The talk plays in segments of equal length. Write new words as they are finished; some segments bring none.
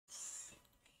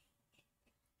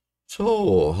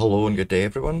So, hello and good day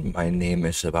everyone, my name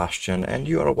is Sebastian and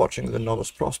you are watching the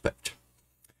Novice Prospect.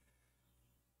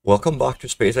 Welcome back to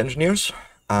Space Engineers,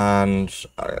 and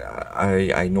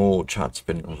I know chat's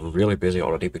been really busy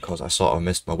already because I sort of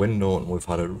missed my window and we've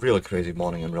had a really crazy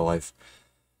morning in real life.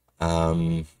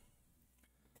 Yeah,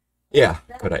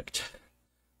 correct.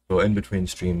 So in between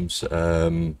streams,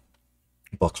 Buckley,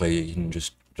 you can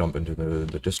just jump into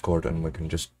the Discord and we can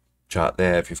just chat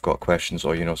there if you've got questions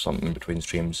or, you know, something in between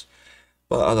streams.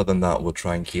 But other than that, we'll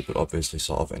try and keep it obviously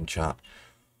sort of in chat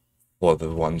for the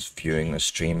ones viewing the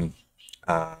stream.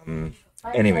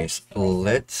 Anyways,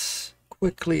 let's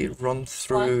quickly run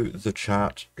through the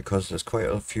chat because there's quite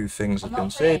a few things that have been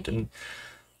said and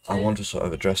I want to sort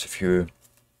of address a few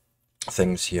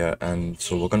things here. And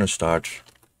so we're going to start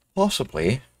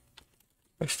possibly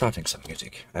by starting some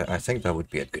music. I think that would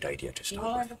be a good idea to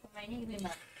start with.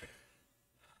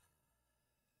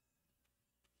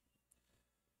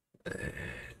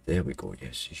 There we go,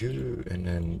 yes, you, and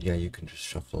then, yeah, you can just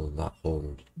shuffle that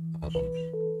whole album.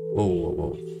 Whoa, whoa,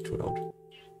 whoa, too loud.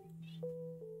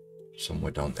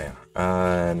 Somewhere down there.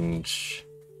 And,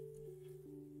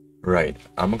 right,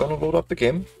 I'm gonna load up the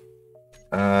game.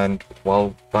 And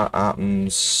while that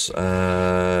happens,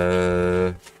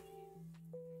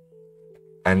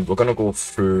 and we're gonna go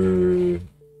through,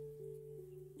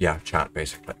 yeah, chat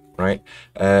basically. Right,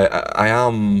 I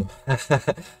am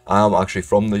I am actually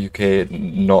from the UK,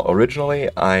 not originally.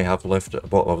 I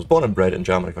was born and bred in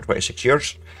Germany for 26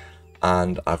 years,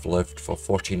 and I've lived for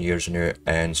 14 years now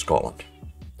in Scotland.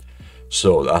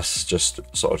 So that's just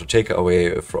sort of to take that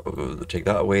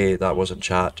away. That wasn't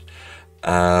chat.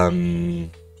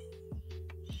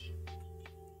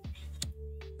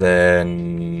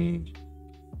 Then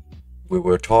we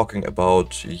were talking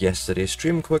about yesterday's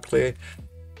stream quickly,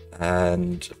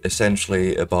 and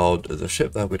essentially about the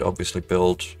ship that we'd obviously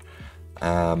built,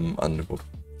 and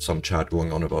some chat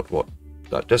going on about what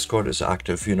that Discord is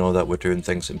active, you know, that we're doing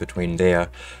things in between there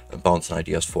and bouncing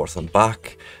ideas forth and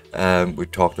back. We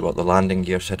talked about the landing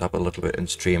gear setup a little bit in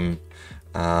stream,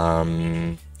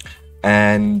 and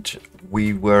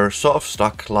we were sort of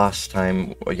stuck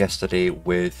yesterday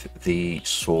with the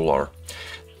solar,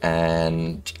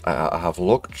 and I have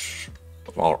looked,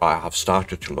 or I have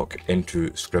started to look into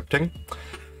scripting,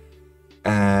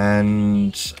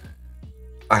 and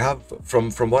I have,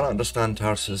 from what I understand,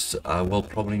 Tarsus, I will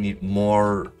probably need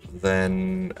more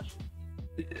than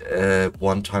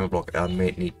one timer block. I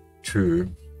may need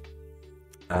two,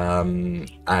 and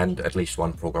at least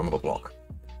one programmable block.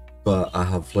 But I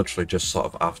have literally just sort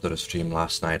of, after the stream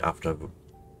last night, after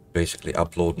basically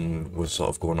uploading was sort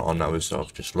of going on, I was sort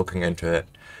of just looking into it,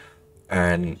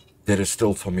 and there is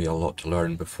still for me a lot to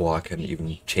learn before I can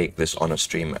even take this on a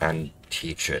stream and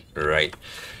teach it, right?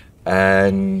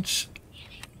 And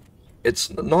it's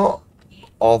not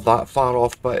all that far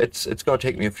off, but it's going to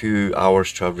take me a few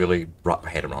hours to really wrap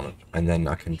my head around it, and then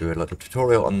I can do a little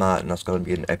tutorial on that, and that's going to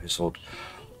be an episode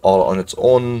all on its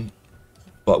own.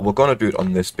 But we're going to do it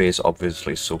on this base,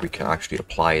 obviously, so we can actually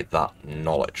apply that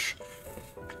knowledge.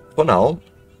 For now,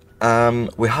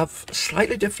 we have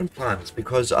slightly different plans,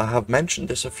 because I have mentioned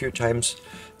this a few times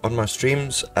on my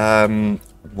streams.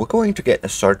 We're going to get a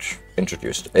search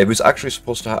introduced. It was actually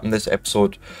supposed to happen this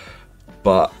episode,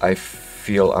 but I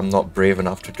feel I'm not brave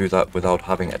enough to do that without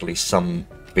having at least some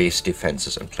base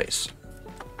defenses in place.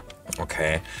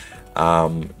 Okay,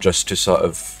 just to sort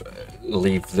of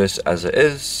leave this as it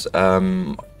is.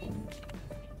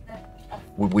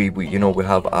 We you know, we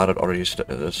have added already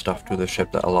stuff to the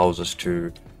ship that allows us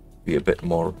to be a bit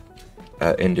more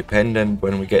independent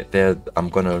when we get there. I'm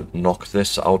gonna knock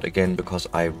this out again because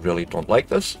I really don't like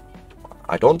this.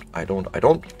 I don't.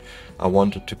 I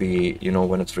want it to be, you know,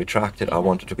 when it's retracted, I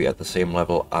want it to be at the same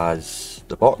level as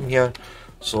the bottom here.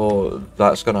 So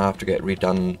that's gonna have to get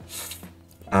redone.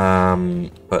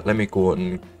 But let me go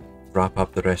and wrap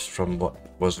up the rest from what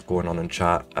was going on in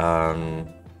chat.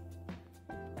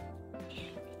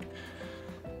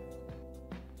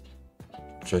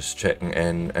 Just checking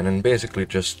in, and then basically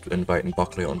just inviting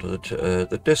Buckley onto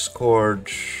the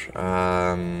Discord.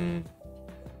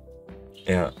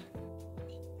 Yeah.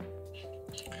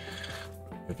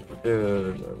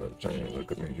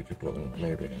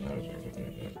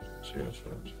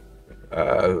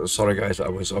 Sorry guys, I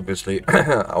was obviously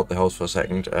out the house for a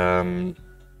second.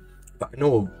 But I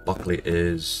know Buckley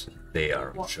is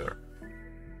there, sure.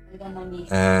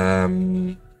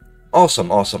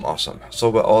 Awesome. So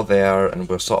we're all there and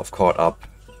we're sort of caught up.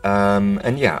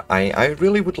 And yeah, I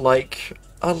really would like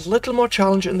a little more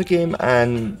challenge in the game,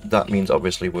 and that means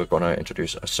obviously we're gonna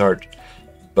introduce Assert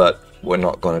but we're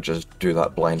not gonna just do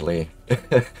that blindly.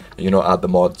 You know, add the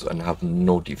mods and have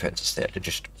no defenses there. It's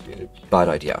just a bad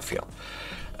idea, I feel.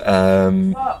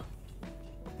 I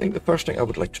think the first thing I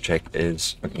would like to check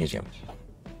is magnesium.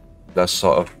 That's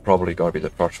sort of probably going to be the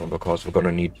first one, because we're going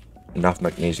to need enough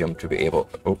magnesium to be able,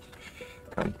 oh,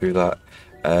 can't do that,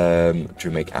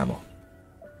 to make ammo.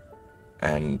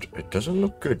 And it doesn't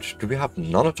look good. Do we have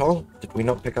none at all? Did we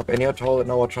not pick up any at all in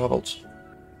our travels?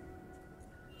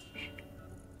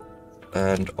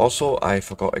 And also, I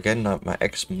forgot again that my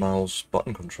X mouse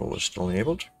button control is still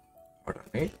enabled. Pardon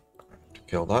me. To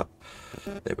kill that.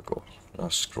 There we go. Our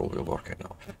scroll will work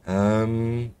now.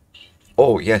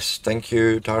 Oh yes, thank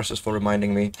you, Tarsus, for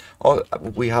reminding me. Oh,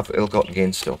 we have ill-gotten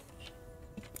gains still.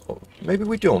 Oh, maybe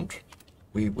we don't.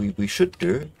 We should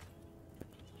do,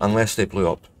 unless they blew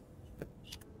up.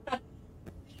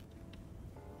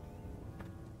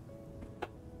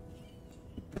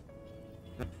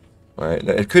 Right,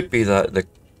 it could be that the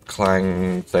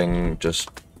clang thing just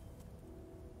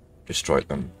destroyed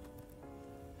them.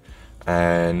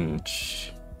 And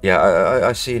yeah,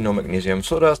 I see no magnesium,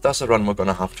 so that's a run we're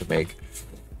gonna have to make.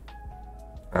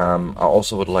 I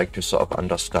also would like to sort of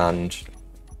understand.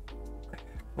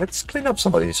 Let's clean up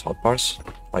some of these hotbars.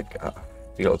 Like, I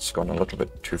feel it's gone a little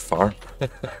bit too far.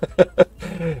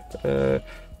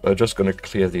 We're just gonna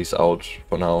clear these out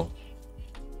for now.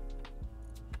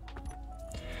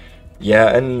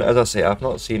 Yeah, and as I say, I've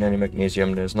not seen any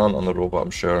magnesium. There's none on the robot, I'm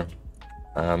sure.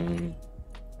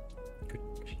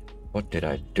 What did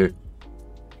I do?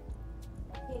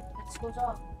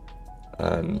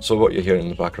 And so what you're hearing in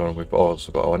the background, we've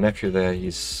also got our nephew there.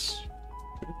 He's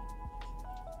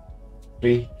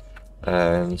 3,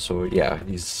 and so yeah,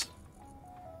 he's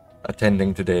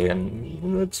attending today,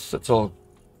 and it's all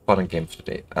fun and games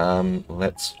today.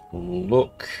 Let's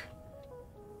look.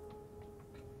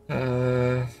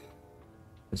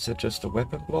 Is it just a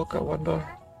weapon block, I wonder?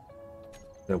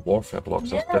 The warfare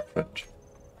blocks are different.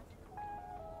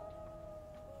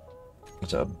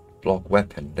 Is it a block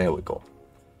weapon? There we go.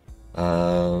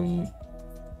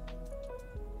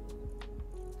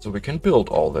 So we can build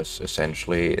all this,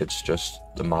 essentially. It's just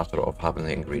the matter of having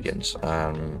the ingredients.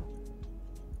 And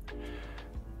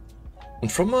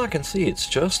from what I can see, it's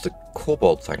just the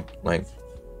cobalt thing. Like,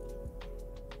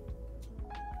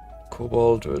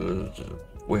 cobalt,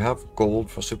 we have gold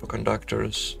for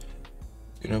superconductors,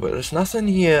 you know, but there's nothing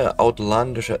here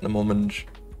outlandish at the moment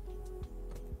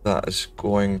that is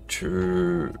going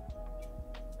to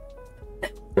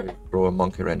throw a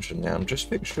monkey wrench in there. I'm just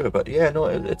making sure, but yeah, no,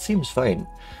 it seems fine.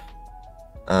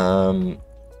 And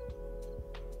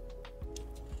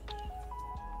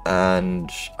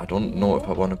I don't know if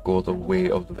I want to go the way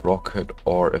of the rocket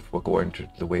or if we're going to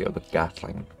the way of the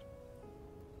Gatling.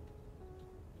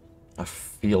 I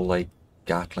feel like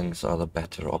Gatlings are the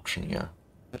better option here.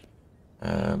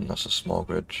 That's a small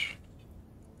grid.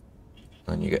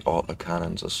 Then you get auto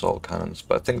cannons, assault cannons,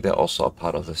 but I think they're also a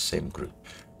part of the same group.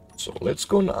 So let's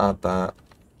go and add that.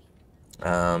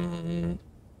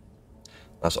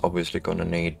 That's obviously going to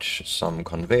need some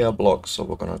conveyor blocks, so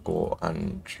we're going to go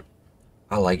and...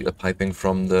 I like the piping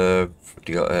from the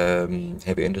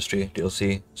heavy industry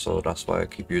DLC, so that's why I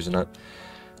keep using it.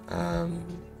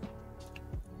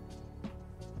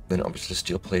 Then obviously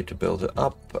steel plate to build it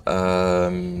up.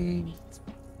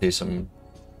 There's some...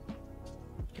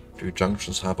 Do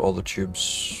junctions have all the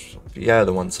tubes? Yeah,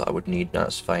 the ones that I would need,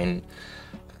 that's fine.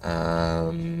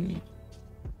 And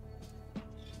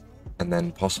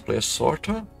then possibly a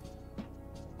sorter?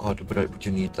 Oh, would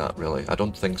you need that really? I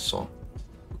don't think so,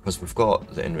 because we've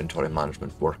got the inventory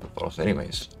management working for us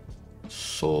anyways.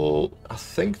 So I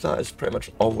think that is pretty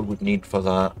much all we would need for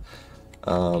that.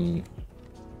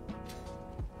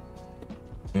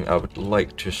 I would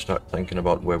like to start thinking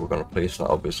about where we're going to place that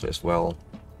obviously as well.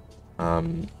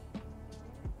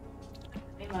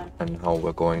 And how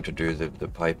we're going to do the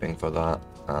piping for that.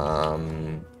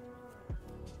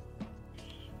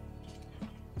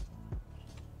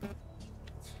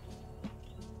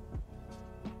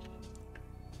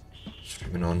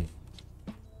 Streaming on.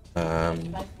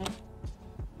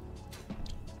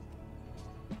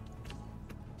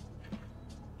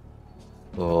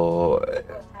 So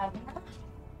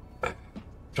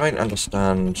trying to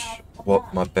understand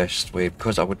what my best way,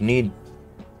 because I would need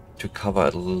to cover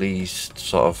at least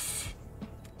sort of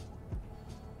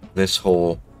this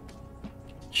whole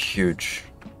huge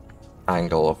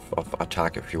angle of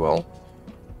attack, if you will.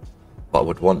 But I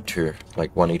would want to,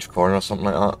 like, one each corner or something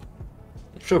like that.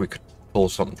 I'm sure we could pull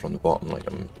something from the bottom, like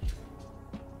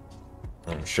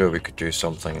I'm sure we could do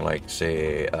something like,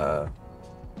 say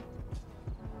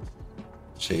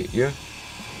here.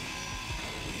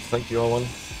 think you are one.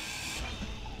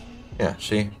 Yeah,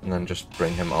 see? And then just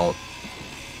bring him out.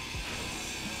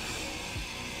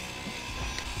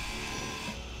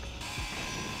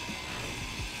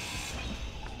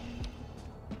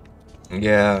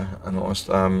 Yeah, I noticed.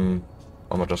 I'm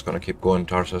just gonna keep going,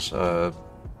 Tarsus.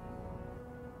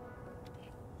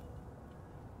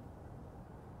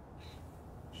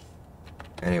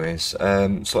 Anyways,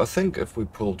 so I think if we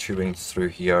pull tubing through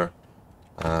here,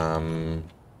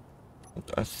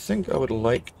 I think I would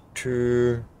like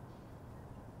to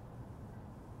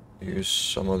use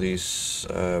some of these,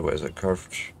 what is it,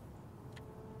 curved?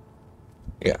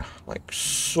 Yeah, like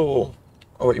so.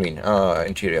 Oh, what do you mean?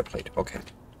 Interior plate, okay.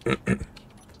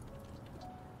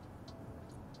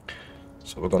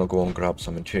 So we're gonna go and grab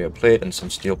some interior plate and some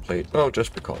steel plate. Oh,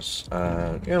 just because.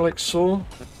 Yeah, like so.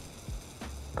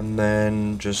 And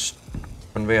then just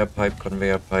conveyor pipe,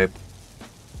 conveyor pipe.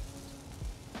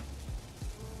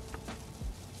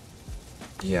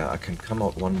 Yeah, I can come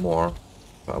out one more,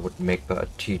 but I would make that a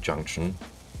T-junction.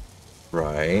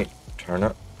 Right, turn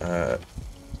it,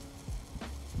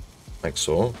 like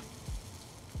so.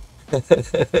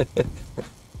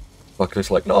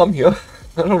 Buckley's like, no, I'm here.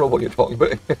 I don't know what you're talking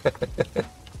about.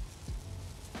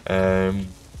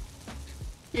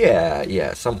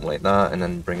 Yeah, something like that, and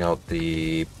then bring out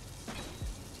the...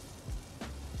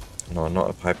 No, not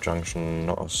a pipe junction,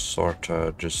 not a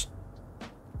sorter, just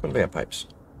conveyor pipes.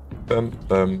 Boom,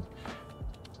 boom.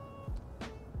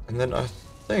 And then I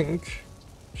think,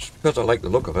 just because I like the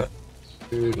look of it,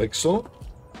 do like so.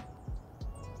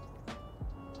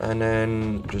 And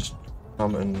then just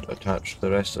come and attach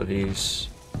the rest of these.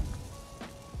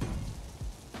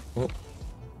 Oh.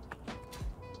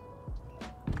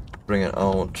 Bring it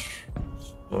out.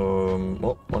 Oh,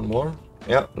 one more.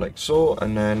 Yeah, like so.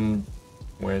 And then,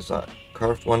 where's that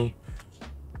curved one?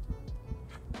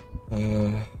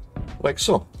 Like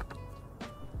so.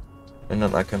 And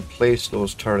then I can place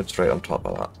those turrets right on top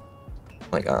of that.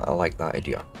 Like, I like that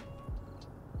idea.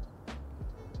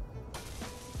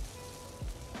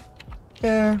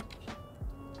 Yeah.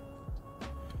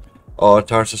 Oh,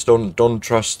 Tarsus, don't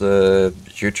trust the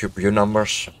YouTube view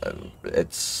numbers.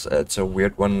 It's a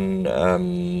weird one.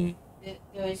 They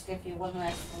always give you one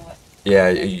less than what. Yeah,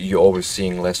 you're always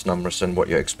seeing less numbers than what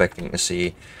you're expecting to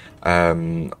see.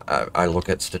 I look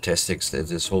at statistics. There's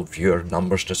this whole viewer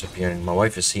numbers disappearing. My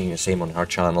wife is seeing the same on her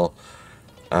channel.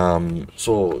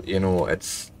 So you know,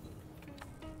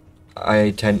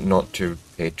 I tend not to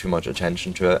pay too much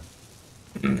attention to it.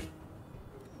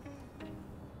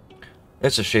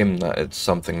 It's a shame that it's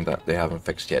something that they haven't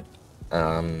fixed yet.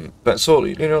 But so,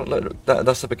 you know,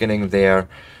 that's the beginning there.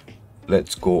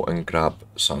 Let's go and grab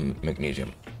some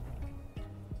magnesium.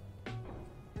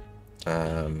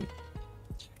 Can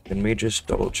we just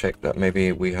double check that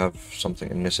maybe we have something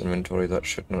in this inventory that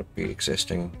should not be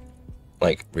existing?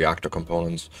 Like reactor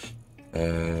components.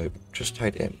 Just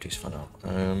hide empties for now.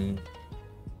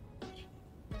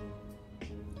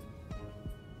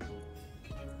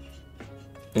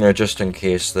 Yeah, just in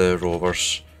case the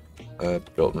rover's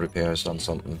built and repair has done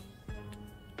something.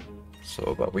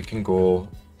 So, but we can go.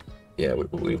 Yeah,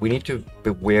 we need to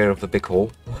beware of the big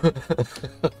hole.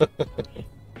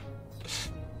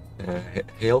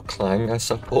 Hail clang, I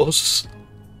suppose.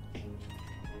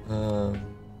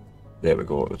 There we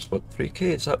go. It's what, 3K?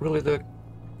 Is that really the?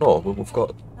 No, we've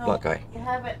got that guy. You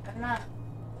have it. I'm not.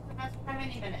 How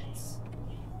many minutes?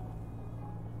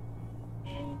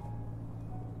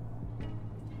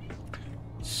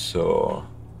 So.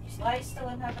 Slice still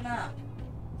in half an hour.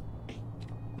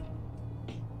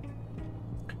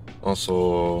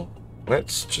 Also,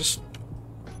 let's just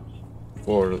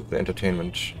for the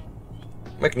entertainment.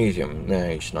 Magnesium,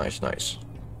 nice.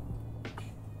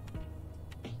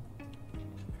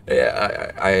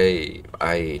 Yeah,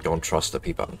 I don't trust the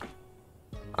P button.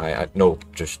 No,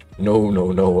 just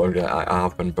no. I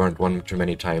have been burnt one too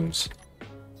many times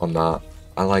on that.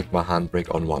 I like my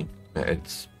handbrake on one.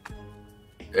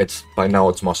 It's by now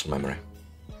it's muscle memory.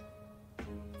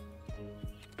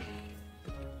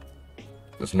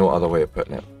 There's no other way of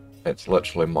putting it. It's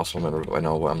literally muscle memory by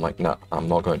now where I'm like, nah, I'm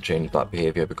not going to change that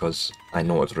behavior because I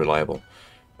know it's reliable.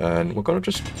 And we're going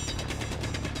to just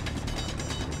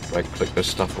right click this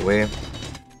stuff away.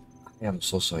 I am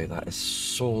so sorry, that is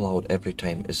so loud every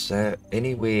time. Is there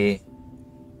any way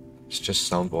it's just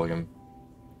sound volume?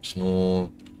 There's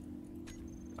no...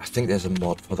 I think there's a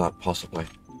mod for that possibly.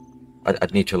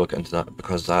 I'd need to look into that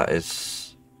because that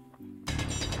is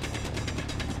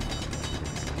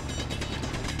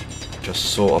just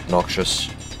so obnoxious.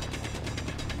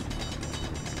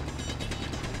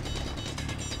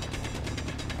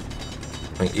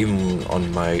 Like, even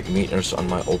on my meters on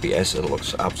my OBS, it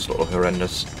looks absolutely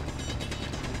horrendous.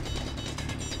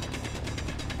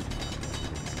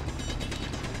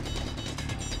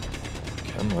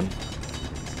 Come on.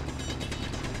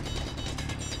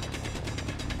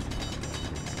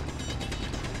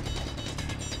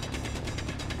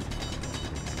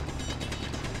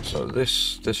 So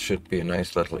this should be a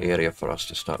nice little area for us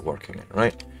to start working in,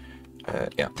 right?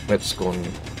 Yeah, let's go and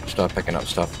start picking up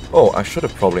stuff. Oh, I should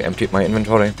have probably emptied my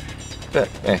inventory, but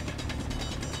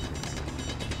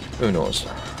who knows?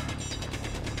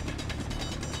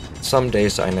 Some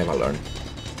days I never learn.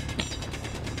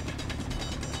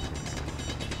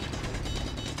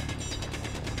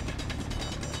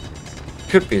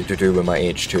 Could be to do with my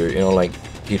age too, you know, like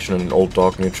teaching an old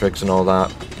dog new tricks and all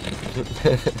that.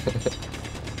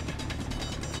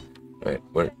 Right,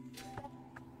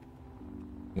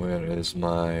 where is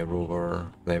my rover?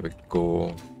 There we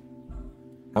go.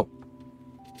 Oh.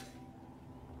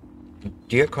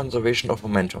 Dear conservation of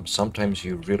momentum, sometimes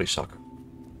you really suck.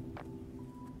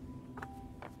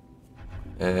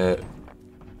 Oh,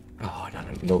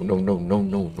 no,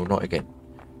 not again.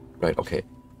 Right, okay.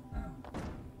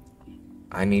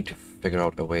 I need to figure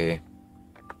out a way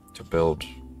to build.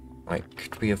 Like,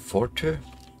 could we afford to?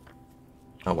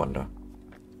 I wonder.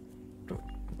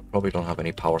 Probably don't have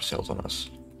any power cells on us.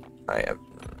 I have,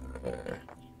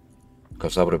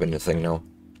 because that would have been the thing now.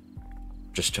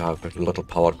 Just to have a little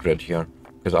power grid here.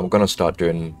 Because I'm gonna start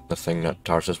doing the thing that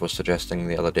Tarsus was suggesting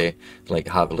the other day, like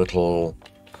have little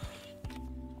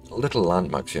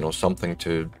landmarks, you know, something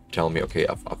to tell me, okay,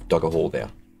 I've dug a hole there.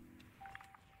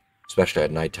 Especially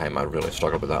at night time, I really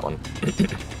struggle with that one.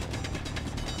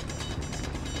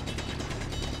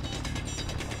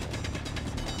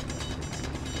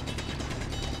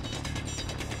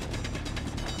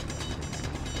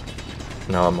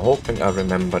 Now I'm hoping I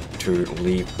remember to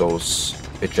leave those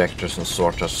ejectors and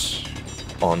sorters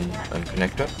on and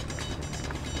connected.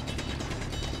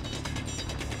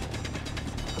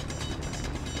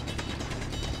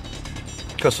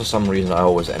 Because for some reason I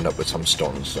always end up with some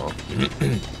stones, so...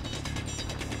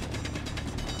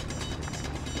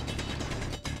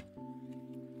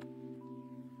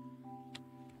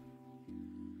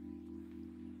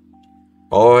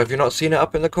 Oh, have you not seen it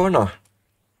up in the corner?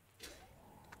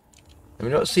 Have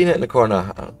you not seen it in the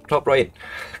corner? Top right.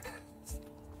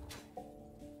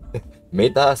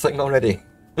 Made that a thing already.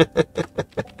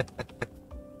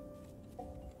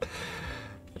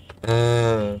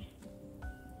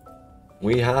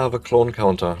 We have a clone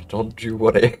counter, don't you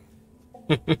worry.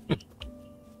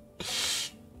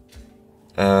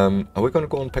 Are we gonna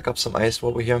go and pick up some ice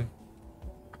while we're here?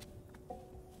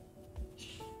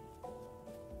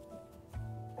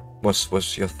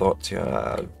 What's your thoughts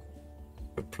here?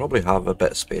 We probably have a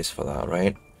bit of space for that,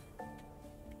 right?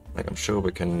 Like, I'm sure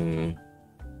we can...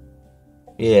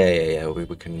 Yeah, we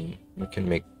can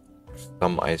make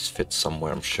some ice fit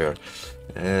somewhere, I'm sure.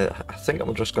 I think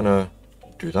I'm just gonna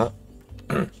do that.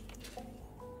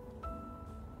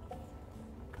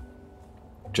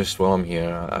 Just while I'm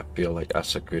here, I feel like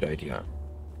that's a good idea.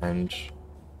 And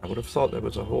I would have thought there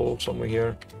was a hole somewhere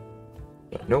here,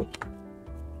 but nope.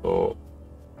 So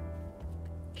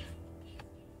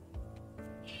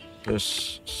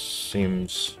this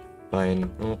seems fine.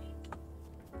 Oh.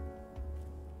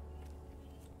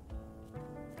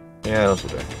 Yeah, that's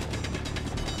okay.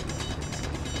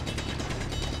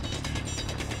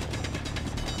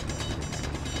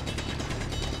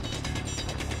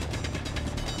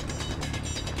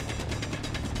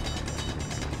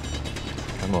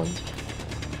 Come on.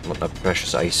 I want that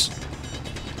precious ice.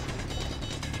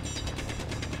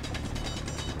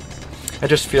 I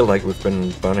just feel like we've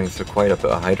been burning through quite a bit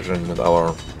of hydrogen with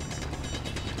our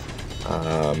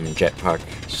jetpack,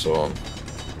 so...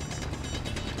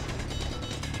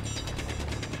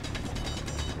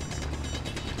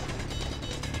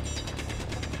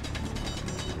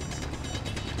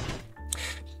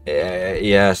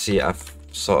 Yeah, see, I've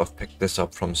sort of picked this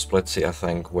up from Splitsy, I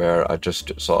think, where I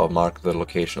just sort of mark the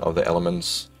location of the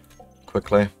elements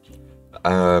quickly.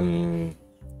 And...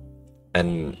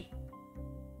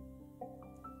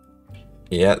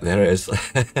 yeah, there it is.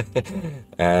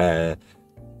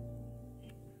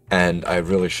 And I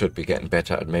really should be getting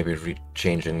better at maybe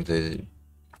changing the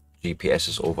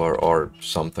GPSs over or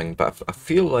something, but I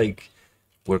feel like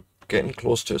we're getting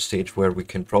close to a stage where we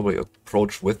can probably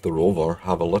approach with the rover,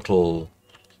 have a little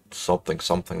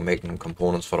something making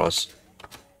components for us,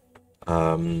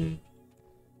 and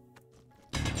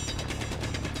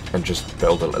just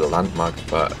build a little landmark.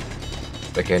 But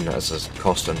again, as a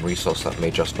cost and resource that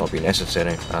may just not be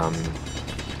necessary.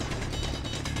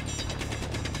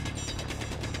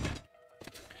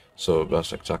 So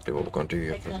that's exactly what we're going to do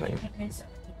here for the time.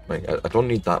 Like, I don't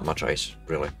need that much ice,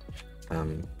 really.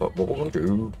 But what we're going to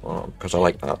do, because I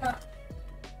like that,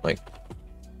 like,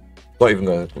 not even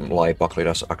going to lie, Buckley,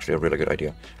 that's actually a really good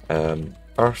idea.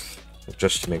 Earth,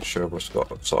 just to make sure we've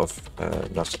got sort of,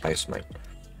 that's ice mine.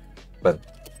 But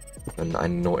then I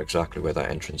know exactly where that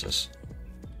entrance is.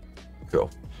 Cool.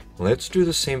 Let's do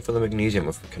the same for the magnesium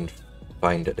if we can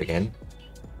find it again.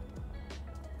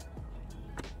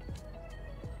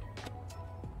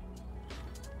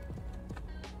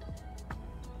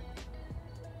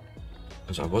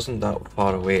 Because I wasn't that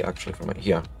far away actually from it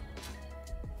here.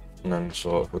 And then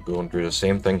so if we go and do the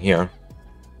same thing here.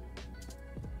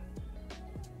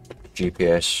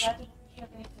 GPS.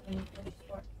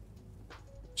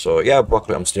 So yeah,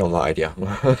 Buckley, I'm stealing that idea.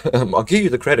 I'll give you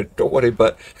the credit, don't worry,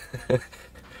 but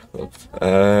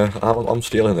I'm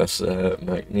stealing this.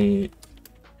 Magnesium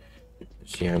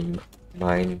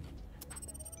mine.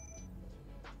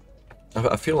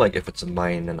 I feel like if it's a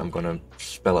mine, then I'm gonna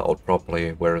spell it out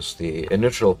properly, whereas the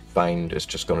initial find is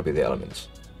just gonna be the elements.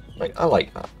 Like, I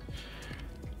like that.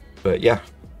 But yeah.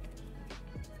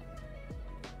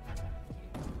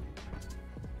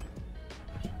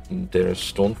 There's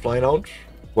stone flying out.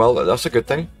 Well, that's a good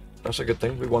thing. That's a good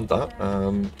thing. We want that.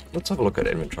 Let's have a look at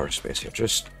inventory space here.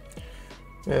 Just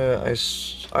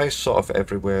ice sort of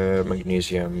everywhere.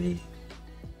 Magnesium.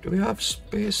 Do we have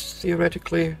space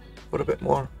theoretically for a bit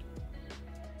more?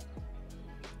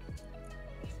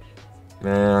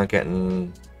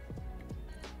 Getting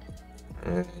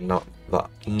not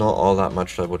all that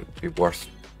much that would be worth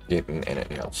getting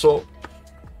anything else. So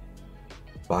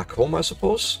back home, I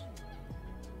suppose.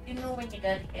 You know when your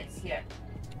dad gets here.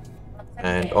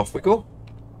 And off we go.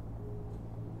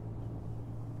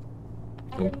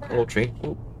 Oh, hello tree.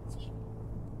 Oh.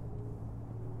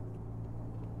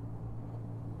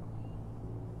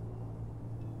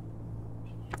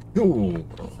 Ooh,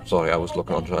 sorry, I was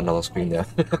looking onto another screen there.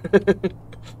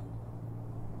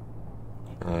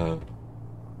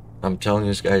 I'm telling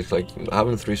you guys, like,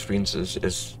 having 3 screens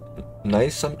is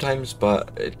nice sometimes,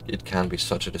 but it can be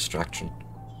such a distraction.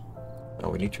 Now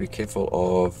we need to be careful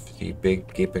of the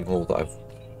big gaping hole that I've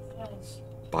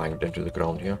banged into the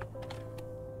ground here.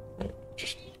 Right,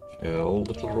 just chill,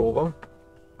 little rover.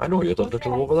 I know you're the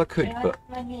little rover that could, but...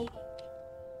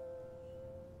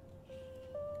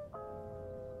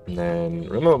 And then,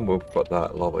 remember we've got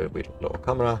that lovely little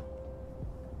camera.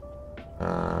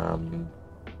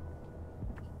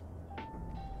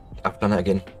 I've done it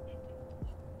again.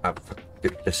 For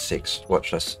goodness sakes,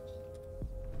 watch this.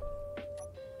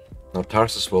 Now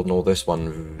Tarsus will know this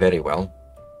one very well.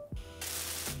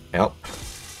 Yep.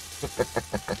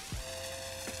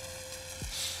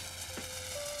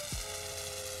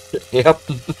 Yep.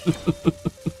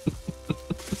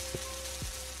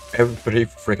 Every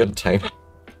friggin' time.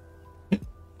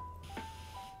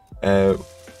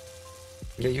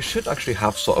 Yeah, you should actually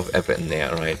have sort of everything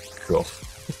there, right? Cool.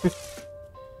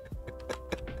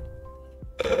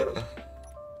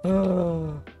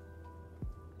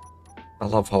 I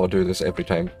love how I do this every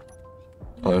time.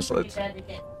 Honestly. It's...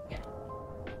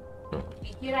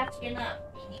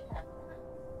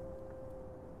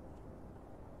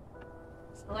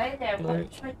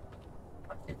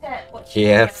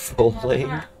 Carefully.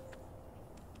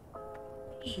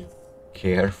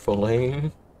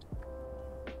 Carefully.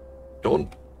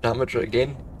 Don't damage it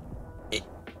again. I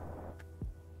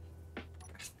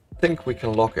think we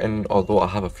can lock in, although I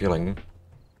have a feeling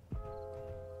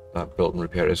that build and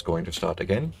repair is going to start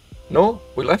again. No?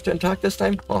 We left it intact this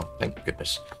time? Oh, thank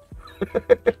goodness.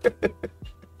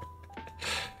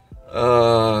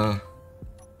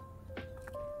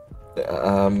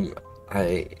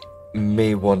 I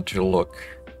may want to look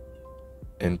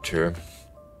into...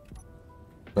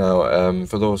 Now,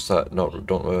 for those that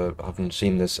haven't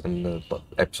seen this in the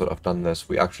episode I've done this,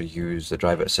 we actually use the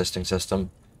driver assisting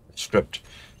system script,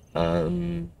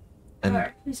 and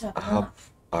I have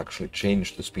actually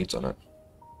changed the speeds on it.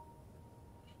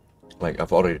 Like,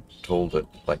 I've already told it,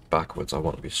 like, backwards I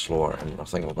want to be slower, and I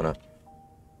think we're gonna,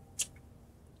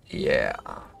 yeah,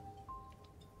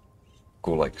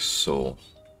 go like so.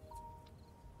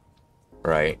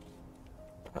 Right.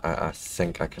 I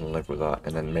think I can live with that,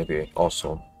 and then maybe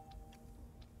also...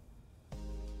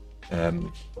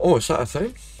 oh, is that a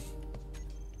thing?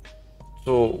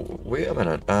 So, wait a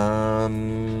minute,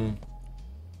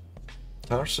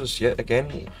 Tarsus yet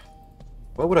again?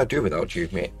 What would I do without you,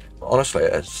 mate? Honestly,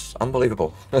 it's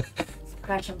unbelievable.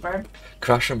 Crash and burn.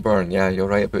 Crash and burn, yeah, you're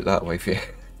right about that, wifey.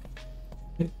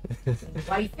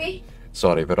 Wifey?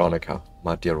 Sorry, Veronica,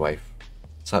 my dear wife.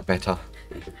 Is that better?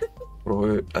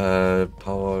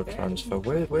 Power transfer.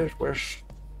 Where's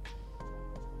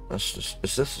Is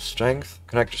this a strength?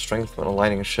 Connector strength when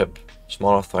aligning a ship.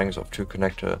 Smaller things of 2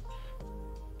 connector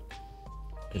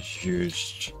is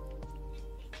used.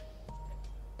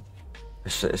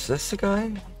 Is this the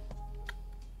guy?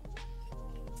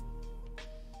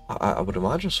 I would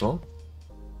imagine so.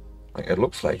 Like, it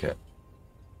looks like it.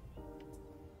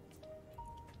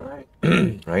 Right.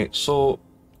 Right, so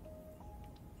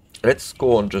let's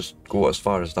go and just go as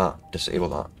far as that. Disable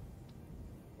that.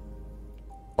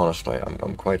 Honestly,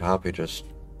 I'm quite happy just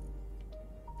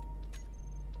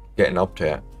getting up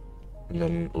to it and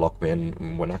then lock me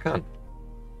in when I can.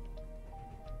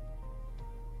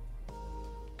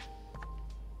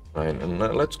 Right, and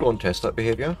let's go and test that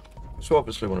behavior. So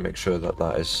obviously we want to make sure that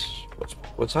that is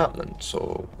what's happening.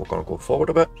 So we're going to go forward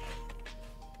a bit.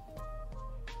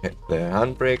 Hit the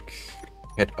handbrake,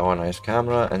 hit our nice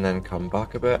camera, and then come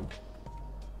back a bit.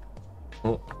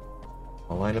 Oh,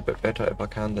 align a bit better if I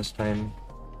can this time.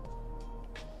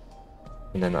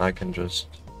 And then I can just...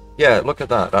 Yeah, look at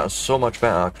that. That's so much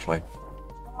better, actually.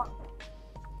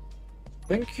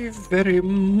 Thank you very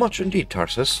much indeed,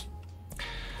 Tarsus.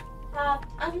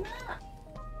 I'm not.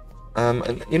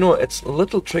 And you know, it's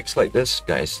little tricks like this,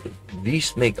 guys.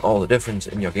 These make all the difference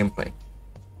in your gameplay.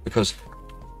 Because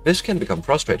this can become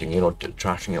frustrating, you know,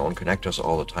 trashing your own connectors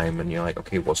all the time, and you're like,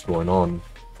 okay, what's going on?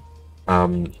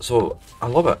 So I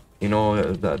love it, you know,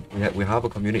 that we have a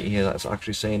community here that's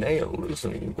actually saying, hey,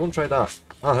 listen, go and try that.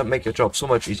 That'll make your job so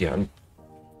much easier. And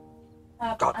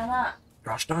God,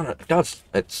 gosh darn it, it does.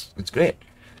 It's great.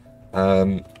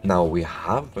 Now we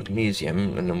have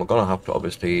magnesium, and then we're gonna have to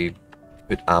obviously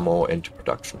put ammo into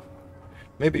production.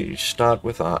 Maybe start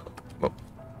with that. Well,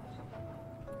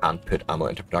 and put ammo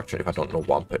into production if I don't know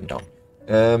what I'm putting down.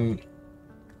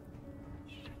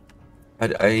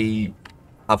 I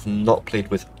have not played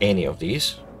with any of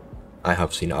these. I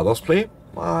have seen others play.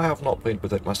 I have not played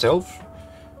with it myself,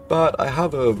 but I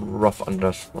have a rough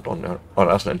understanding. Oh,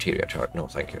 that's an interior chart. No,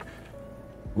 thank you.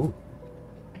 Ooh.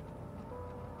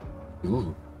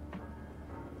 Ooh.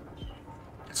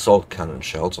 Salt cannon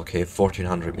shells. Okay,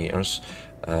 1400 meters,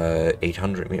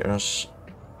 800 meters.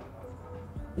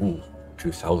 Ooh,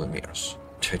 2000 meters.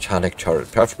 Titanic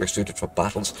turret, perfectly suited for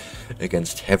battles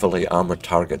against heavily armored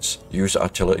targets. Uses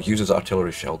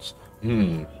artillery shells.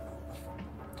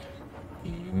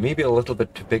 Maybe a little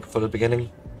bit too big for the beginning.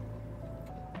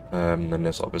 Then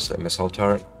there's obviously a missile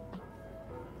turret.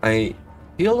 I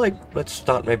feel like let's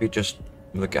start maybe just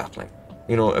with a Gatling.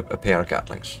 You know, a pair of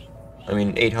Gatlings. I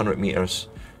mean, 800 meters.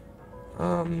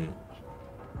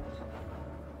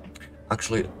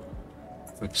 Actually,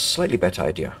 a slightly better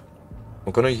idea.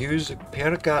 We're going to use a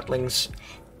pair of Gatlings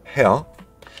here,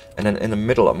 and then in the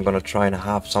middle I'm going to try and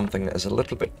have something that is a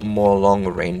little bit more long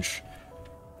range,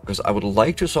 because I would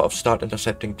like to sort of start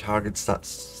intercepting targets that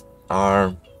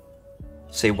are,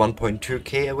 say,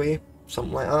 1.2k away,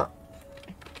 something like that.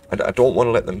 I don't want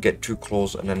to let them get too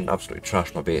close and then absolutely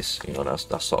trash my base. You know,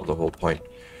 that's sort of the whole point.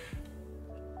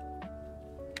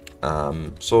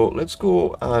 So let's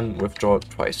go and withdraw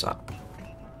twice that.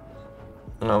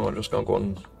 And now we're just going to go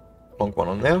and plonk one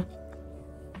on there.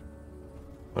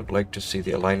 I'd like to see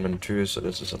the alignment too, so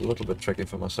this is a little bit tricky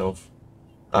for myself.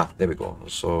 Ah, there we go.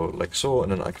 So, like so,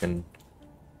 and then I can...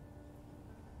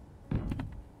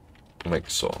 like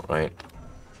so, right?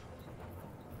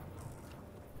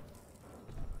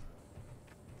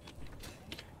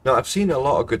 Now, I've seen a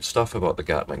lot of good stuff about the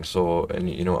Gatling, so, and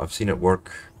you know, I've seen it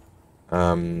work.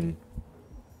 I've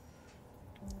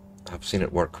seen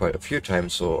it work quite a few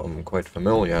times, so I'm quite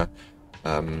familiar.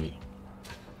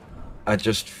 I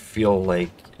just feel like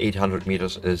 800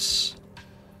 meters is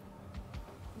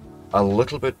a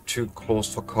little bit too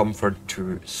close for comfort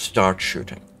to start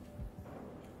shooting.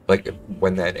 Like,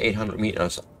 when they're at 800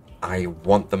 meters, I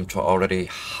want them to already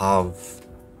have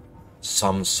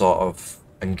some sort of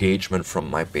engagement from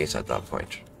my base at that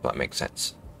point, if that makes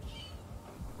sense.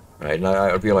 Right, and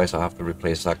I realize I have to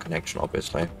replace that connection,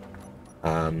 obviously.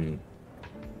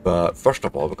 But first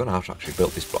of all, we're going to have to actually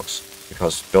build these blocks,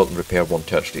 because build and repair won't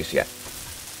touch these yet.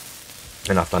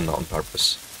 And I've done that on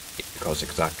purpose, because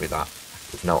exactly that.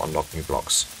 We've now unlocked new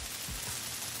blocks.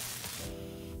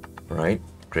 Right,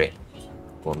 great.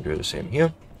 Go and do the same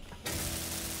here.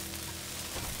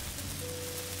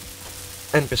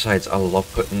 And besides, I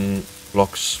love putting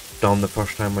blocks down the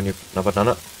first time when you've never done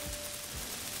it.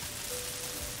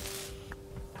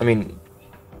 I mean,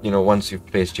 you know, once you've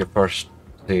placed your first,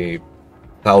 say,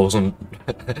 1,000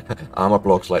 armor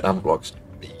blocks, light armor blocks,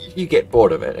 you get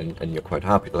bored of it, and you're quite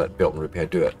happy to let build and repair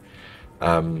do it.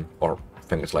 Or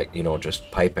things like, you know, just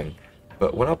piping.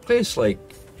 But when I place,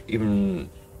 like, even,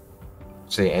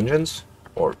 say, engines,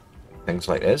 or things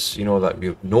like this, you know, that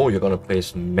you know you're going to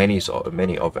place many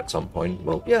of at some point.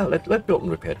 Well, yeah, let build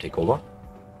and repair take over.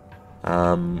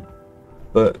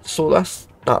 But so that's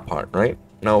that part, right?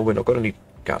 Now we're not going to need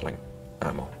Gatling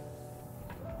ammo.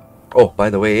 Oh, by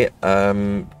the way,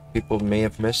 people may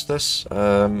have missed this.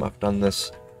 I've done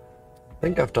this. I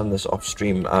think I've done this off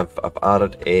stream. I've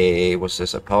added a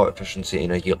power efficiency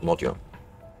and a yield module,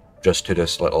 just to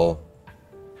this little.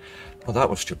 Oh, that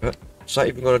was stupid. Is that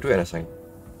even going to do anything?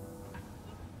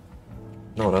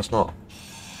 No, that's not.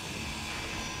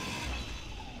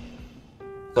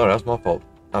 Sorry, that's my fault.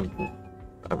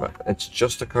 It's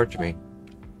just occurred to me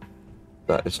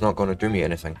that it's not going to do me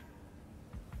anything.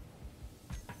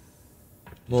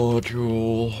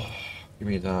 Module. Give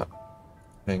me that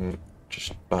thing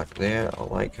just back there. I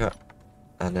like it.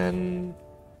 And then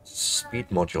speed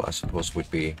module, I suppose,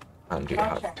 would be handy to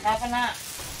have.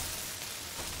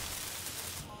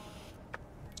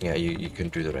 Yeah, you can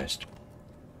do the rest.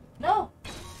 No.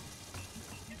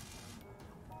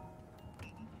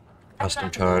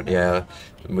 Custom turret, yeah,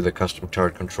 with a custom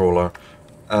turret controller.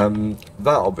 That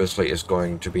obviously is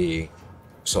going to be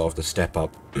sort of the step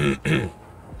up.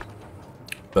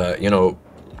 But, you know,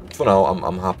 for now,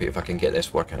 I'm happy if I can get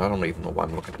this working. I don't even know why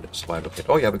I'm looking at the survival kit.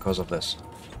 Oh yeah, because of this.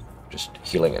 Just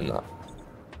healing in that.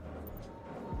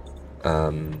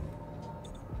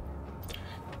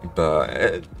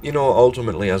 But, you know,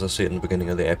 ultimately, as I said in the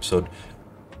beginning of the episode,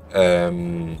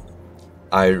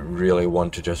 I really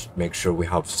want to just make sure we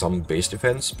have some base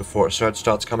defense before Assert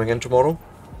starts coming in tomorrow.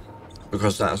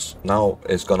 Because that's now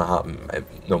is gonna happen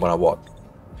no matter what.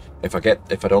 If I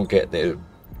don't get the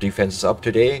defenses up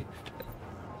today,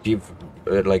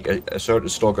 like Assert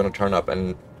is still gonna turn up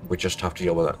and we just have to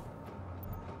deal with it.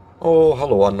 Oh,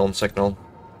 hello, unknown signal.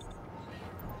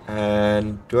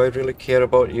 And do I really care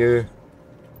about you?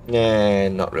 Nah,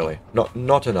 not really.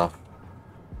 Not enough.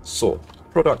 So,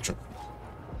 production.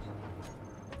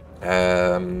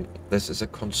 This is a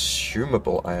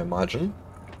consumable, I imagine.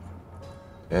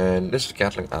 And this is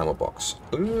Gatling ammo box.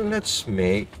 Let's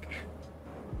make,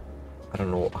 I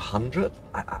don't know, 100?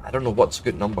 I don't know what's a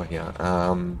good number here.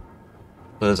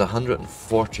 There's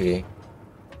 140,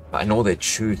 but I know they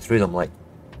chew through them like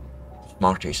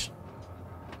Smarties.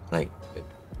 Like,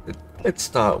 let's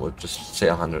start with just say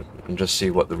 100 and just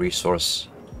see what the resources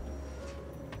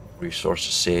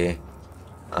say.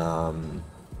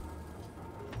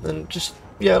 And just,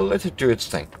 yeah, let it do its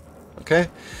thing. Okay?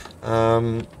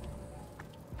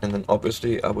 And then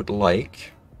obviously I would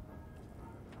like...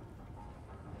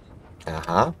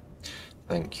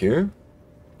 Thank you.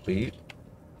 Please.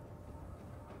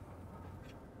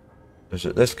 Is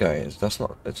it this guy? It's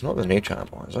not the nature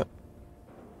ammo, is it?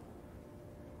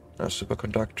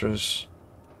 Superconductors.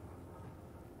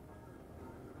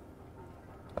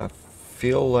 I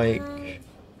feel like...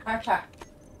 Carter.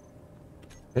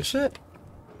 Is it?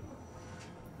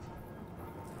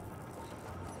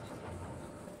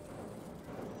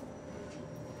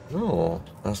 No,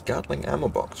 that's Gatling ammo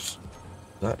box.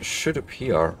 That should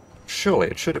appear. Surely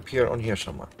it should appear on here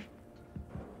somewhere.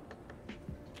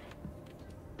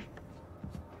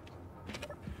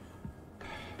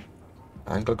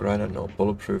 Angle grinder, no.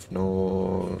 Bulletproof,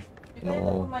 no.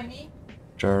 No.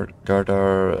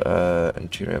 Girder,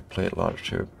 interior plate, large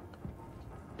tube.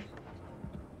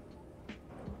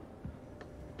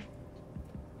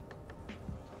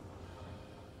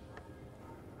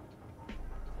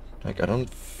 Like, I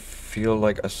don't feel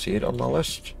like I see it on my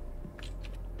list.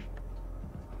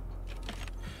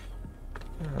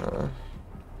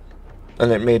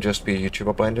 And it may just be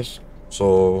YouTuber blinders,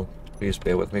 so please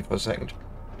bear with me for a second.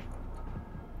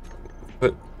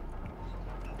 But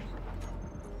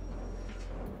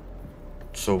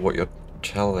so what you're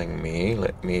telling me,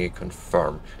 let me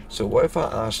confirm. So what if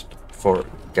I asked for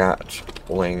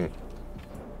Gatling?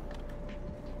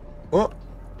 What?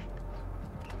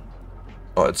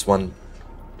 Oh, it's one.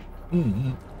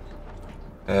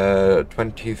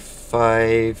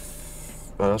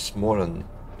 25. Well, that's more than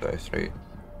 33.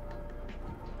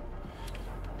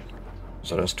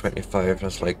 So that's 25.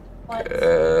 That's like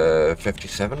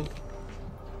 57.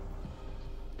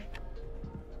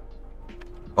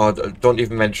 Oh, don't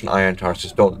even mention iron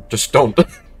tarsus. Just don't.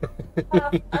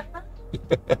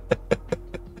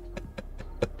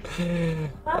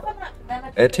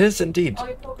 It is indeed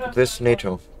this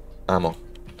NATO ammo.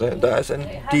 That is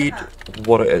indeed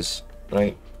what it is,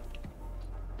 right?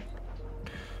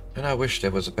 And I wish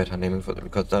there was a better naming for them,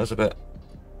 because that is a bit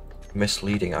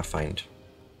misleading, I find.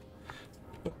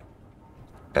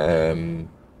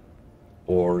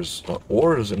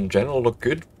 Ores in general look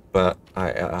good, but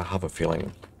I have a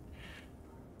feeling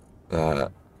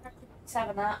that...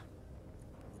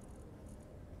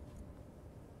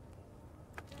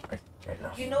 Fair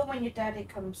enough. You know when your daddy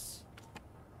comes.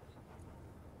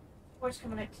 What's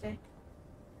coming out today?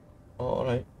 Oh,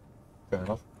 alright. Fair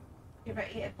enough. You're about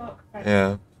 8 o'clock. Right?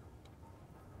 Yeah.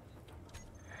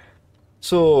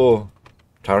 So,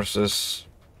 Tarsus,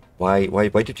 why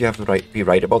did you have to be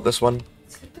right about this one?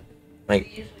 Like,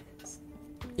 He usually is.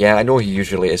 yeah, I know he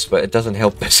usually is, but it doesn't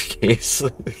help this case.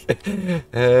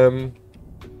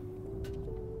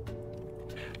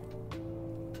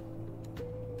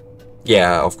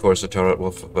 Yeah, of course the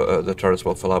turrets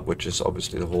will fill up, which is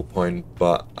obviously the whole point.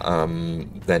 But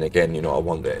then again, you know, I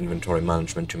want the inventory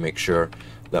management to make sure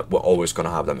that we're always going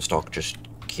to have them in stock. Just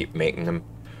keep making them.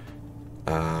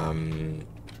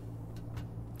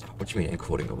 What do you mean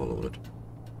encoding overloaded?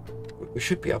 We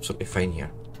should be absolutely fine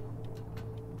here.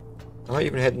 Am I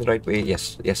even heading the right way?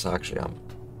 Yes, I actually am.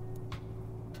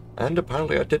 And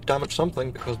apparently I did damage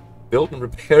something because build and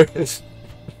repair is...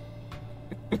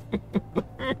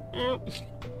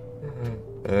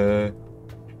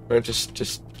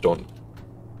 just don't.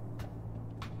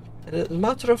 And as a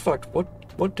matter of fact,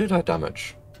 what did I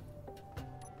damage?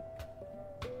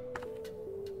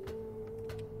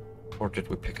 Or did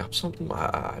we pick up something?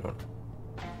 I don't know.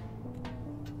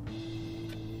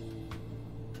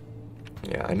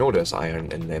 Yeah, I know there's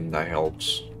iron in them that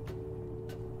helps.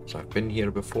 So I've been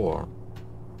here before.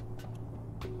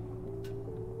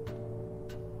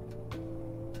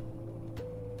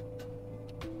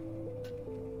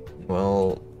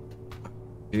 Well, I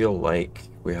feel like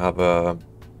we have I've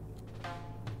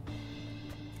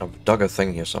dug a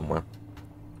thing here somewhere.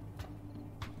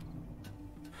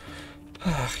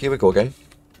 Here we go again.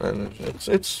 And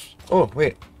it's... Oh,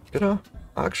 wait. Did I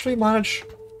actually manage?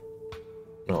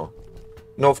 No.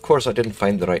 No, of course I didn't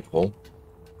find the right hole.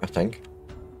 I think.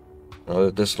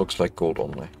 No, this looks like gold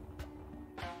only.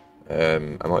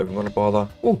 I'm not even going to bother.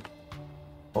 Ooh.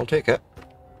 I'll take it.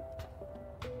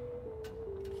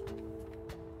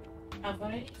 I've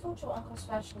already told you what Uncle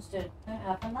Sebastian's doing. Now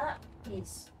having that,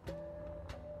 please.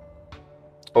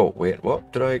 Oh, wait,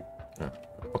 what? Did I... No.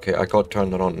 Okay, I got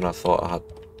turned around and I thought I had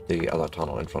the other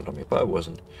tunnel in front of me, but it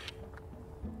wasn't.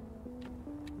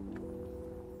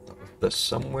 There's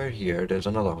somewhere here, there's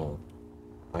another hole.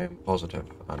 I am positive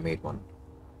I made one.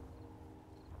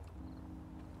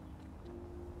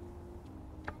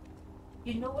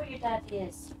 You know where your daddy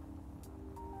is.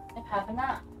 I'm having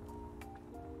that.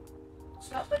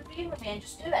 Stop being with me and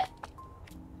just do it.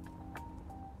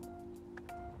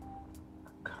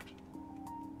 God.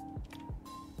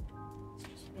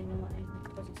 Just being annoying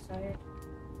because he's tired.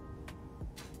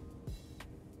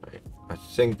 Right. I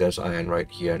think there's iron right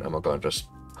here and I'm gonna just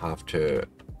have to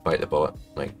bite the bullet.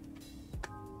 Like,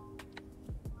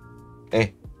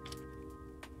 hey.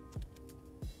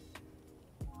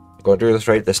 I'm gonna do this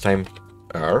right this time.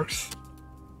 Earth.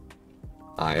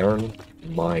 Iron.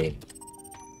 Mine.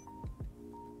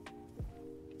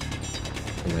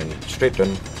 And then straight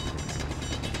in.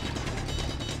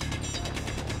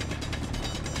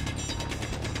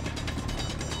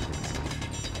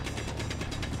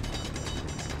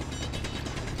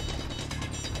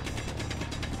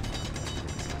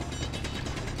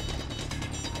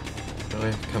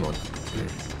 Really? Come on.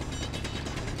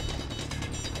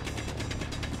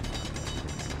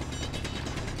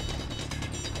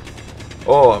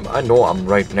 Oh, I know I'm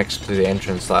right next to the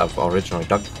entrance that I've originally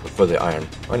dug for the iron.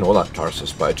 I know that,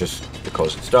 Tarsus, but just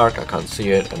because it's dark, I can't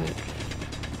see it, and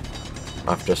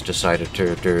I've just decided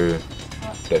to do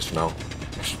this now.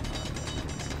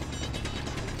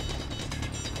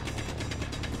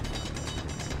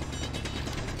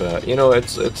 But, you know,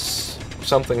 it's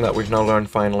something that we've now learned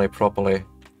finally properly.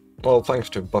 Well, thanks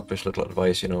to Buckley's little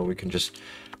advice, you know, we can just,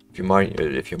 if you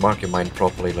mark your mind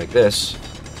properly like this,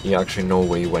 you actually know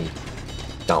where you went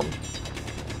down.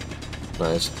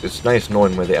 Now, it's nice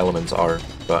knowing where the elements are,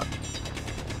 but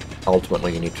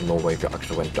ultimately you need to know where you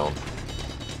actually went down.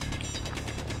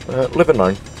 Live and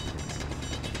learn.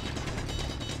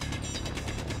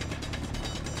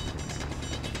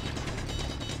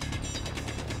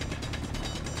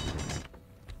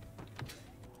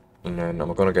 And then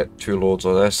I'm gonna get 2 loads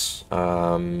of this.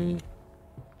 And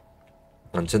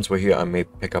since we're here, I may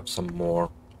pick up some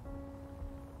more.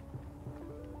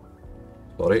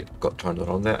 Sorry, got turned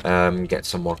around there. Get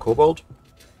some more cobalt.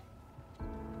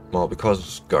 Well,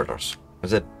 because girders.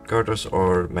 Is it girders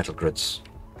or metal grids?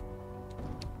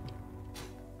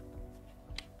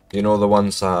 You know, the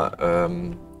ones that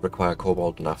require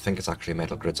cobalt, and I think it's actually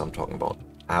metal grids I'm talking about.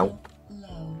 Ow.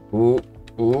 Ooh,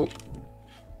 ooh.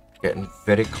 Getting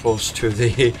very close to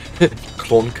the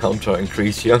clone counter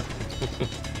increase here.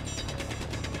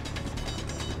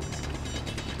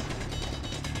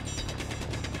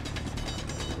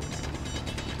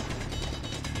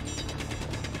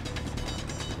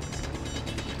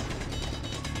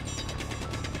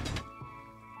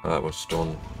 That was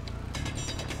done.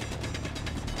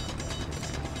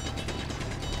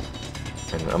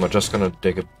 And I'm just gonna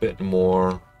dig a bit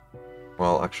more.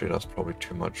 Well, actually, that's probably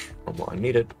too much from what I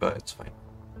needed, but it's fine.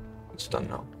 It's done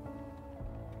now.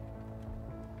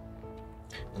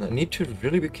 And I need to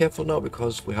really be careful now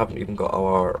because we haven't even got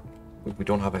our... We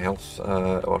don't have a health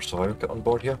or survival kit on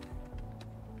board here.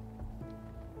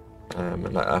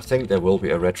 And I think there will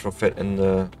be a retrofit in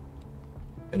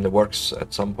the works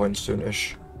at some point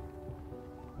soonish.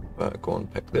 But go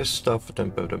and pick this stuff,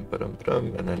 and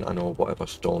then I know whatever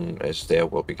stone is there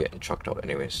will be getting chucked out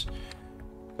anyways.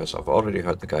 Because I've already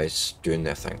heard the guys doing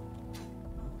their thing.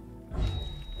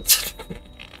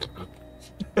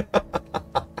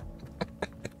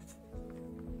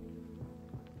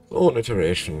 Clone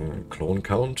iteration, clone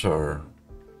counter.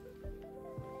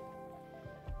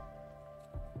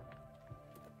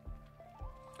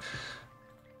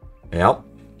 Yep.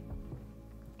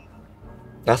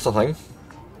 That's the thing.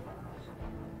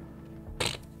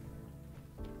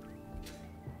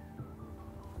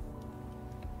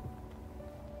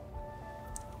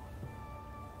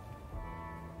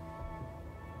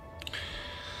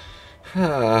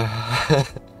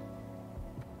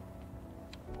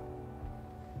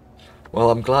 Well,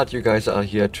 I'm glad you guys are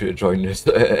here to join this,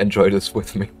 enjoy this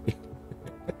with me.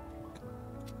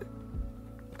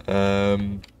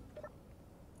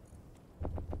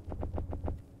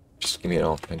 Just give me it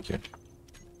all, thank you.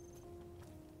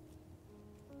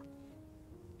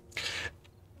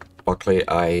 Buckley,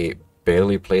 I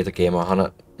barely play the game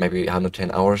 100, maybe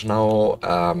 110 hours now.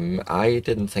 I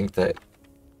didn't think that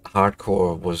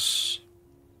hardcore was...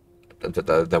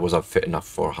 that was fit enough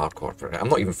for hardcore. I'm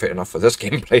not even fit enough for this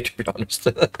gameplay, to be honest.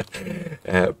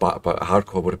 But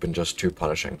hardcore would have been just too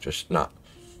punishing. Just not.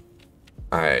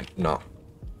 Alright, no.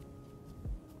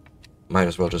 Might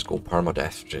as well just go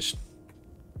permadeath. Just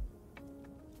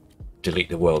delete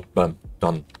the world. Boom,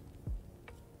 done.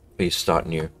 Please start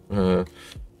new.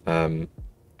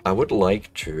 I would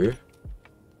like to,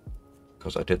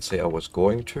 because I did say I was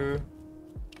going to.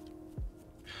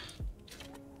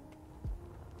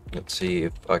 Let's see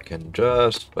if I can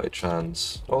just by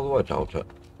chance, although I doubt it.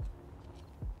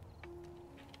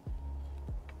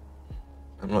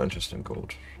 I'm not interested in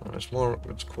gold.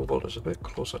 It's cobalt is a bit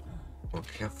closer. Oh,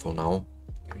 careful now.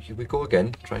 Here we go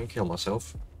again. Try and kill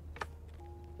myself.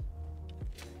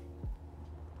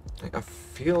 Like, I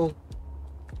feel...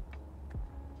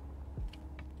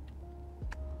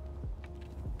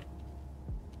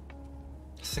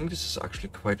 I think this is actually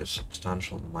quite a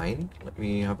substantial mine. Let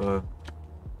me have a...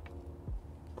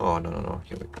 Oh, no.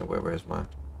 Here we go. Where's my...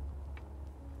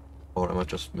 Or am I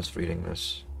just misreading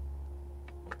this?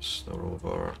 What's the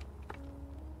rover?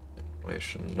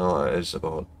 Inflation. No, it is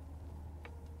about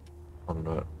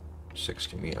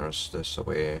 160 meters this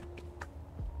away.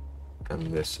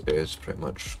 And this is pretty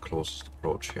much closest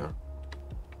approach here.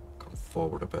 Come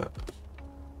forward a bit.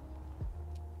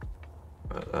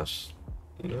 But that's...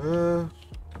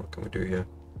 what can we do here?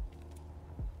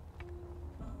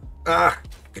 Ah!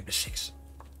 Goodness sakes.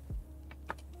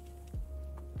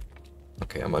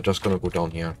 Okay, am I just gonna go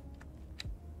down here?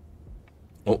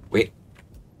 Oh, wait.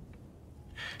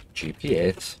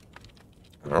 GPS.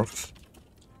 Earth.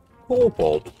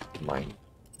 Cobalt mine.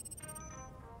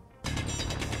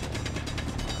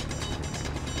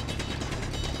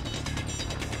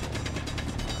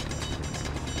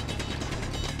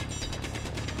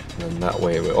 And that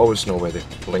way we always know where the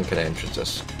blinking entrance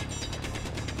is.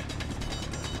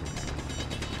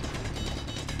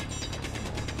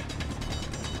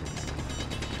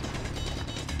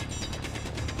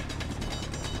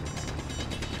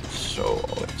 So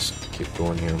let's keep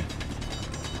going here.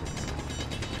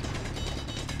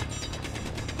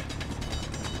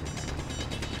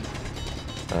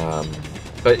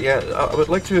 But yeah, I would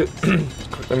like to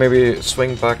quickly maybe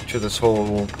swing back to this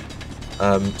whole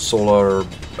solar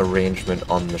arrangement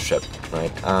on the ship,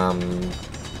 right?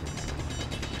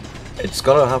 It's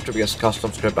gonna have to be a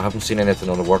custom script. I haven't seen anything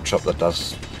on the workshop that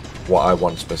does what I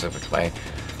want specifically.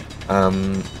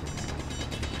 And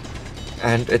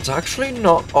it's actually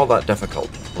not all that difficult.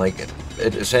 Like,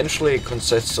 it essentially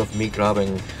consists of me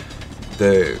grabbing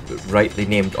the rightly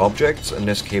named objects, in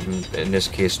this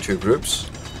case 2 groups,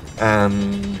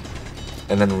 and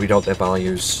then read out their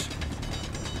values,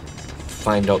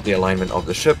 find out the alignment of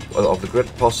the ship, or of the grid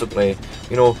possibly,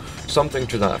 you know, something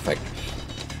to that effect.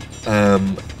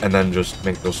 And then just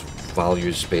make those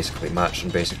values basically match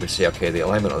and basically say, okay, the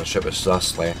alignment of the ship is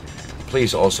thusly.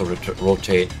 Please also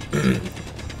rotate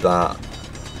that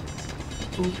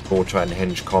rotor and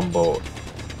hinge combo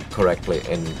correctly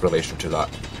in relation to that.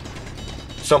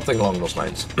 Something along those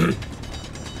lines.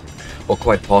 or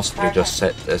quite possibly just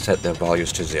set their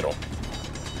values to 0.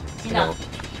 You know,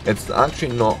 it's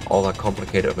actually not all that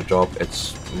complicated of a job.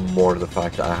 It's more the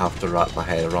fact that I have to wrap my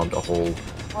head around a whole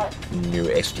new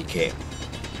SDK.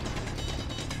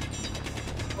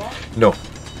 No,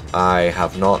 I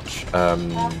have not.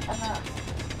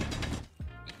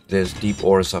 There's deep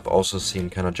ores. I've also seen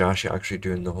kind of Josh actually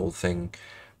doing the whole thing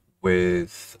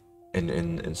with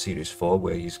in Series 4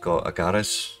 where he's got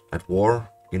Agaris at war,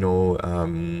 you know,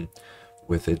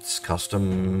 with its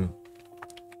custom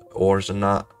ores and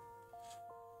that.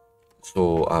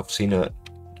 So I've seen it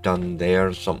done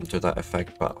there, something to that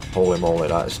effect, but holy moly,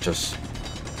 that is just...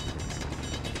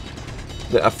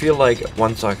 I feel like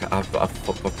once I've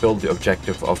fulfilled the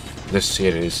objective of this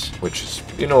series, which is,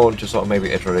 you know, to sort of maybe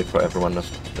iterate for everyone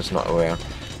that's not aware,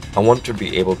 I want to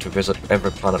be able to visit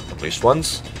every planet at least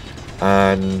once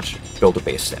and build a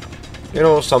base there. You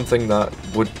know, something that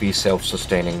would be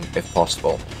self-sustaining if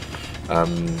possible.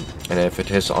 And if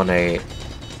it is on a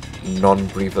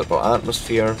non-breathable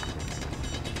atmosphere,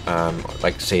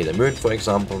 like say the moon for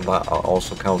example, that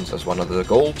also counts as one of the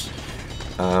goals,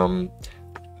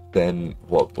 then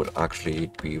what would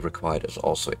actually be required is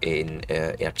also an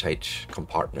airtight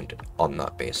compartment on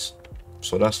that base.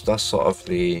 So that's sort of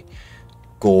the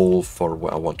goal for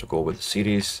where I want to go with the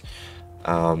series.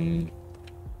 And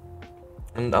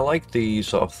I like the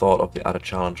sort of thought of the added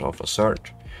challenge of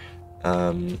Assert,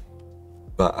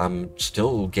 but I'm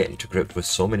still getting to grips with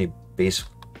so many basic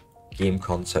game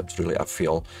concepts, really. I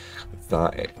feel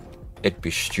that it'd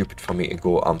be stupid for me to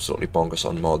go absolutely bonkers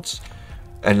on mods.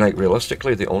 And like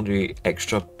realistically, the only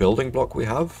extra building block we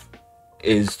have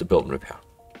is the build and repair,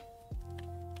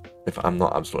 if I'm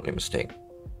not absolutely mistaken.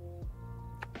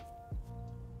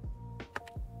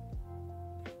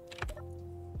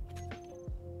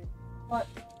 What?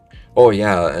 Oh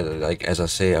yeah, like as I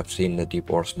say, I've seen the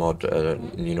deep ores mod.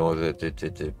 You know,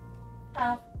 the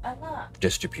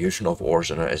distribution of ores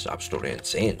in it is absolutely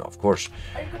insane. Of course.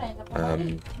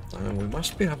 We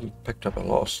must be having picked up a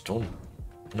lot of stone.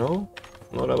 No,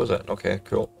 no, that was it. Okay,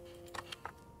 cool.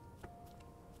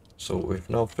 So we've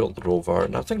now filled the rover,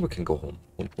 and I think we can go home.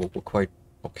 We're quite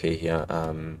okay here.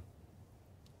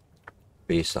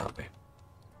 Base that way,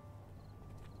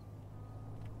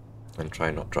 and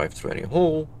try not drive through any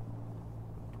hole.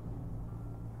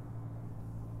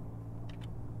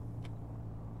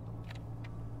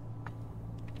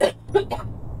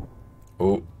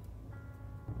 Oh.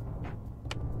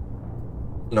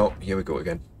 No, here we go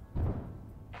again.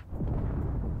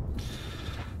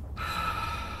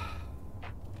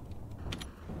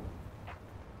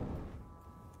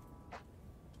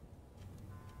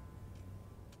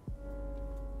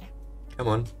 Come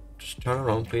on, just turn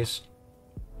around, please.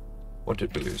 What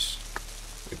did we lose?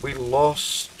 We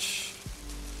lost...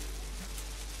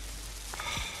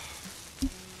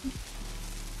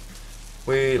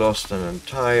 We lost an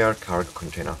entire cargo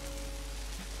container.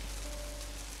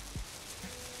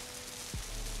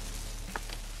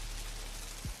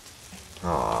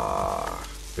 Ah,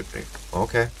 good grief.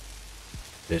 Okay.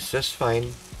 This is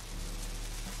fine.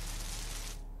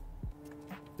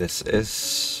 This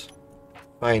is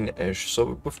fine-ish.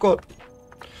 So we've got...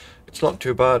 It's not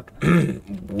too bad.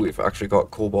 We've actually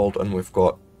got cobalt and we've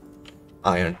got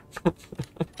iron.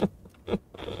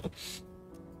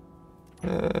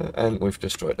 And we've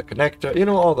destroyed the connector. You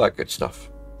know, all that good stuff.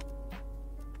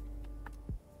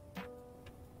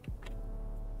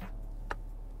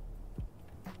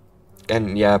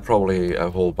 And yeah, probably a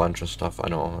whole bunch of stuff, I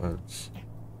know.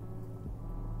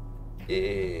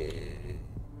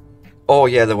 Oh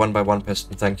yeah, the 1x1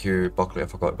 piston, thank you Buckley, I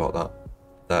forgot about that.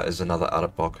 That is another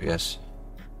added block, yes.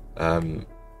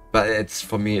 But it's,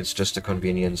 for me, it's just the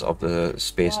convenience of the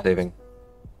space saving.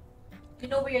 You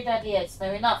know where your daddy is,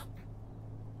 now enough.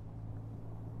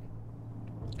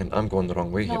 And I'm going the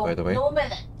wrong way here, by the way. No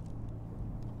minute.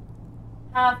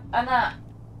 Have a nap.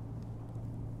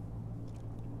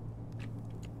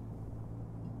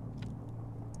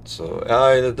 So,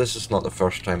 this is not the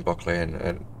first time, Buckley,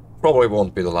 and probably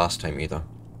won't be the last time either.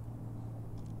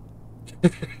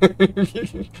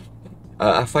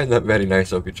 I find that very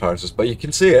nice of you, Charles, but you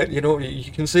can see it, you know,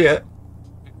 you can see it.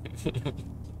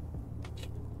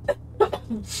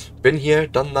 Been here,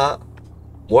 done that,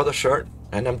 wore the shirt,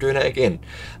 and I'm doing it again.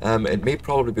 It may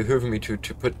probably behoove me to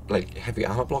put like heavy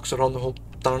armor blocks around the whole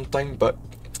darn thing, but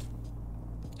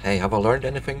hey, have I learned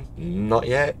anything? Not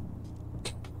yet.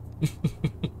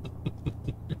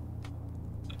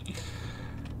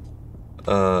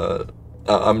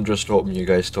 I'm just hoping you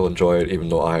guys still enjoy it, even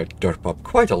though I derp up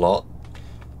quite a lot.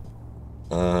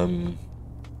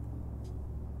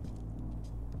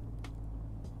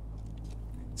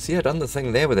 See, I done the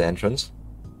thing there with the entrance.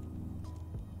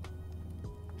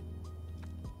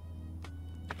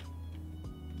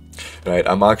 Right,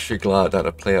 I'm actually glad that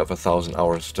a play of 1,000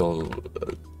 hours still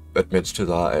admits to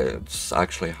that. It's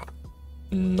actually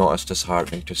not as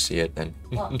disheartening to see it then.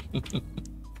 What?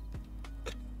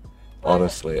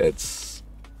 Honestly, it's...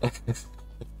 What is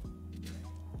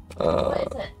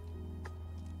it?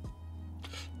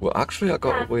 Well, actually, I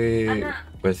got away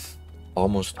with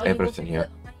almost everything here.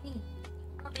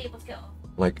 I'll be able to get off.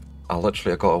 Like, I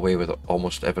got away with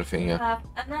almost everything here.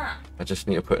 I just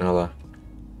need to put another...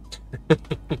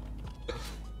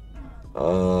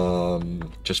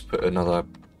 just put another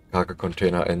cargo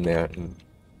container in there and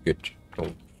good.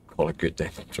 Don't call it good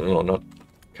then. No, not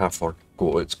cargo.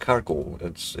 It's cargo.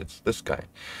 It's this guy.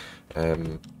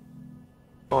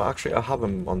 Oh, actually, I have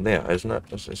him on there, isn't it?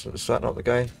 Is that not the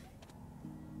guy?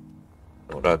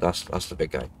 No, that's the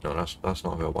big guy. No, that's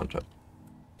not who I wanted.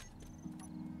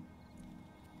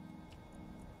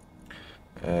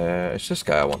 It's this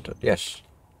guy I wanted. Yes,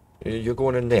 you're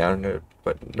going in there,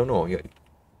 but no.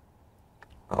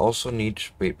 I also need,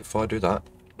 wait, before I do that,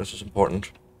 this is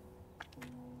important,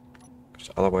 because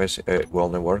otherwise it will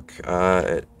not work.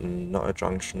 Not a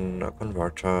junction, not a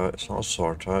converter, it's not a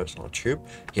sorter, it's not a tube.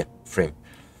 Yeah, frame.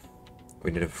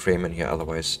 We need a frame in here,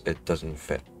 otherwise it doesn't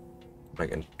fit,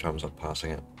 like in terms of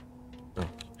passing it. No.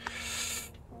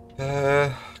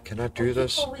 Can I do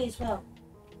this? As well.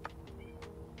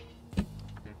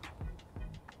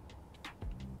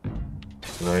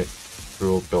 Right,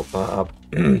 we'll build that up.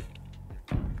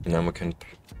 And then we can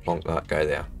plonk that guy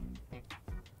there.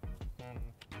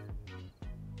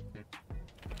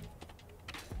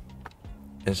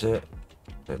 Is it?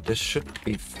 This should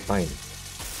be fine.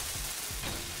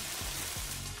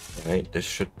 Right, this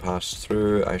should pass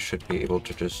through. I should be able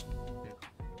to just...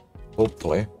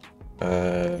 Hopefully.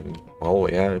 Oh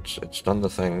yeah, it's done the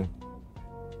thing.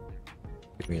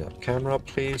 Give me that camera,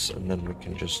 please, and then we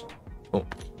can just... Oh,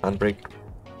 handbrake.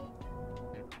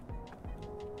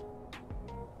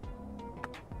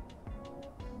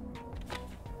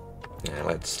 Yeah,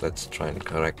 let's try and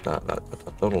correct that. I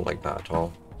don't like that at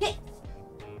all.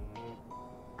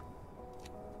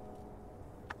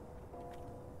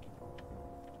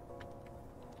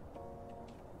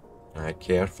 Alright,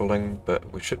 carefuling,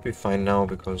 but we should be fine now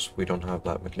because we don't have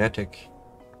that magnetic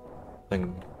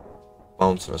thing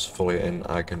bouncing us fully in.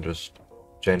 I can just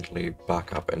gently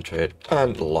back up into it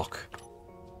and lock.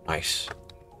 Nice.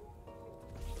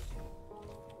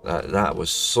 That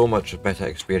was so much a better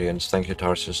experience. Thank you,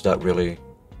 Tarsus. That really,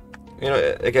 you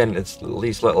know, again, it's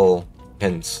these little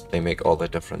hints, they make all the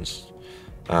difference.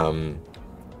 When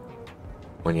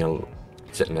you're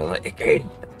sitting there like, again,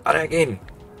 and again,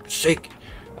 sick.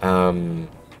 But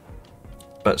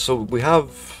so we have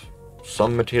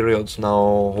some materials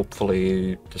now.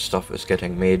 Hopefully the stuff is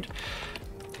getting made.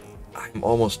 I'm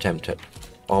almost tempted.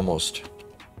 Almost.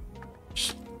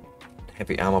 Just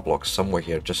heavy armor blocks somewhere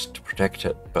here just to protect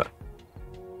it, but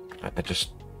I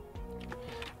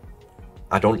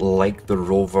don't like the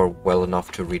rover well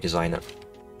enough to redesign it.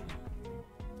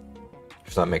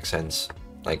 If that makes sense.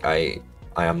 Like I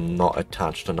am not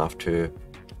attached enough to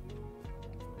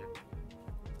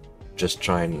just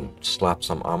try and slap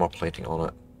some armor plating on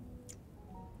it.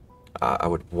 I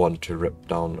would want to rip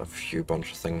down a few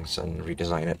bunch of things and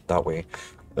redesign it that way.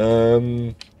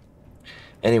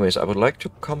 Anyways, I would like to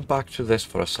come back to this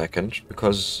for a second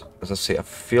because, as I say, I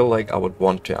feel like I would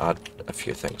want to add a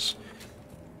few things.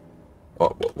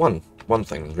 Well, one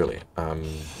thing really. And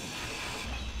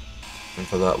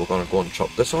for that, we're gonna go and chop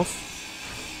this off.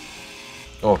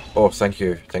 Oh, thank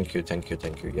you.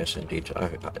 Yes, indeed.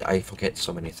 I forget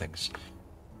so many things.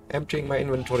 Emptying my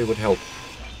inventory would help.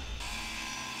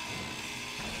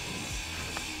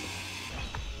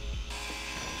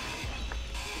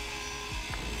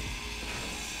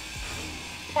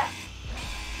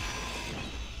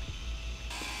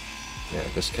 Yeah,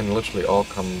 this can literally all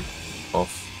come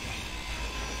off.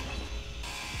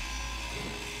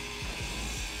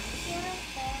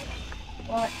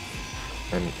 What?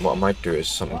 And what I might do is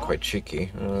something quite cheeky.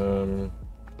 Have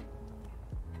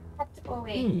to go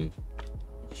away.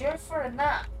 Sure for a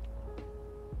nap.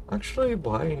 Actually,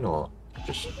 why not?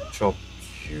 Just chop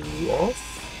you off.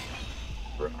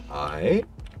 Right.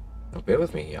 Now bear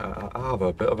with me. I have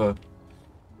a bit of a...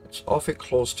 It's awfully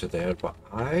close to there, but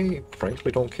I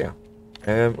frankly don't care.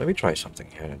 Let me try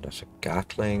something here. That's a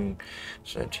Gatling.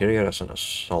 It's an interior. That's an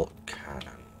assault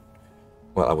cannon.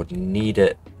 Well, I would need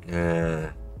it.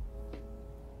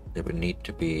 It would need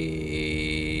to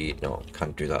be... No,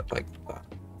 can't do that like that.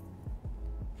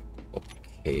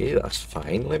 Okay, that's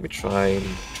fine. Let me try and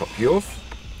chop you off.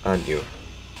 And you.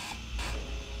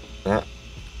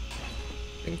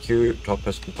 thank you. Top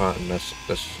piston part, and this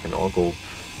can all go.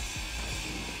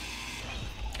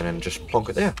 And then just plonk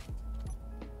it there.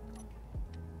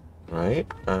 Right.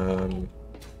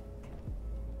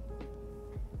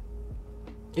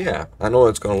 Yeah, I know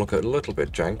it's going to look a little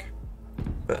bit jank,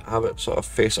 but have it sort of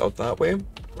face out that way,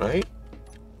 right?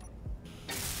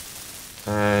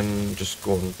 And just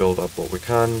go and build up what we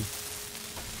can.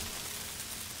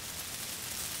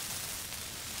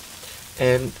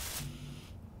 And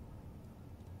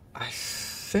I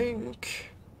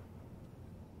think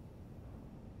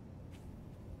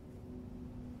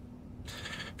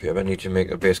if you ever need to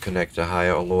make a base connector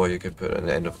higher or lower, you could put it at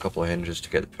the end of a couple of hinges to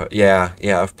get the... Yeah,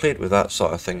 I've played with that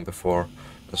sort of thing before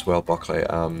as well, Buckley.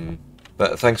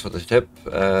 But thanks for the tip.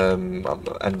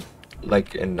 And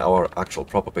like in our actual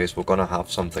proper base, we're going to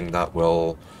have something that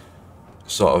will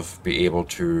sort of be able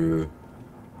to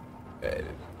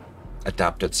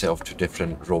adapt itself to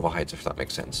different rover heights, if that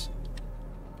makes sense.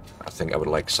 I think I would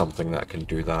like something that can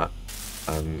do that.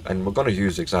 And we're going to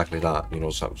use exactly that, you know,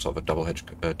 sort of a double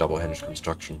hinge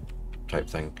construction type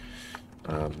thing.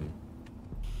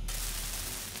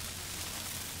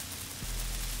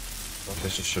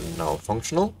 This is now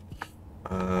functional.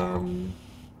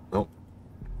 Nope,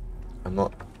 I'm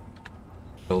not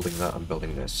building that. I'm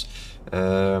building this.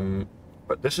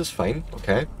 But this is fine,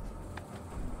 okay?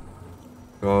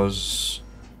 Because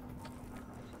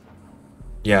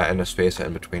yeah, in a space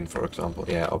in between, for example.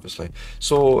 Yeah, obviously.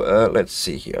 So let's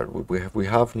see here. We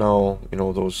have now, you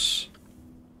know, those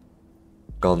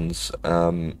guns.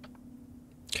 Can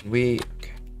we?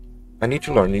 Okay. I need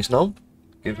to learn these now.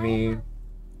 Give me.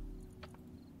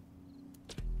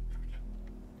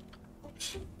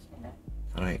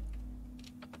 All right.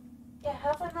 Yeah,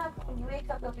 have a nap when you wake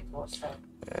up. There'll be ghosts out.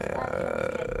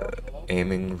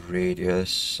 Aiming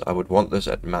radius. I would want this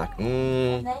at max.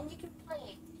 And then you can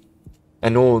play. I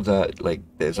know that like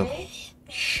there's a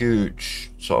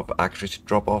huge sort of accuracy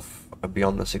drop off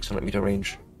beyond the 600-meter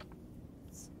range.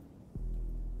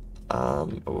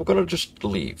 But we're gonna just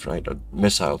leave, right?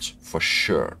 Missiles for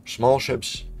sure. Small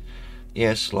ships,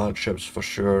 yes. Large ships for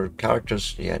sure.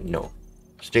 Characters, yeah, no.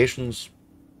 Stations,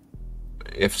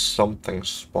 if something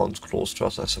spawns close to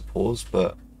us, I suppose,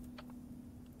 but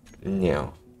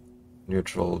no.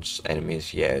 Neutrals,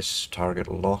 enemies, yes. Target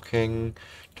locking,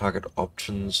 target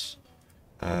options.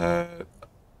 That's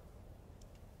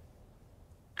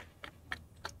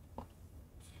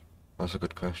a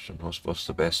good question. What's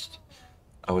the best?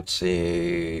 I would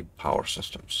say power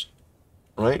systems,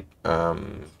 right?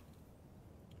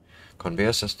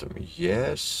 Conveyor system,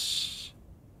 yes,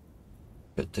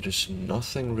 but there is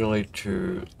nothing really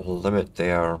to limit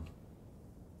their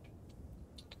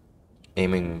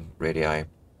aiming radii,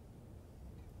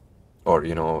 or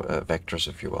you know, vectors,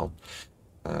 if you will.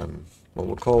 Well,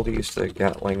 we'll call these the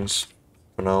Gatlings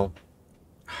for now.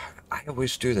 I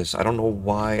always do this. I don't know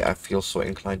why I feel so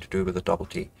inclined to do it with a double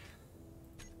T.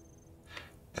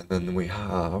 And then we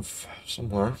have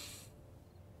somewhere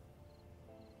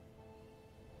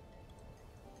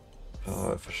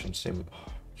efficiency.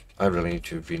 I really need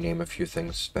to rename a few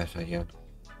things better here.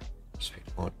 Speed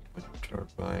mod, wind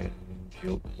turbine,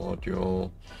 yield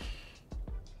module.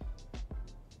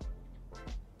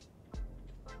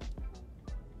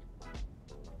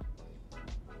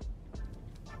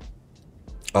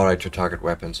 Alright, to target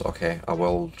weapons. Okay, I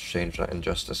will change that in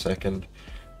just a second.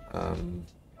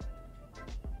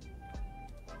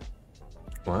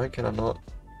 Why can I not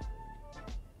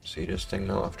see this thing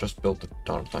now? I've just built the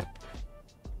darn thing.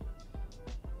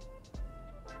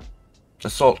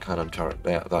 Assault cannon turret,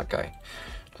 yeah, that guy.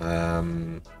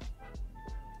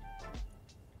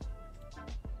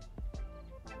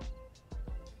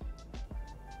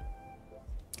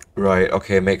 Right,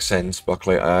 okay, makes sense,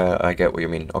 Buckley. I get what you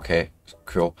mean. Okay,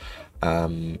 cool.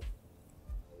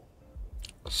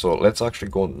 So let's actually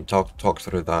go and talk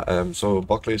through that. So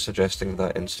Buckley is suggesting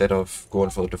that instead of going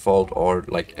for the default, or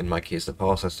like in my case the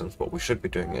power systems, what we should be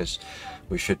doing is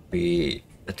we should be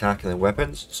attacking the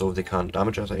weapons so they can't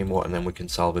damage us anymore, and then we can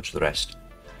salvage the rest.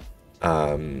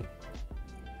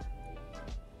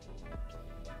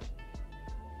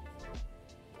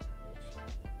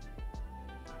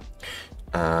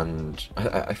 And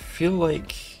I feel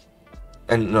like,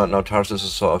 and no, Tarsus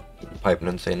is sort of piping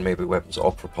in saying maybe weapons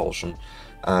or propulsion.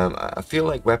 I feel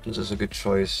like weapons is a good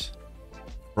choice,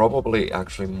 probably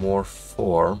actually more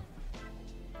for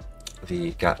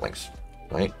the Gatlings,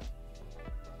 right?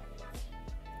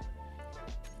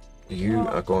 You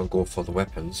are going to go for the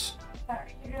weapons.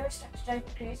 You really started to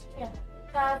drive crazy again.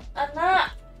 Have a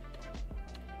nap.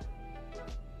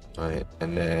 Right,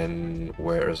 and then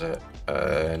where is it?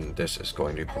 And this is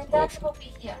going to be propulsion. And that will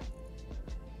be here.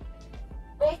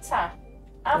 Wake later.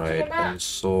 After Right, your nap. and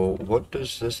so what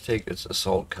does this take? It's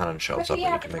assault cannon shells that Quickly we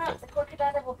need after to make nap, them. the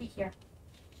crocodile will be here.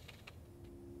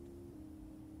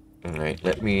 Alright,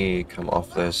 let me come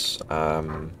off this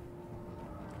and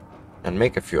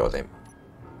make a few of them.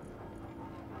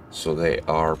 So they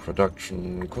are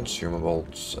production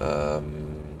consumables,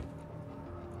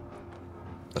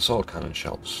 assault cannon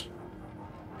shells.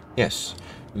 Yes,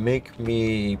 make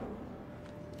me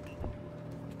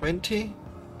 20?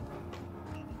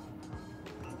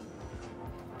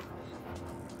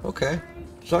 Okay,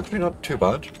 it's actually not too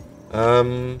bad.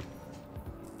 And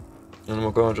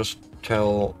we're gonna just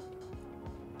tell...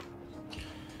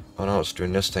 Oh no, it's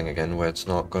doing this thing again where it's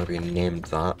not gonna be named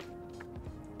that.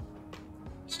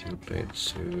 Steel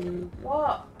plates.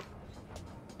 What?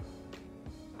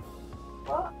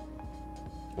 What?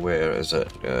 Where is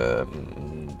it?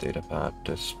 Data pad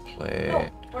display. No,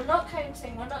 we're not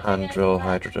counting. We're not Hand doing drill, anything.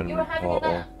 hydrogen You were having a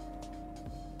bottle. nap.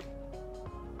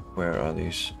 Where are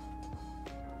these?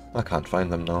 I can't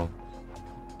find them now.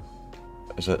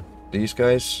 Is it these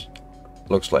guys?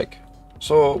 Looks like.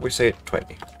 So we say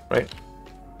 20, right?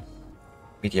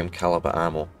 Medium caliber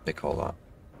ammo, they call that.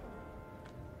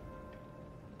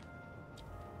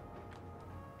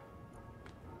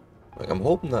 Like, I'm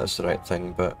hoping that's the right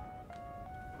thing, but...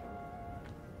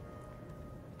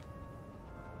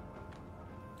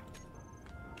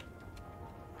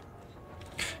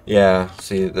 Yeah,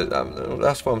 see,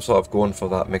 that's why I'm sort of going for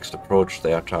that mixed approach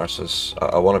there, Tarsus.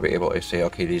 I want to be able to say,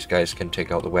 okay, these guys can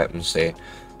take out the weapons, say,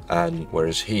 and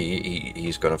whereas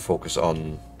he's going to focus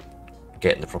on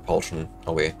getting the propulsion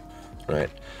away, right?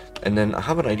 And then I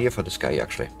have an idea for this guy,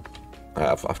 actually.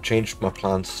 I've changed my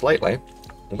plans slightly.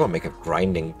 I'm going to make a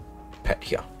grinding pit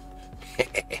here.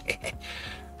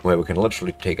 Where we can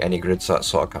literally take any grids that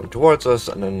sort of come towards us,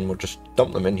 and then we'll just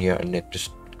dump them in here, and they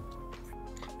just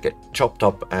get chopped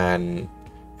up and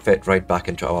fit right back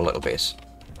into our little base.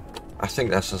 I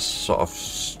think that's a sort of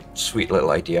sweet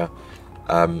little idea,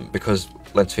 because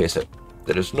let's face it,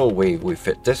 there is no way we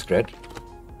fit this grid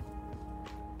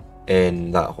in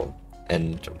that hole,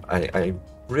 and I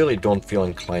really don't feel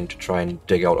inclined to try and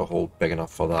dig out a hole big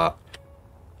enough for that.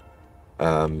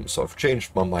 So I've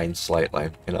changed my mind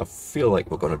slightly, and I feel like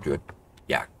we're going to do it,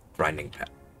 yeah, grinding pit,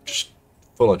 just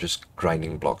full of just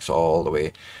grinding blocks all the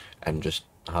way, and just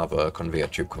have a conveyor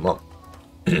tube come up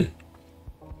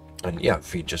and yeah,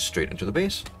 feed just straight into the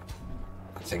base.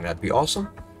 I think that'd be awesome.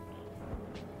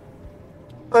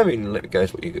 I mean, let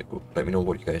me know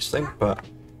what you guys think, but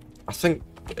I think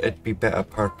it'd be better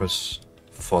purpose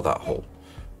for that hole,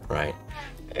 right?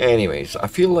 Anyways, I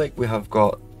feel like we have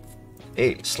got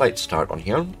a slight start on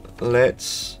here.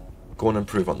 Let's go and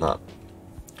improve on that,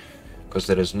 because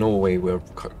there is no way we're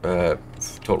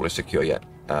totally secure yet.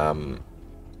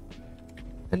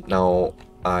 And now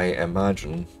I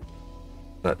imagine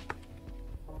that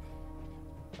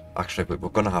actually we're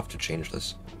going to have to change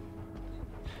this.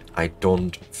 I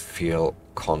don't feel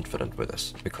confident with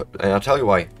this, and I'll tell you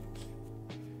why.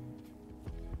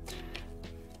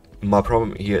 My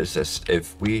problem here is this: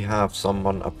 if we have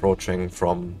someone approaching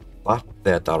from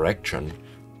their direction,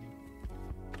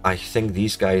 I think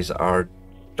these guys are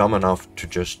dumb enough to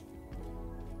just,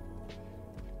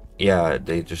 yeah,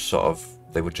 they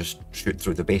would just shoot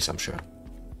through the base, I'm sure.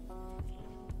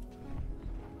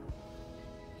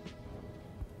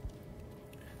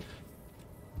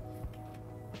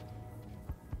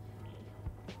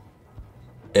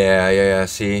 Yeah,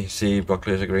 see,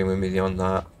 Buckley's agreeing with me on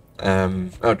that.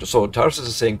 So Tarsus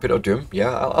is saying Pit of Doom.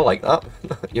 Yeah, I like that.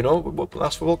 You know,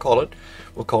 that's what we'll call it.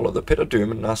 We'll call it the Pit of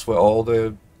Doom, and that's where all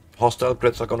the hostile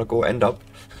grids are going to go end up.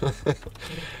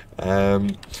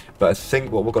 But I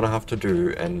think what we're going to have to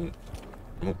do, and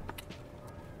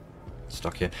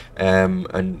stuck here,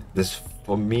 and this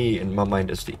for me in my mind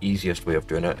is the easiest way of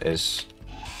doing it, is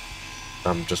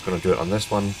I'm just going to do it on this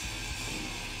one.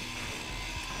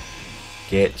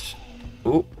 Get,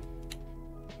 ooh,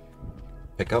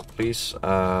 pick up please,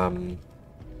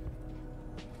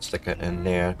 stick it in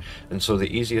there. And so the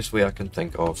easiest way I can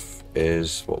think of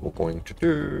is what we're going to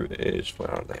do is,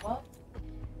 where are they?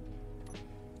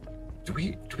 Do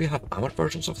we have armored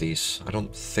versions of these? I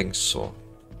don't think so.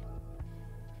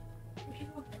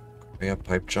 We have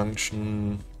pipe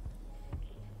junction.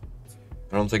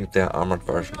 I don't think they're armored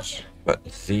versions, but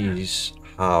these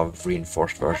have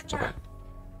reinforced versions of it.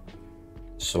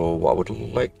 So what I would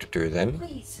like to do then,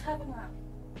 Please, have a nap.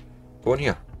 go in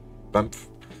here, bump,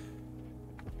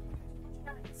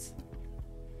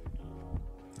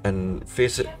 and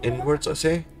face it inwards, I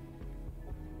say,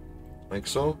 like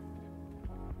so.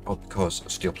 Oh, because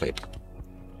steel plate.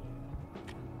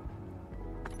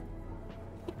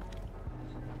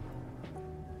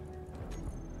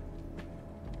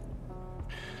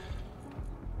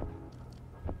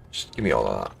 Just give me all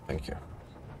of that, thank you.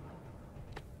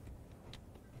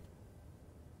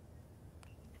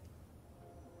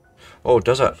 Oh,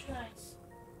 does it? Nice.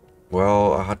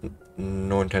 Well, I had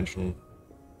no intention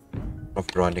of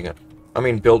grinding it. I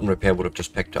mean, build and repair would have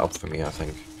just picked it up for me, I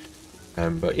think.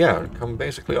 But yeah, come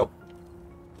basically up.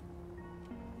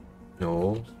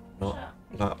 No, not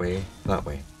that way, that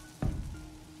way.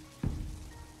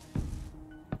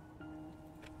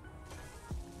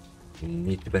 You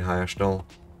need to be higher still.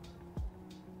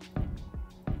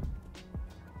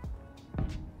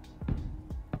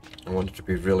 I want it to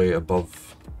be really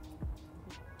above.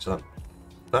 So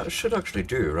that should actually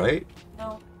do, right?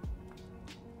 No.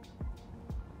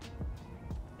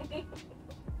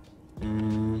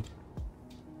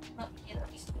 Not yet,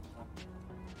 at least.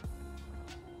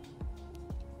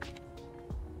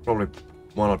 Probably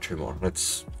one or two more.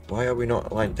 Let's. Why are we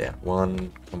not aligned there?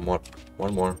 One more.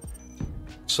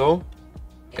 So,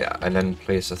 yeah, and then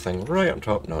place the thing right on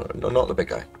top. No, not the big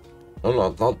guy. No,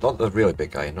 not the really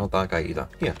big guy. Not that guy either.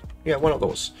 Yeah, one of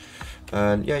those.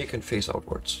 And yeah, you can face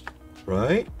outwards,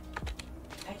 right?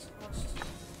 I suppose.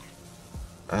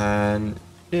 And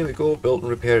there we go. Build and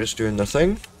repair is doing the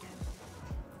thing.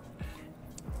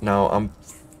 Now I'm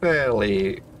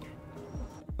fairly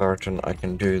certain I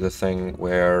can do the thing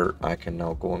where I can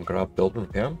now go and grab build and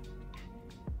repair.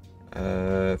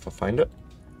 If I find it.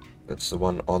 It's the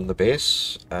one on the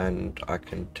base, and I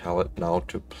can tell it now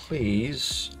to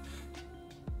please.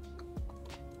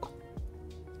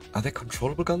 Are they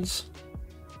controllable guns?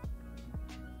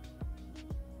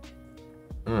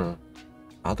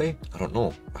 Are they? I don't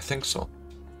know. I think so.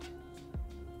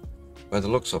 By the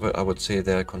looks of it, I would say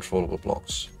they're controllable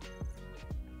blocks.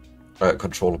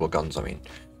 Controllable guns, I mean.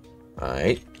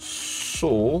 Right.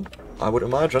 So, I would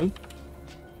imagine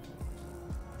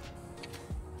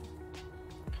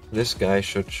this guy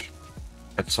should,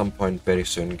 at some point very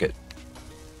soon, get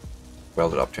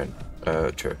welded up to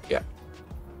yeah.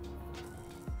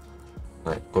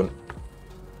 Right, go on.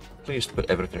 Please put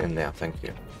everything in there, thank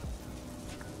you.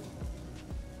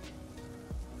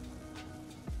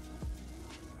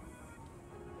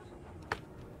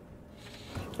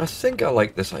 I think I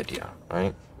like this idea,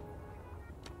 right?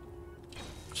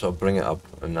 So I'll bring it up,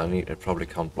 and I need to probably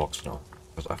count blocks now,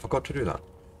 because I forgot to do that.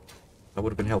 That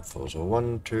would have been helpful. So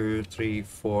 1, 2, 3,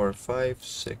 4, 5,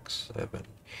 6, 7, 8,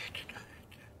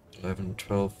 9, 11,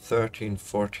 12, 13,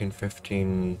 14,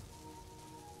 15.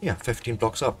 Yeah, 15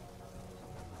 blocks up.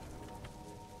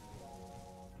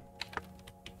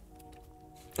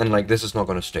 And like, this is not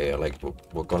going to stay. Like,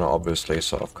 we're going to obviously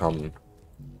sort of come.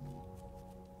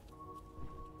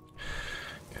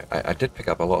 Yeah, I did pick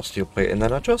up a lot of steel plate, and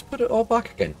then I just put it all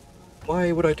back again.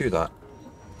 Why would I do that?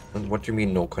 And what do you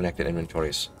mean, no connected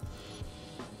inventories?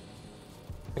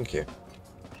 Thank you.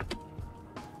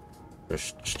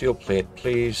 Just steel plate,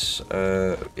 please.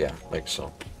 Yeah, like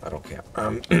so. I don't care.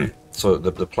 So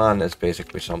the plan is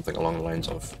basically something along the lines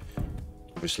of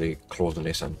obviously closing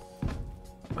this in.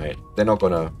 Right, they're not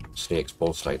gonna stay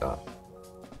exposed like that.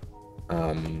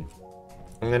 And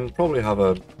then probably have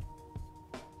a.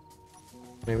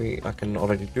 Maybe I can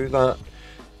already do that.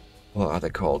 What are they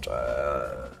called?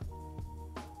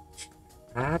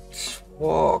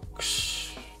 Catwalks.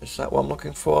 Is that what I'm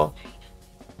looking for?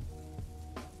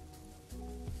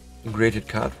 Graded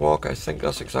catwalk, I think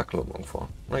that's exactly what I'm looking for.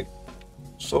 Right.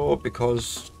 So,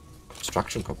 because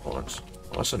construction components.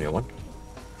 Well, that's a new one.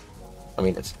 I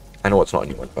mean, I know it's not a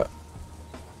new one, but.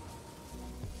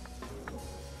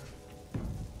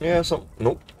 Yeah,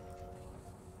 nope.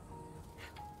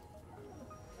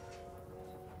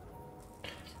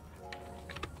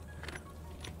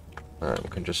 We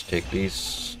can just take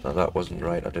these. No, that wasn't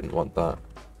right. I didn't want that.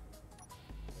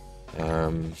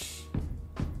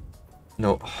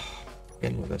 No.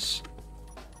 In with this.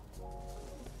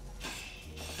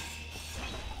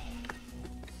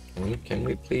 Can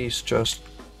we please just...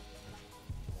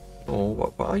 Oh,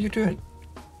 what are you doing?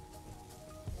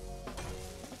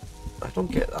 I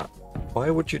don't get that. Why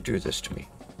would you do this to me?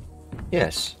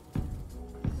 Yes.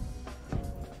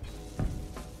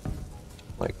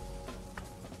 Like...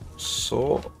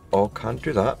 So... Oh, can't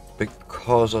do that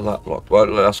because of that block.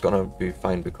 Well, that's gonna be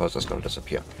fine because that's gonna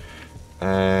disappear.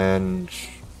 And...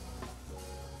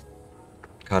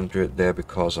 Can't do it there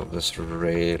because of this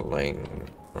railing,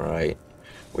 right?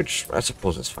 Which I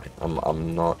suppose is fine.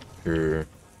 I'm not too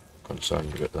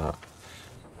concerned with that.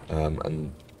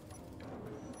 And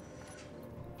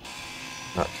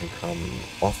that can come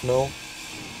off now.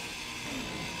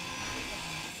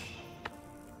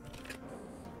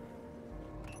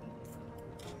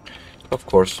 Of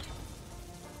course,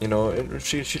 you know,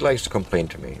 she likes to complain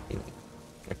to me.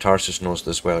 Tarsus knows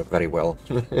this very well.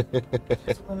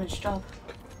 It's a woman's job.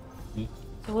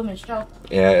 It's a woman's job.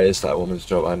 Yeah, it is that woman's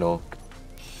job, I know.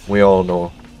 We all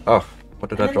know. Oh, what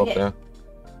did I drop there?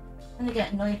 And they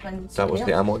get annoyed when that was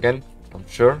the ammo again, I'm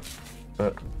sure.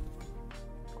 But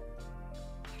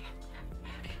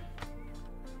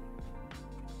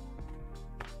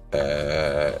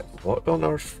what on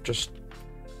earth just...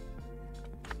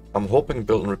 I'm hoping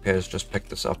built-in repairs just picked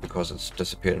this up because it's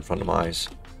disappeared in front of my eyes.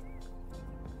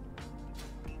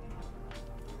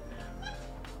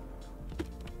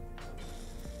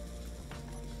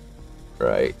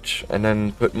 Right, and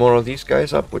then put more of these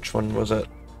guys up. Which one was it?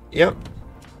 Yep.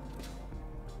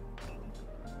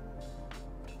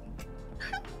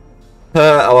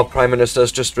 Our Prime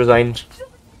Minister's just resigned.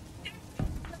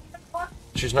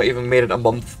 She's not even made it a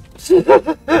month.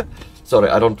 Sorry,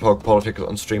 I don't talk politics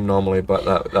on stream normally,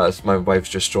 but that's my wife's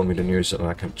just shown me the news and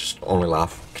I can just only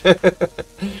laugh.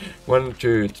 1,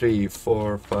 2, 3,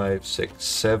 4, 5, 6,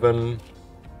 7,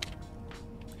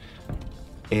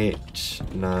 8,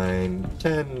 9,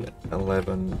 10,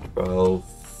 11, 12,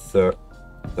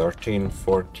 13,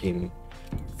 14,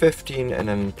 15, and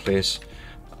then place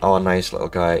our nice little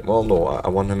guy. Well, no, I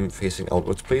want him facing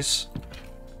outwards, please.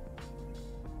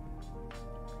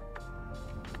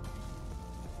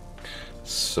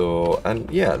 So, and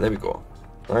yeah, there we go.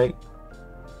 Right.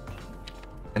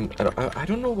 And I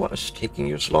don't know what is taking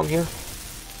you so long here.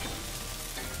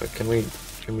 But can we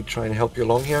try and help you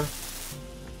along here?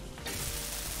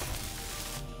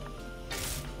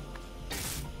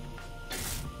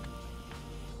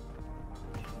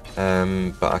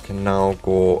 But I can now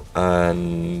go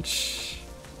and...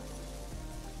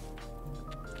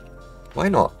 Why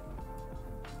not?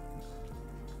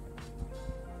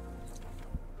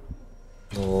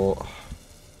 No,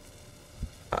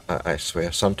 I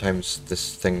swear, sometimes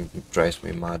this thing drives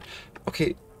me mad.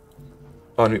 Okay,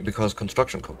 because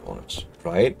construction components,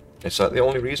 right? Is that the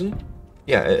only reason?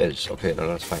 Yeah, it is. Okay, no,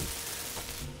 that's fine.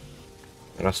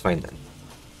 That's fine then.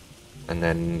 And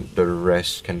then the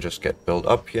rest can just get built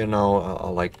up here now. I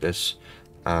like this.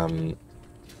 But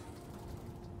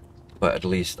at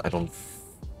least I don't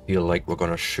feel like we're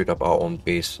gonna shoot up our own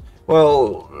base.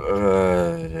 Well,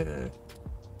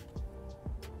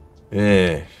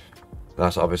 yeah,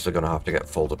 that's obviously gonna have to get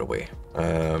folded away.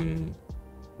 And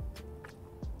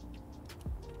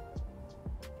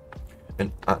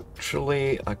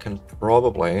actually, I can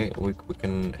probably we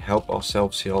can help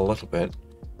ourselves here a little bit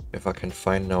if I can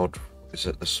find out. Is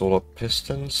it the solar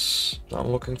pistons that I'm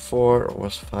looking for? Or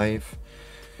was 5?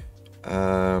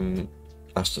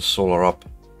 That's the solar up.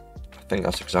 I think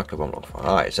that's exactly what I'm looking for.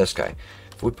 Ah, it's this guy.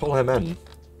 If we pull him in,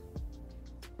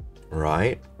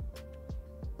 right,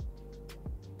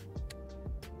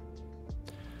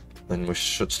 then we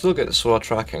should still get the solar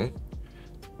tracking,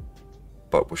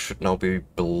 but we should now be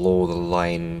below the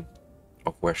line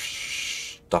of where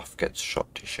stuff gets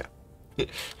shot to shit.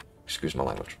 Excuse my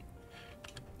language.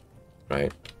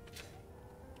 Right.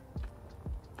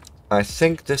 I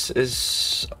think this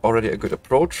is already a good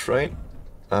approach, right?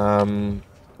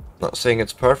 Not saying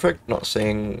it's perfect, not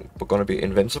saying we're going to be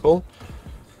invincible,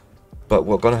 but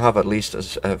we're going to have at least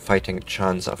a fighting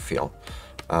chance, I feel.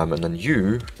 And then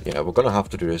you, yeah, we're going to have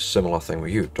to do a similar thing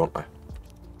with you, don't we?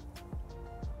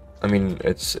 I mean,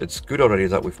 it's good already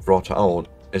that we've brought it out.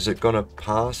 Is it going to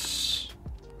pass?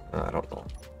 I don't know.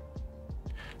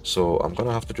 So I'm going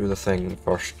to have to do the thing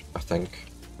first, I think.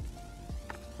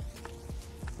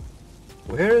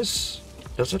 Does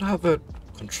it have a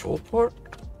control port?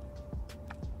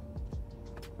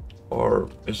 Or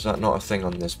is that not a thing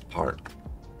on this part?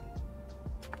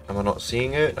 Am I not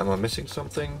seeing it? Am I missing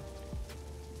something?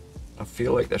 I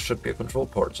feel like there should be a control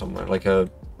port somewhere, like a,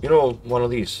 you know, one of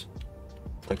these.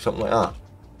 Like something like that.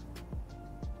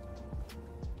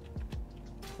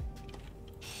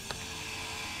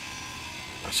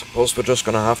 I suppose we're just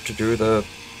gonna have to do the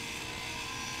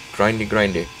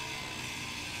grindy.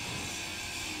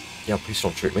 Yeah, please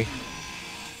don't shoot me.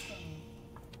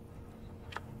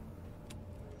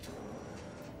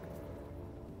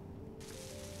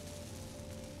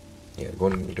 Yeah, go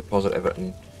and deposit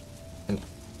everything. And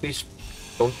please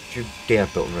don't you dare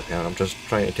build and repair. I'm just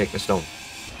trying to take this down.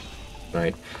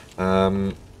 Right.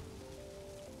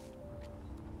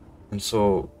 And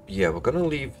so, yeah, we're gonna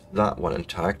leave that one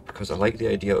intact because I like the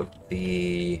idea of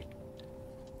the...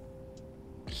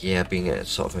 Yeah, being a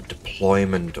sort of a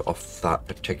deployment of that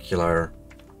particular...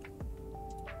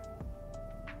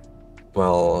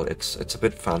 Well, it's a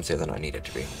bit fancier than I need it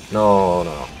to be. No.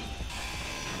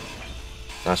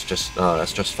 That's just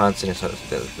fanciness that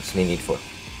there's no need for.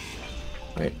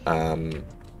 Right, I'm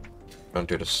gonna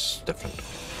do this different.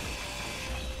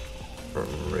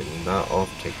 Bring that off,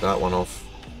 take that one off,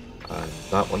 and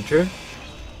that one too.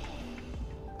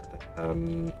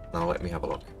 Now let me have a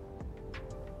look.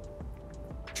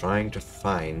 Trying to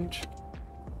find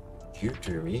you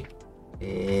to me.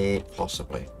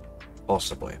 Possibly.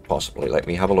 Let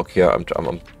me have a look here. I'm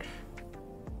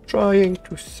trying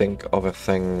to think of a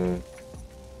thing.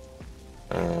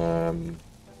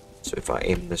 So if I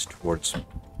aim this towards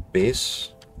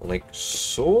base, like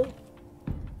so.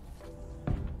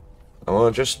 I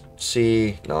want to just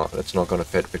see. No, it's not going to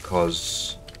fit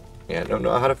because. Yeah,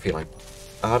 no. I had a feeling.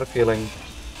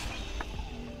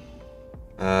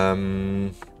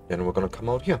 Then we're going to come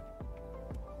out here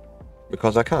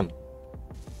because I can.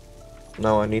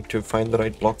 Now I need to find the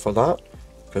right block for that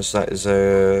because that is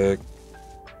a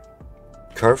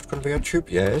curved conveyor tube.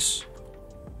 Yes.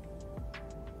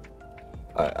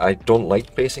 I don't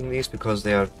like placing these because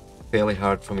they are fairly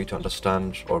hard for me to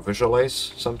understand or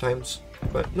visualize sometimes.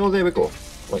 But no, there we go.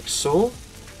 Like so.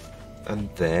 And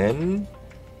then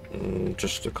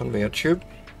just a conveyor tube.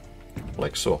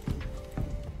 Like so.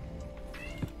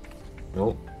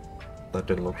 No, that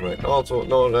didn't look right. Also,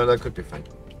 no, that could be fine.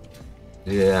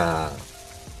 Yeah.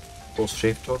 Does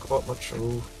Shape talk about much?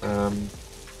 Ooh,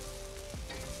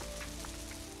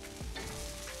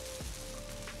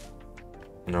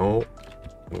 no.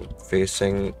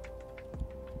 Facing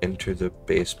into the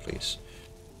base, please.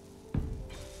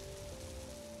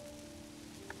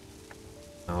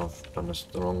 Now I've done this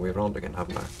the wrong way around again,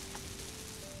 haven't I?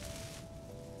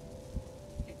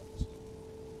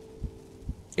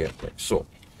 Yeah, like so.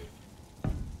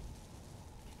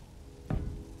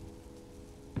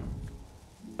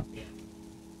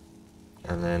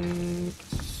 And then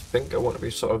I think I want to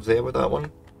be sort of there with that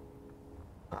one.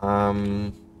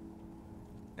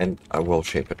 And I will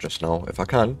shape it just now if I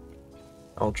can.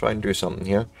 I'll try and do something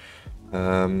here.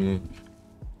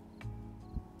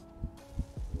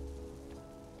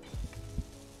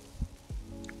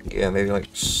 Yeah, maybe like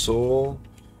so.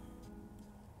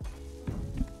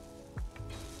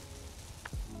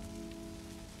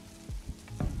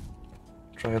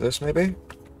 Try this maybe.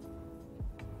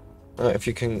 If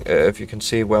you can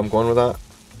see where I'm going with that.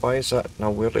 Why is that now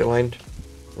weirdly aligned?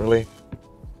 Really?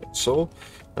 So,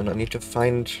 and I need to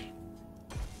find.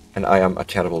 And I am a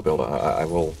terrible builder. I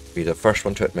will be the first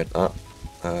one to admit that.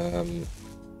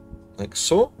 Like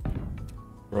so.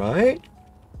 Right.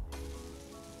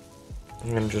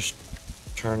 And just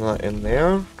turn that in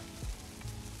there.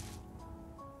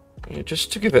 And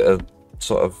just to give it a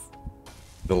sort of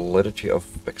validity of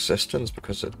existence,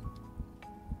 because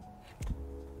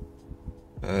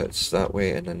it's that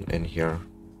way, and then in here.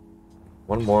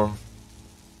 One more.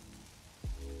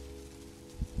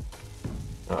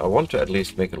 I want to at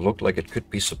least make it look like it could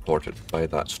be supported by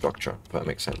that structure, if that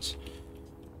makes sense.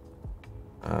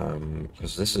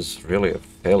 Because this is really a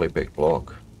fairly big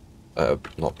block.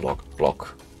 Not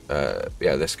block.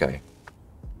 Yeah, this guy.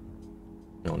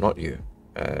 No, not you.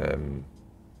 I'm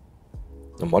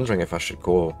wondering if I should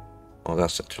go. Oh,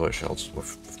 that's artillery shells.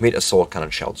 We've made a sword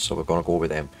cannon shells, so we're gonna go with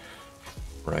them.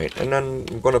 Right, and then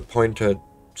I'm gonna point to,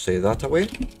 say, that away.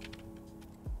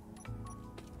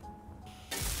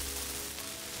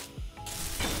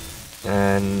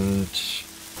 And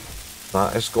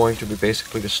that is going to be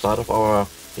basically the start of our,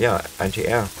 yeah,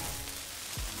 anti-air.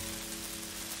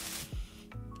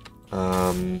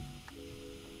 I'm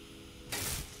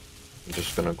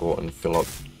just gonna go and fill up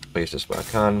places where I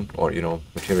can, or, you know,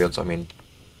 materials, I mean.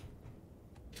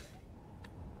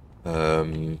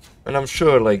 And I'm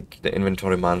sure, like, the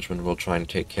inventory management will try and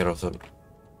take care of them.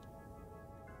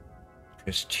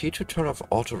 Is T to turn off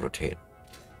auto-rotate?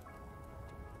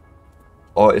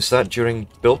 Or is that during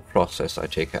build process, I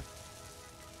take it?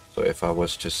 So if I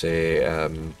was to say,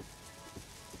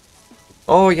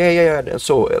 oh, yeah.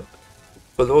 So,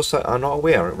 for those that are not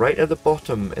aware, right at the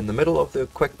bottom, in the middle of the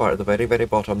quick bar, at the very, very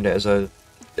bottom, there's a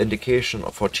indication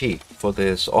for T, for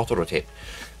this auto-rotate.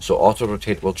 So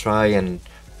auto-rotate will try and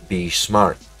be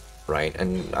smart, right?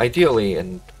 And ideally,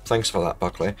 and thanks for that,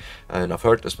 Buckley, and I've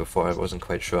heard this before, I wasn't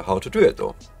quite sure how to do it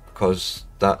though, because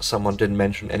that someone didn't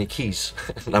mention any keys,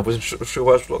 and I wasn't sure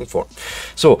what I was looking for.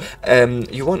 So,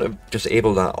 you want to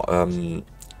disable that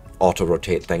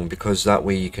auto-rotate thing, because that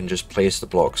way you can just place the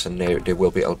blocks and they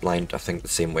will be aligned, I think, the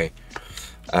same way.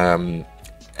 And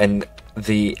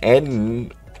the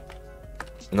N,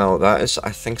 now that is,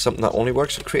 I think, something that only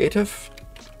works in creative,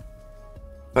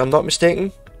 if I'm not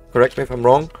mistaken. Correct me if I'm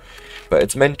wrong, but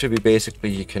it's meant to be basically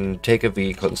you can take a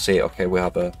vehicle and say, okay, we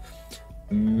have a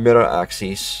mirror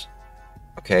axis,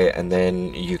 okay, and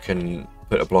then you can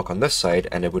put a block on this side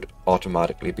and it would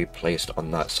automatically be placed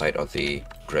on that side of the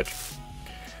grid.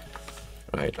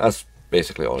 Right, that's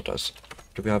basically all it does.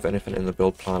 Do we have anything in the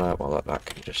build planner? Well, that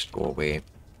can just go away.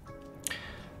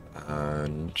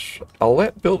 And I'll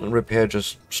let build and repair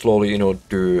just slowly, you know,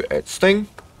 do its thing,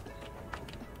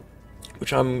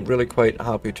 which I'm really quite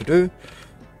happy to do.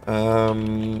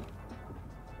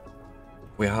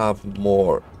 We have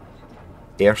more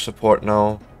air support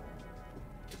now.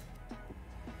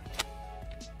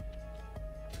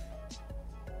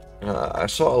 I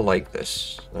sort of like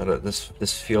this.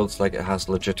 This feels like it has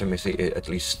legitimacy to at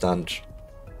least stand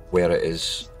where it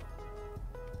is.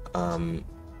 And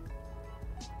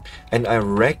I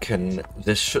reckon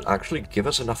this should actually give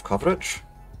us enough coverage.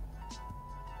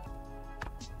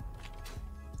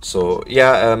 So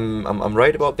yeah, I'm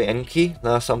right about the N key.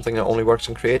 That's something that only works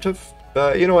in creative.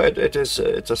 But you know, it's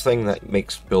a thing that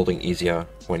makes building easier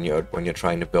when you're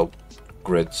trying to build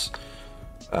grids.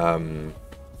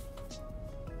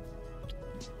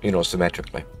 You know,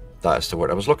 symmetrically. That is the word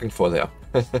I was looking for there.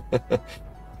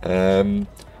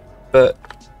 But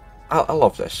I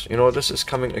love this. You know, this is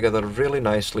coming together really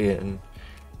nicely, and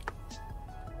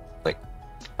like,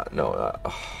 no,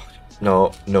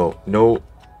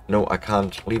 I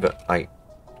can't leave it.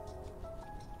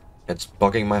 It's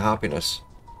bugging my happiness.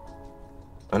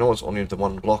 I know it's only the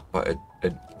one block, but it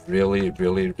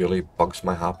really bugs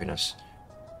my happiness.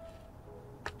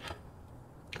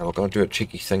 And we're gonna do a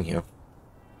cheeky thing here.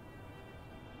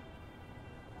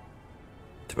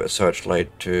 To put a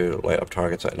searchlight to light up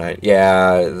targets at night.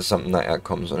 Yeah, there's something like that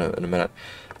comes in a minute.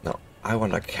 Now, I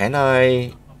wonder, can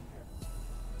I...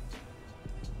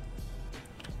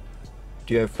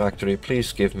 DO factory,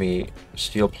 please give me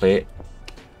steel plate.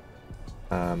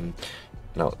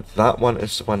 Now, that one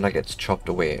is the one that gets chopped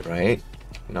away, right?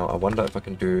 Now, I wonder if I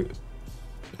can do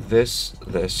this,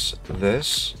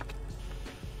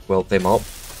 weld them up.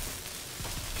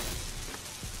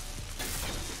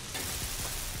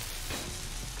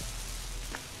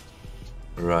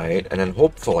 Right, and then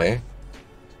hopefully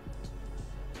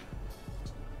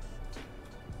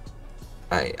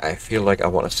I feel like I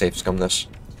want to save scum this.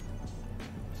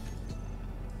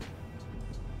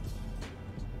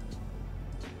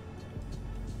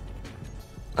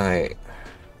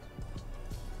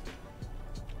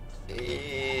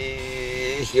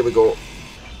 Here we go.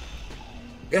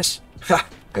 Yes! Ha!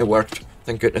 It worked.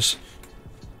 Thank goodness.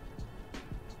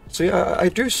 So yeah, I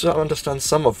do understand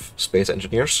some of space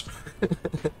engineers.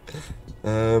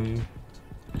 And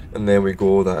there we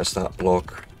go, that is that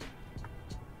block.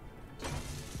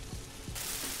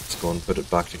 Let's go and put it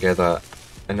back together,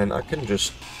 and then I can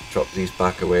just chop these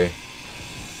back away.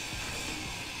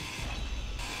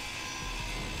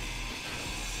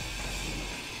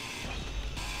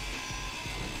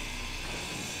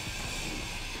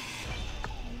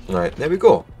 Right, there we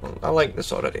go. I like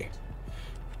this already.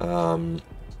 Now,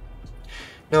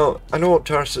 I know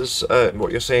Tarsus,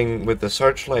 what you're saying with the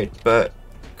searchlight, but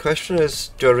question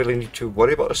is, do I really need to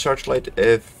worry about the searchlight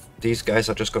if these guys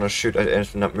are just going to shoot at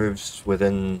anything that moves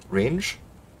within range?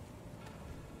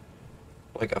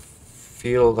 Like, I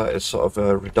feel that is sort of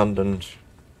a redundant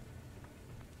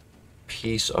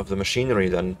piece of the machinery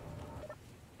then,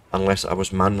 unless I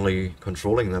was manually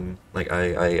controlling them. Like,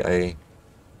 is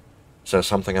there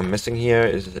something I'm missing here?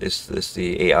 Is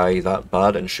the AI that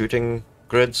bad in shooting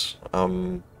grids?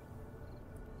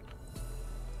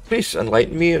 Please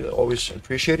enlighten me. I always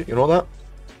appreciate it. You know that.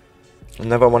 I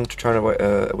never want to turn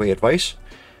away advice.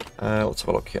 Let's have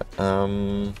a look here.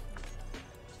 Wrong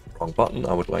button.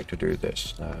 I would like to do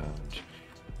this. And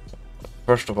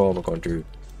first of all, we're going to do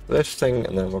this thing,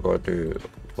 and then we're going to do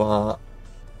that.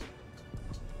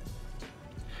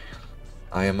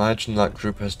 I imagine that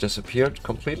group has disappeared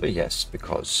completely. Yes,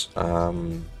 because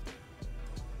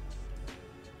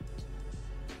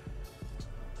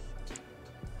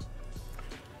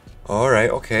alright,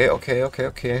 okay,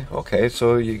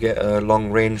 so you get a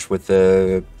long range with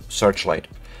the searchlight.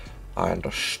 I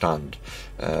understand.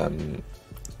 And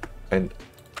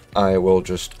I will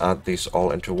just add these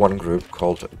all into one group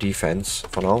called defense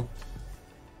for now.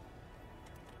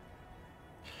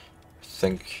 I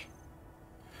think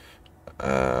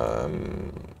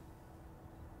and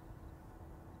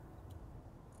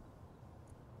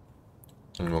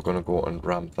we're gonna go and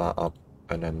ramp that up,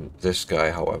 and then this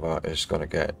guy, however, is gonna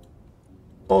get...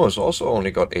 Oh, it's also only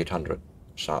got 800.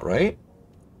 Is that right?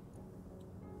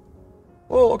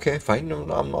 Oh, okay, fine. No,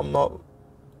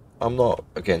 I'm not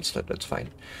against it. It's fine.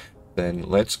 Then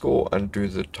let's go and do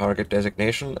the target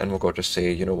designation, and we'll go to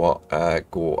say, you know what,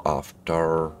 go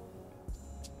after...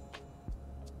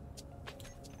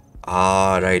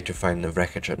 Ah, right, to find the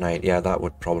wreckage at night. Yeah, that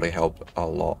would probably help a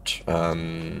lot.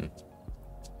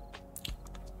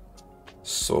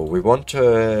 So we want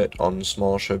it on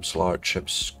small ships, large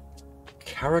ships.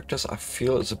 Characters I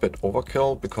feel is a bit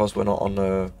overkill because we're not on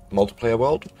a multiplayer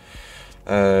world.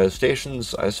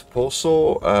 Stations I suppose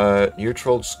so.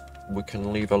 Neutrals we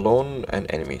can leave alone, and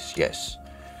enemies, yes.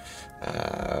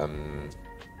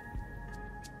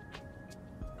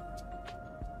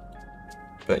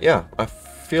 But yeah, I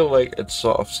feel like it's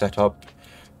sort of set up.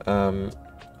 I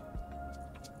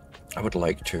would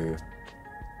like to.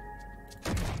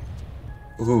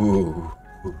 Ooh.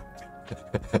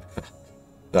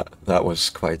 that was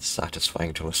quite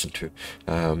satisfying to listen to.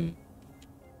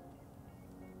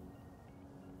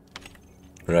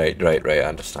 Right, I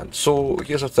understand. So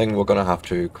here's the thing, we're gonna have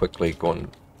to quickly go and,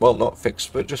 well, not fix,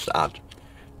 but just add.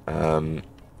 And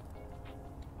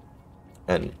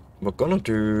we're gonna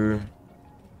do...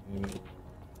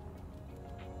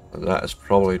 That is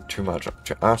probably too much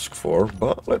to ask for,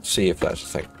 but let's see if that's the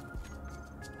thing.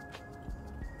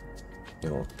 You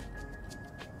know,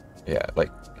 yeah, like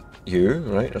you,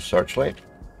 right? A searchlight.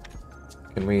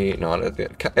 Can we? No,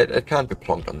 it can't be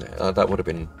plugged on there. That would have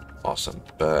been awesome,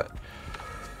 but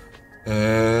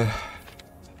I'm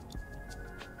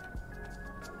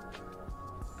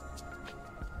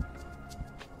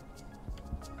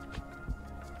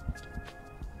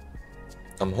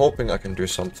hoping I can do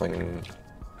something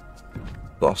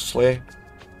thusly,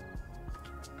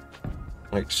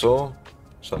 like so.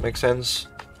 Does that make sense?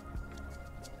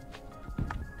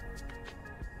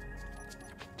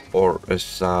 Or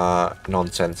is that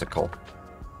nonsensical?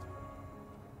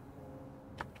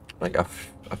 Like, I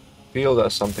feel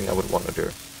that's something I would want to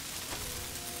do.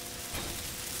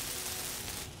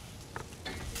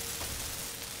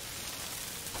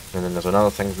 And then there's another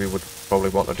thing we would probably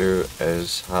want to do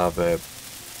is have a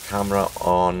camera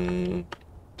on...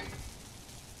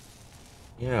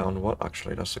 Yeah, on what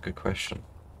actually? That's a good question.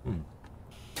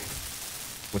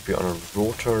 Would be on a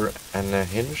rotor and a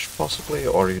hinge possibly,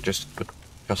 or you just put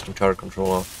custom turret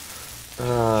controller.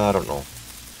 I don't know.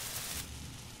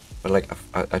 But like,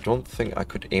 I don't think I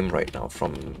could aim right now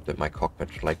from my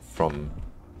cockpit, like from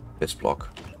this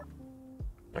block.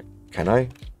 Like, can I?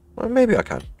 Well, maybe I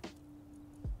can.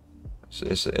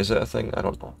 Is it a thing? I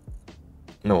don't know.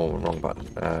 No, wrong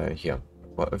button. Here.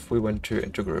 But if we went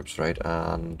into groups, right,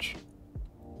 and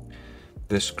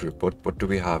this group, what do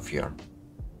we have here?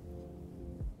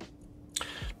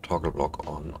 Toggle block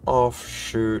on, off,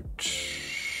 shoot,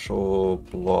 show,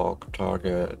 block,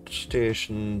 target,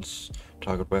 stations,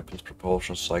 target weapons,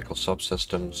 propulsion, cycle,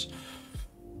 subsystems.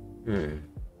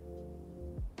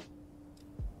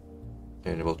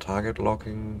 Enable target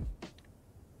locking.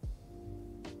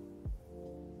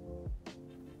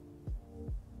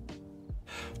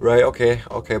 Right, okay,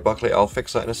 Buckley, I'll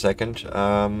fix that in a second.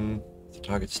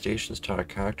 Target stations, target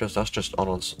characters, that's just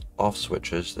on-off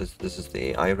switches. This is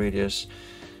the AI radius.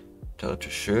 Tell it to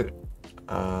shoot.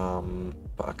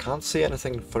 But I can't see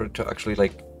anything for it to actually,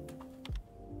 like...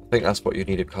 I think that's what you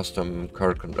need a custom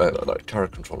turret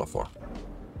controller for,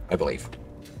 I believe.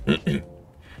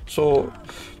 So,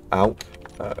 ow.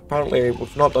 Apparently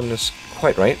we've not done this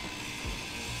quite right.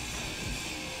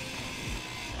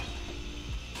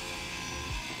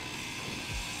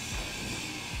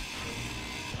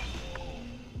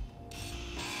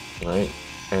 Right,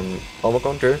 and all we're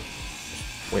going to do is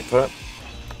wait for it.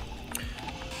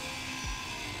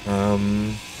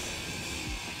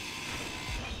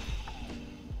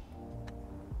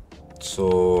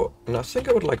 So, and I think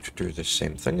I would like to do the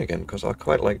same thing again, because I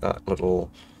quite like that little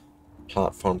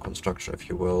platform construction, if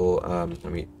you will.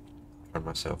 Let me turn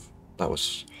myself. That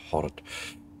was horrid.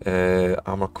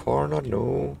 Armor corner,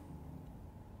 no.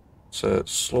 It's a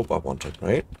slope I wanted,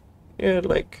 right? Yeah,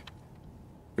 like,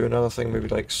 do another thing, maybe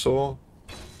like so.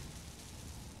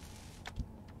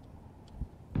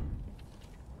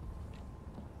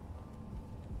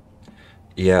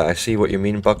 Yeah, I see what you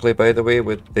mean, Buckley, by the way,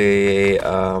 with the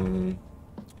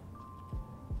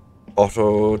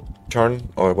auto turn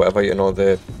or whatever, you know,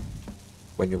 the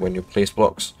when you place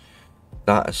blocks.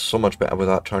 That is so much better with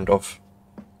that turned off.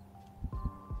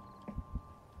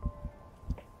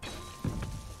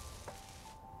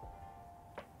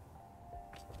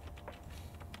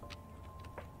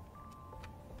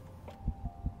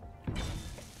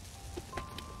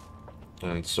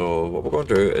 And so what we're going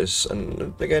to do is,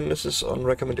 and again, this is on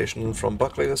recommendation from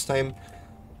Buckley this time,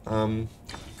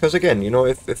 because again, you know,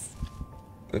 if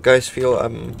the guys feel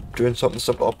I'm doing something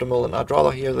suboptimal and I'd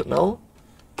rather hear that now,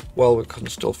 well, we can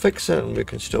still fix it and we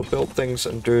can still build things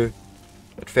and do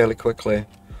it fairly quickly,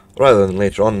 rather than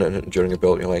later on during a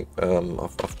build you're like,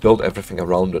 I've built everything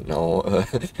around it now,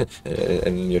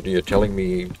 and you're telling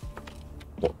me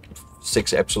what,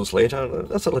 6 episodes later,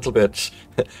 that's a little bit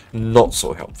not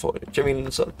so helpful. Do you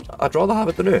mean, so I'd rather have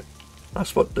it than new.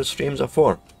 That's what the streams are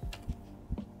for.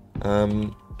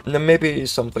 And then maybe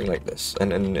something like this,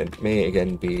 and it may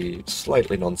again be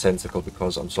slightly nonsensical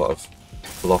because I'm sort of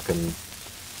blocking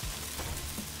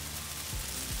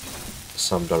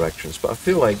some directions, but I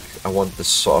feel like I want this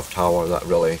sort of tower that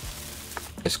really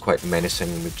is quite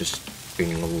menacing, with just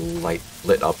being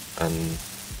lit up and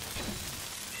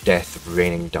death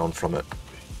raining down from it.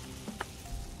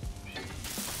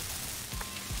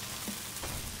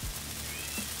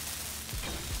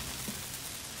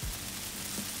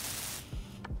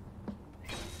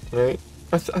 Right,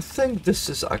 I think this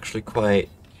is actually quite,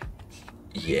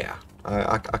 yeah,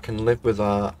 I can live with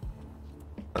that.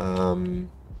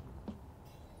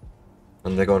 And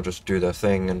they're going to just do their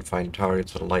thing and find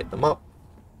targets and light them up.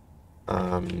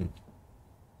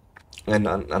 And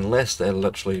unless they're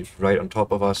literally right on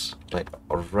top of us, like,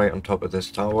 or right on top of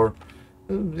this tower,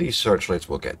 these searchlights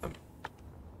will get them.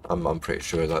 I'm pretty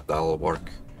sure that that'll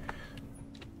work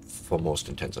for most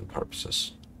intents and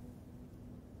purposes.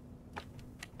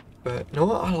 But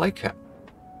no, I like it.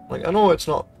 Like, I know it's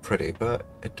not pretty, but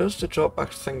it does the job, I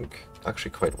think,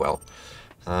 actually quite well.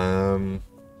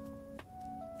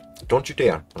 Don't you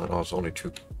dare. Oh, no, it's only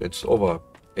it's over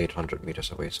 800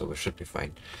 meters away, so we should be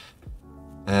fine.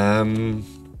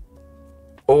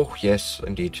 Oh, yes,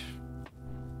 indeed.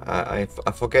 I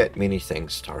forget many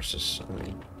things, Tarsus.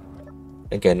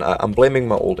 Again, I'm blaming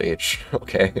my old age,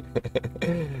 okay?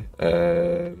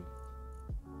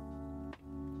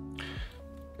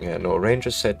 Yeah, no, range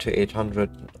is set to 800.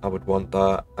 I would want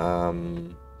that.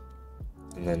 And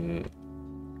then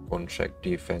one check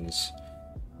defense.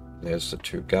 There's the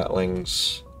 2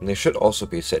 Gatlings. And they should also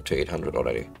be set to 800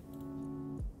 already.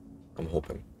 I'm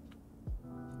hoping.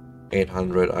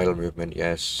 800, idle movement,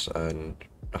 yes. And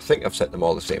I think I've set them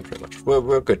all the same pretty much.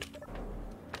 We're good.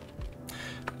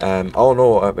 Oh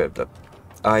no,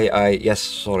 yes,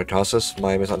 sorry Tarsus,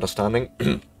 my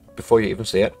misunderstanding. Before you even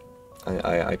say it,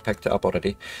 I picked it up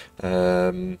already.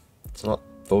 It's not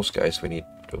those guys we need,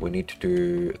 but we need to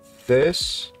do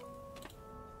this.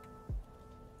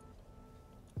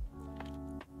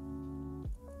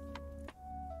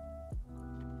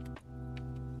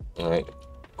 Right,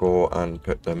 go and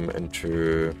put them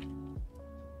into...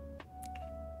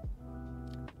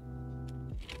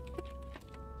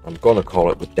 I'm gonna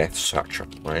call it the Death Searcher,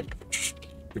 right? Just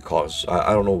because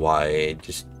I don't know why,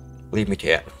 just leave me to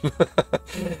it.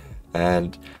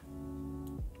 And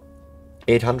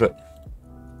 800.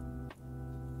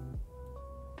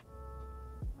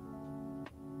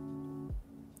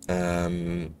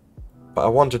 But I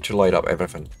wanted to light up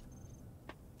everything.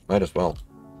 Might as well.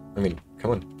 I mean,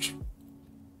 come on.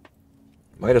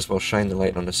 Might as well shine the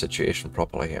light on the situation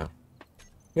properly here.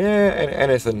 Yeah,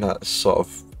 anything that's sort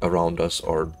of around us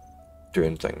or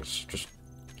doing things. Just,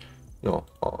 no,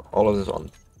 all of this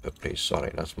on. Please,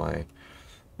 sorry, that's my...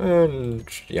 And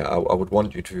yeah, I would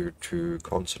want you to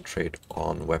concentrate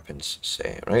on weapons,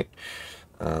 say, right?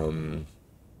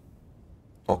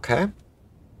 Okay.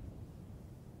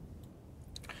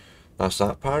 That's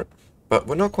that part. But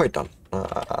we're not quite done.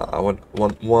 I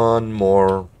want one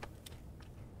more...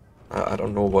 I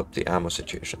don't know what the ammo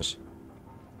situation is.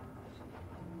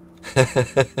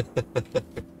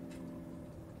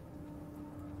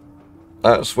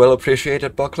 That's well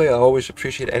appreciated, Buckley. I always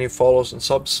appreciate any follows and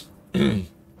subs. And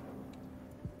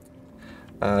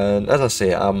as I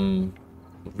say, I'm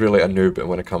really a noob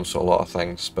when it comes to a lot of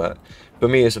things, but for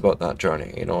me it's about that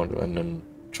journey, you know, and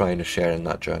trying to share in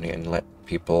that journey and let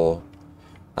people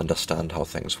understand how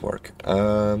things work.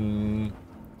 So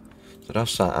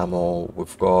that's that ammo.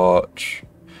 We've got...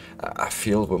 I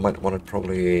feel we might want to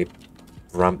probably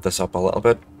ramp this up a little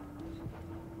bit.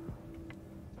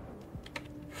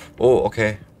 Oh,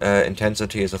 okay.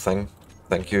 Intensity is a thing.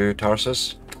 Thank you,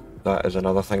 Tarsus. That is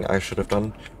another thing I should have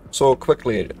done. So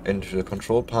quickly into the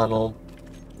control panel.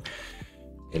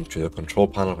 Into the control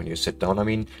panel when you sit down, I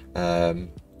mean.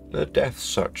 The Death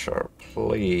Searcher,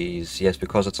 please. Yes,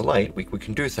 because it's a light, we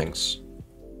can do things.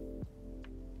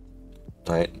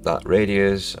 Right, that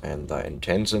radius and that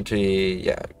intensity,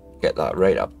 yeah, get that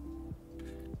right up.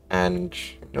 And,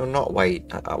 no, not white,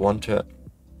 I want it.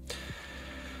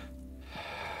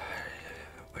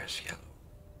 Where's yellow?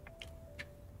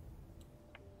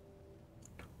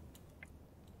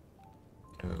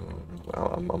 No,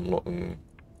 well, I'm looking...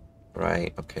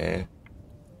 Right, okay.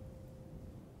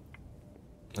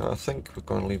 No, I think we're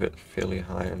going to leave it fairly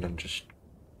high and then just...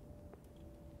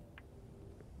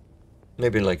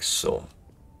 Maybe like so.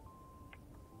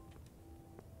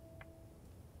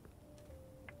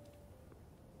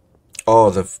 Oh,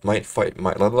 the might fight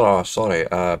might. Blah, blah, blah, sorry,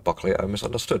 Buckley, I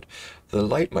misunderstood. The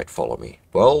light might follow me.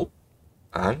 Well,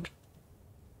 and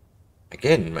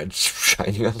again, it's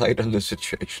shining a light on the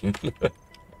situation.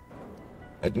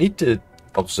 I'd need to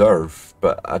observe,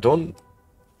 but I don't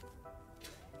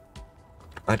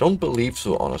believe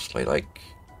so, honestly. Like,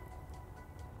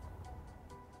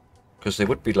 because they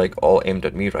would be like all aimed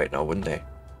at me right now, wouldn't they?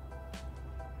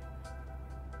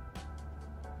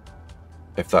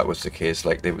 If that was the case,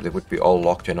 like they would be all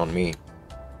locked in on me,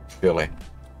 surely.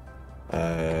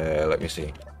 Let me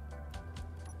see.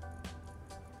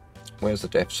 Where's the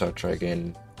depth searcher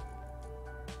again?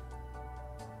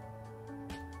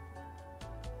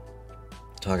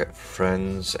 Target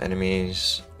friends,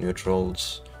 enemies,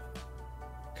 neutrals,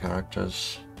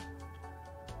 characters.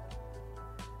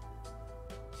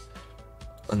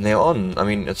 And they're on. I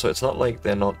mean, so it's not like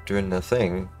they're not doing their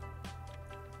thing.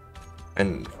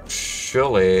 And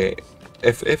surely,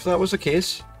 if that was the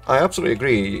case, I absolutely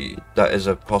agree that is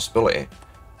a possibility.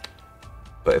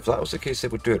 But if that was the case, they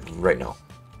would do it right now.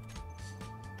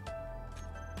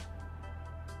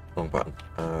 Wrong button.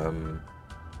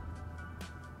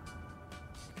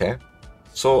 Okay.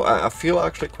 So I feel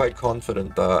actually quite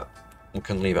confident that we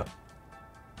can leave it.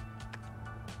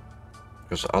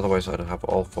 Because otherwise I'd have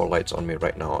all 4 lights on me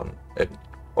right now. And it...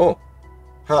 Oh!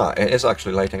 Ha! It is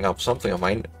actually lighting up something of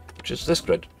mine, which is this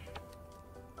grid.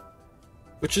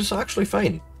 Which is actually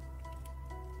fine.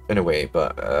 In a way,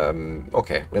 but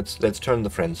okay, let's turn the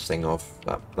friends thing off.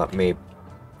 That may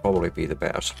probably be the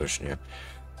better solution here.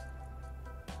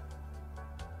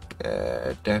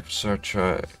 Depth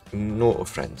searcher, note of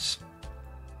friends.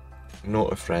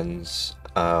 Note of friends.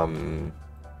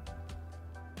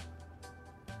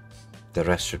 The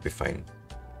rest should be fine.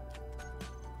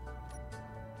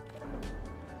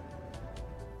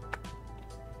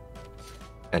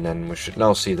 And then we should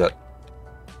now see that.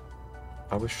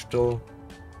 Are we still?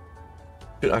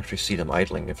 Should actually see them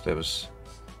idling if there was.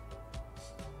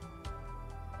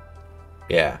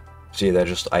 Yeah. See, they're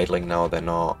just idling now. They're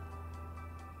not.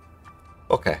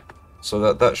 Okay.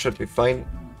 So that should be fine.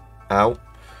 Ow.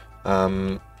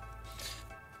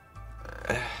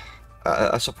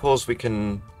 I suppose we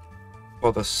can,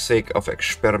 for the sake of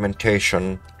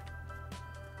experimentation,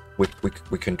 we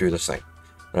can do this thing.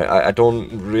 Right, I don't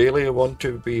really want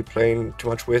to be playing too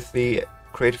much with the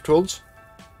creative tools,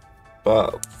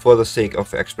 but for the sake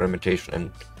of experimentation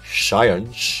and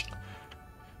science,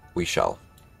 we shall.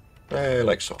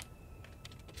 Like so.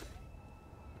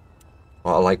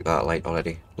 Oh, I like that light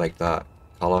already. Like that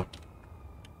color.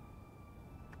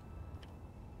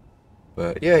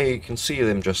 But yeah, you can see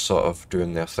them just sort of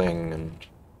doing their thing and,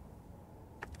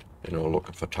 you know,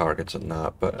 looking for targets and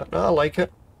that. But I like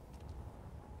it.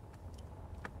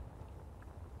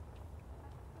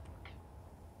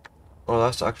 Oh,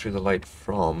 that's actually the light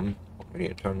from... We need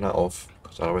to turn that off,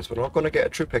 because otherwise we're not going to get a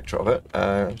true picture of it.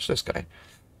 It's this guy.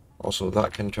 Also,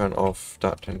 that can turn off,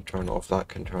 that can turn off, that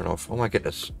can turn off. Oh my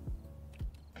goodness.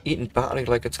 Eating battery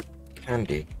like it's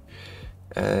candy.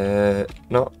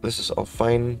 No, this is all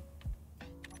fine.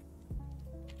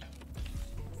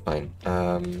 Fine.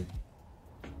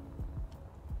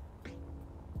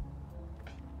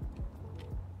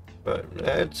 But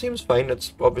it seems fine.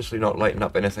 It's obviously not lighting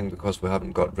up anything because we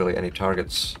haven't got really any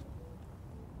targets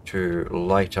to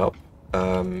light up.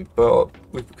 But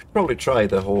we could probably try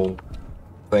the whole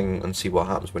thing and see what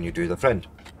happens when you do the friend.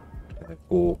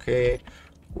 Okay,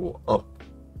 go up,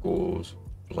 goes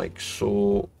like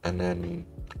so, and then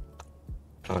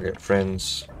target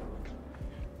friends.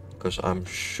 Because I'm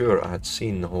sure I had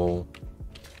seen the whole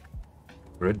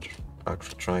grid.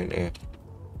 Actually trying to...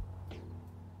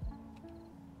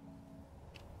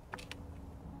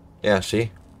 Yeah, see?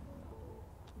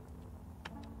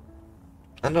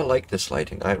 And I like this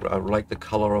lighting. I like the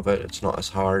color of it. It's not as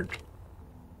hard.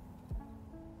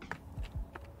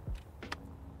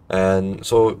 And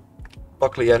so,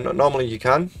 Buckley, yeah, normally you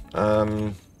can.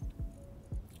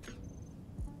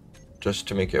 Just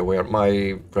to make you aware,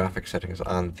 my graphic settings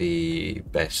aren't the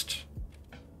best.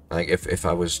 Like, if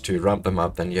I was to ramp them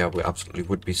up, then yeah, we absolutely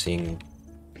would be seeing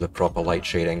the proper light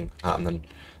shading happening.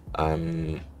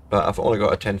 But I've only got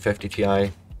a 1050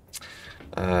 Ti.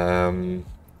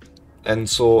 And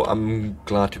so I'm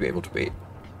glad to be able to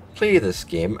play this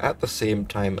game at the same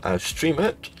time as stream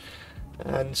it.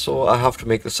 And so I have to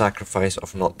make the sacrifice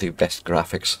of not the best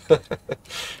graphics.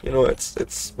 You know,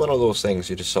 it's one of those things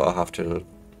you just sort of have to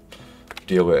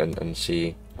deal with and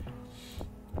see,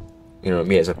 you know,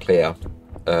 me as a player,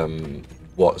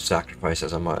 what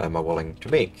sacrifices am I willing to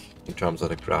make in terms of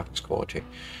the graphics quality.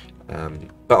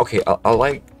 But okay, I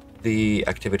like the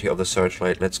activity of the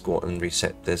searchlight. Let's go and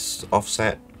reset this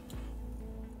offset.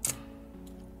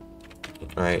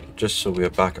 Right, just so we're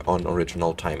back on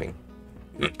original timing.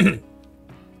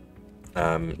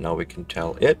 Now we can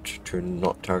tell it to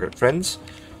not target friends,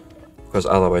 because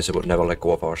otherwise it would never let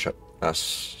go of our ship.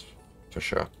 That's for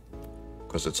sure.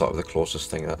 Because it's sort of the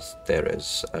closest thing that there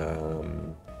is.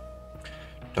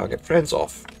 Target friends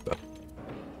off. But,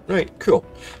 right, cool.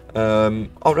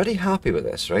 Already happy with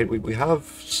this, right? We have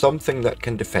something that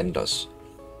can defend us,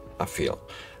 I feel.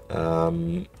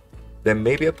 There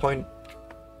may be a point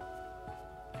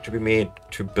to be made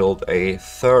to build a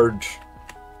third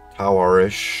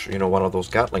tower-ish, you know, one of those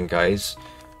Gatling guys,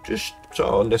 just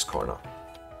on this corner.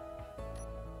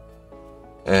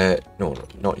 No,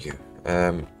 not you.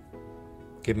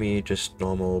 Give me just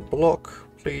normal block,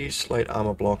 please, light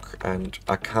armor block, and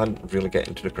I can't really get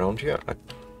into the ground here.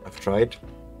 I've tried.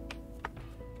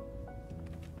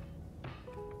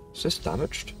 Is this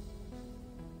damaged?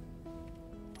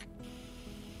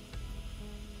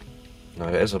 No,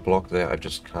 there is a block there, I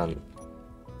just can't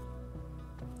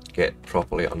get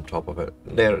properly on top of it.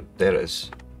 There it is.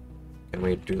 Can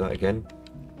we do that again?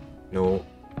 No,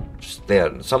 just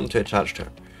there, something to attach to.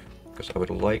 Because I would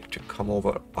like to come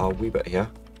over a wee bit here.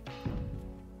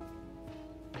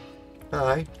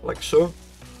 Aye, like so.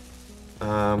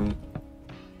 And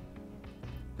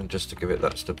just to give it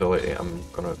that stability, I'm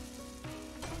gonna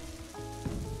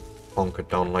honk it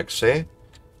down like so.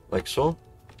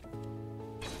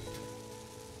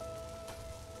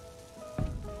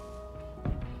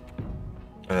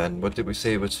 And what did we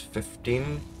say was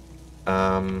 15?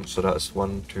 So that's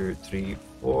 1, 2, 3,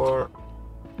 4,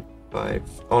 5.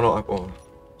 Oh no,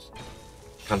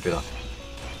 can't do that.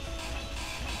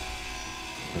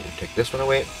 Need to take this one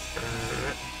away.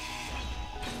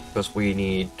 Because we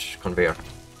need conveyor.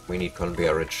 We need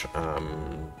conveyorage.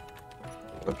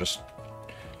 I'll just.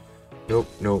 Nope,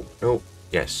 no, no,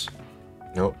 yes.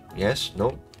 No, yes,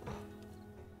 no.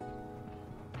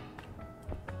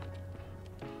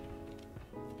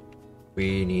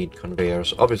 We need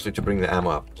conveyors, obviously, to bring the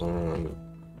ammo up.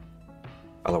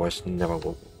 Otherwise,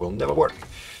 will never work.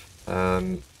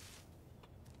 And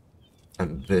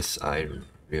this I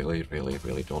really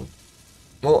don't.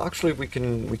 Well, actually, we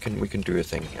can do a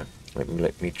thing here.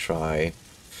 Let me try.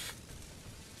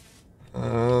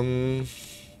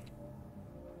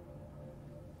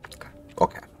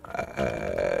 Okay.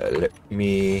 Let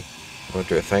me. I'm gonna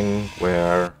do a thing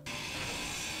where.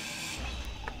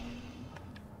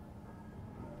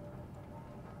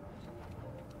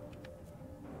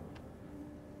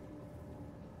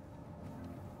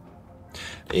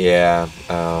 Yeah,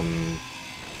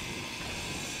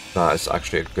 that is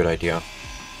actually a good idea.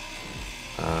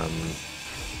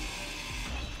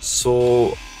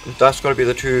 So that's going to be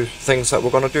the two things that we're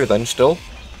going to do then still.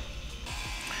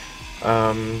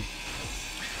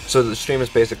 So the stream is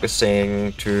basically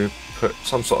saying to put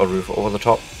some sort of roof over the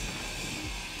top.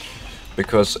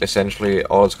 Because essentially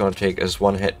all it's going to take is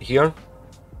one hit here,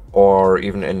 or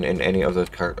even in any of the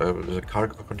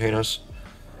cargo containers.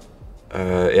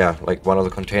 Yeah, like one of the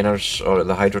containers or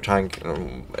the hydro tank,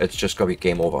 it's just going to be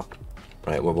game over,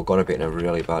 right? Well, we're going to be in a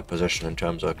really bad position in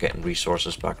terms of getting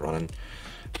resources back running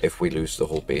if we lose the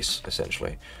whole base,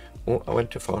 essentially. Oh, I went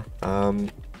too far.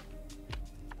 And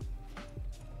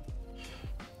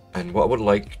what I would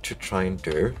like to try and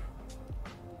do,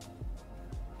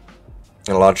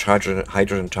 a large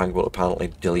hydrogen tank will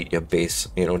apparently delete your base,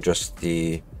 you know, just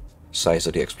the size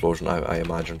of the explosion, I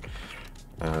imagine.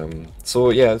 So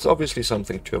yeah, it's obviously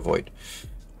something to avoid.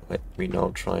 Let me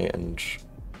now try and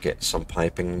get some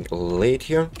piping laid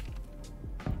here.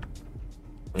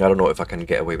 I don't know if I can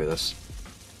get away with this.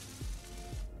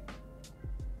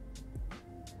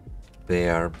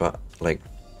 There, but like,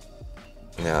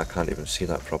 yeah, I can't even see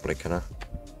that properly, can I?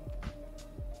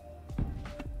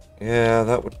 Yeah,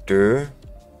 that would do.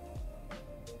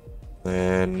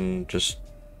 Then just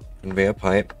conveyor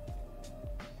pipe.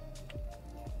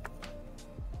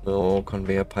 No,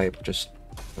 conveyor pipe just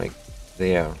like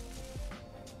there.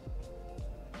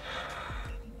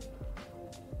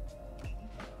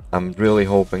 I'm really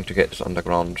hoping to get this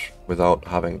underground without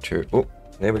having to... Oh,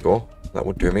 there we go. That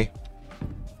would do me.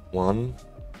 1.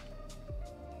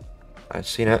 I've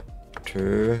seen it.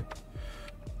 2.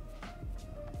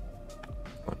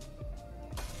 1.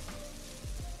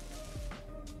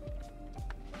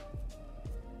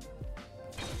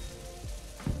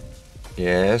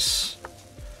 Yes.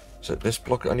 Is it this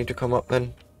block I need to come up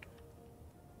then?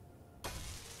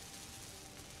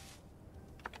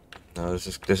 No, this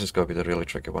is gonna be the really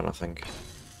tricky one, I think.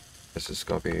 This is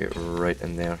gonna be right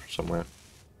in there somewhere.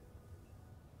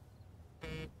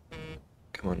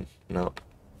 Come on, no.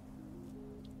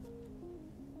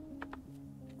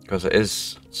 Because it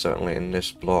is certainly in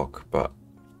this block, but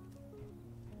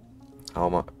How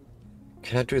am I?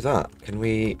 Can I do that? Can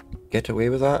we get away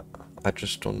with that? I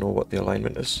just don't know what the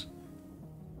alignment is.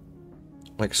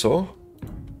 Like so?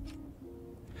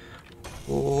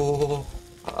 Oh,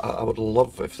 I would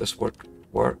love if this would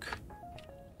work.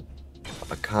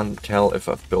 I can't tell if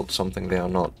I've built something there or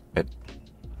not. And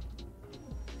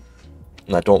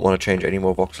I don't want to change any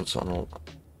more voxels on.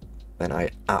 Then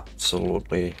I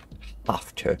absolutely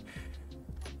have to.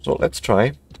 So let's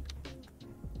try.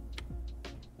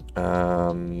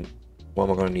 What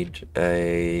am I going to need?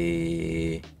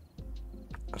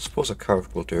 I suppose a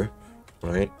curve will do,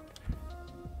 right?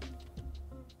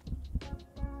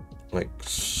 Like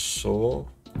so.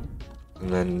 And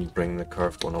then bring the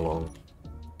curved one along.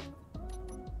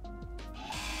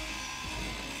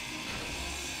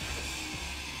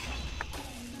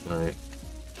 Right.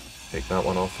 Take that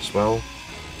one off as well.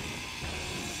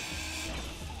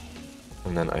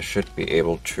 And then I should be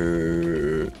able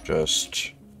to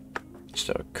just,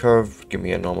 instead of curve, give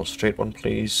me a normal straight one,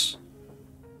 please.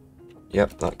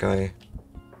 Yep, that guy.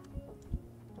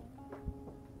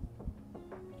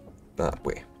 That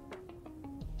way.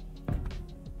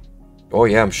 Oh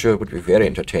yeah, I'm sure it would be very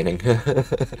entertaining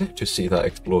to see that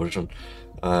explosion.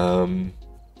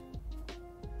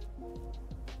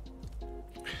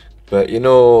 But you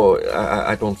know,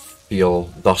 I don't feel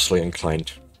thusly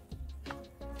inclined.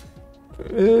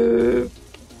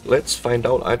 Let's find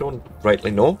out. I don't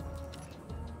rightly know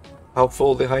how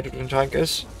full the hydrogen tank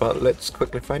is, but let's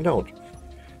quickly find out.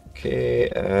 Okay,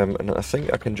 and I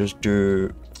think I can just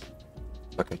do,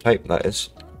 I can type, that is,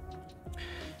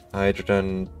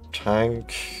 hydrogen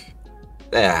tank,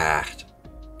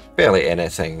 barely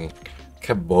anything,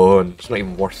 come on, it's not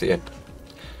even worth the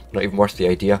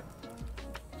idea.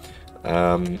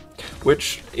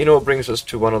 Which, you know, brings us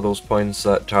to one of those points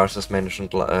that Tarsus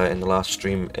mentioned in the last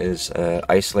stream, is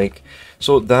Ice Lake.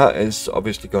 So that is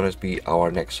obviously going to be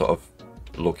our next sort of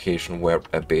location where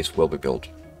a base will be built.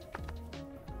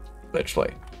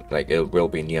 Literally, like, it will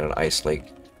be near an ice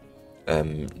lake,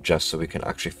 just so we can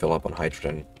actually fill up on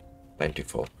hydrogen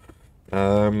plentiful.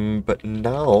 But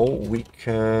now we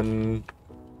can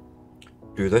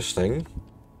do this thing,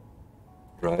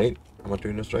 right? Am I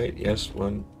doing this right? Yes,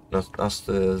 one. That's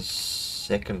the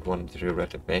second one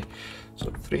theoretically.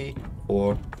 So 3,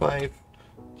 4, 5,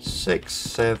 6,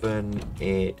 7,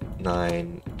 8,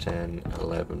 9, 10,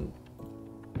 11,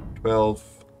 12,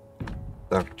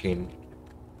 13,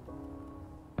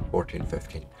 14,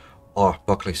 15. Oh,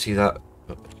 Buckley, see that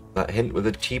hint with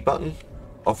the T button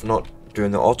of not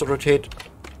doing the auto rotate?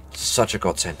 Such a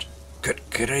godsend. Good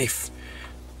grief.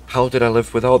 How did I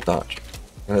live without that?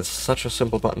 And it's such a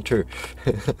simple button too.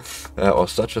 Or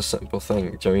such a simple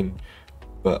thing, do you know what I mean?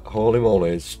 But holy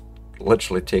moly, it's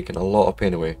literally taken a lot of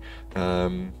pain away.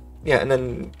 Yeah, and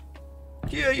then,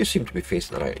 yeah, you seem to be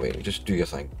facing the right way. Just do your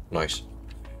thing. Nice.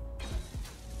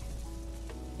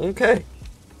 Okay.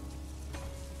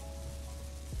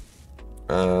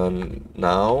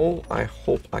 Now, I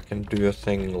hope I can do a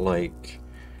thing like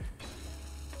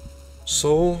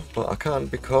so, but I can't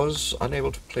because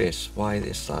unable to place. Why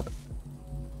is that?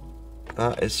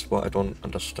 That is what I don't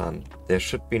understand. There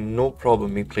should be no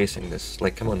problem me placing this.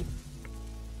 Like, come on.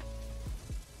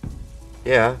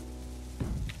 Yeah.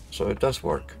 So it does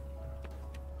work.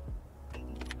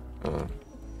 I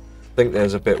think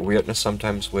there's a bit weirdness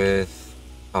sometimes with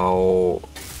how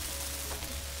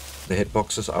the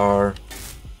hitboxes are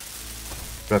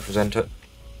represented.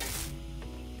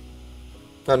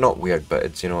 Not weird, but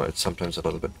it's, you know, it's sometimes a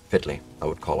little bit fiddly, I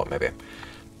would call it, maybe.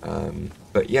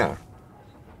 But yeah.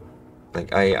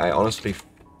 Like, I honestly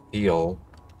feel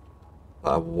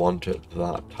I wanted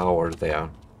that tower there.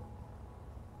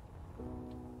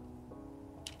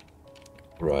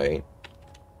 Right.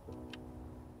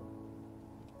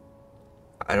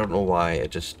 I don't know why, I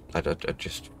just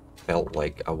felt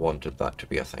like I wanted that to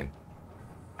be a thing.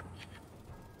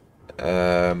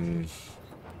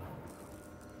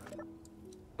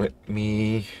 Let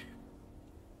me...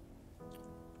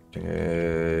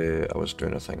 I was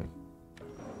doing a thing.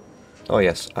 Oh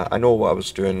yes, I know what I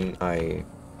was doing. I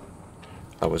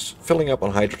was filling up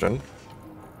on hydrogen.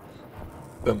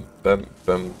 Boom, boom,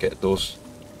 boom, get those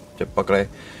to buggery.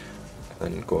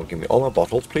 And then go and give me all my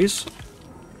bottles, please.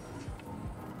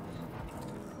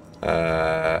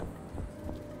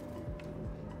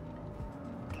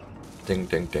 Ding,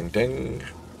 ding, ding, ding.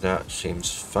 That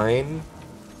seems fine.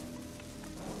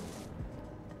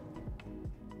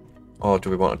 Or do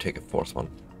we want to take a fourth one?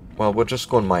 Well, we'll just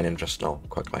go and mine in just now,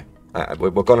 quickly. We're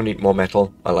going to need more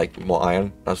metal. I like more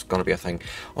iron. That's going to be a thing.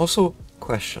 Also,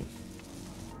 question.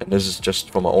 And this is just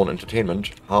for my own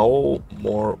entertainment. How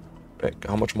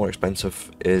how much more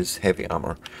expensive is heavy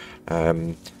armor?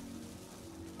 And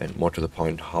more to the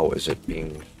point, how is it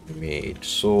being made?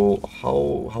 So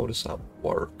how does that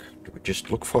work? Do we just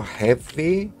look for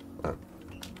heavy?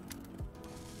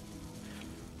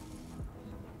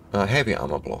 Heavy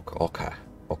armor block. Okay,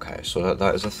 okay. So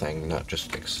that is a thing that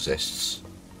just exists.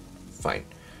 Fine.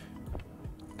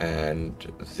 And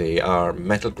they are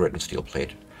metal grit and steel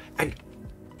plate. And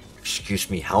excuse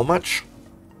me, how much?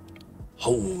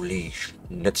 Holy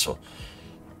schnitzel.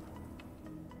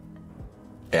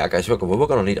 Yeah, guys, we're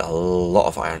gonna need a lot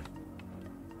of iron.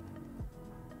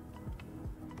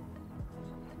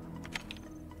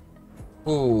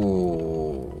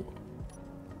 Ooh.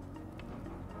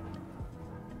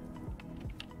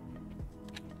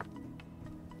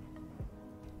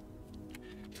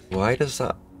 Why does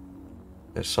that...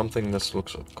 There's something that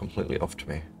looks completely off to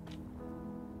me.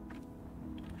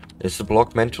 Is the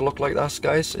block meant to look like this,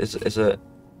 guys? Is it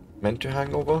meant to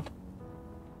hang over?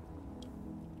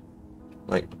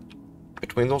 Like,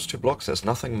 between those two blocks, there's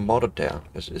nothing modded there.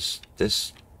 Is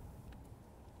this...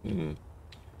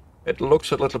 It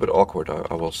looks a little bit awkward,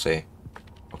 I will say.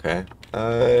 Okay.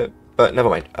 But never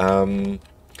mind.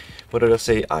 What did I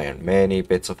say? Iron. Many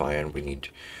bits of iron we need.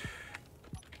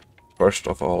 First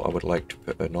of all, I would like to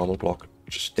put a normal block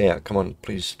just there. Come on,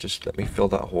 please, just let me fill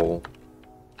that hole.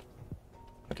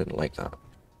 I didn't like that.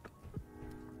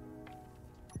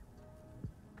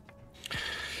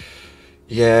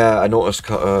 Yeah, I noticed,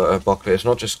 Buckley, it's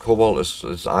not just cobalt,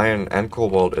 it's iron and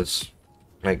cobalt. It's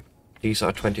like, these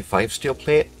are 25 steel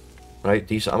plate, right?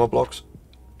 These armor blocks.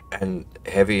 And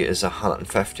heavy is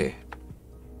 150.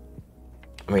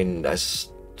 I mean,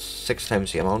 that's 6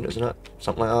 times the amount, isn't it?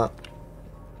 Something like that.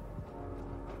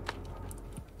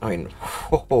 I mean,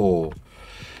 whoa.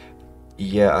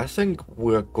 Yeah, I think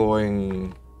we're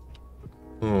going...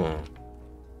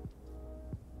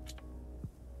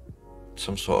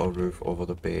 Some sort of roof over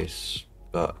the base,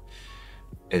 but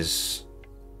is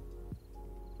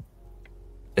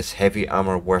heavy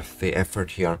armor worth the effort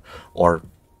here? Or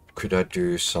could I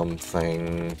do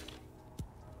something...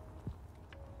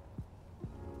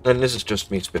 And this is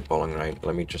just me spitballing, right?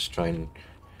 Let me just try and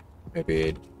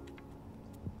maybe...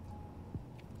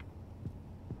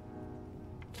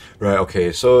 Right,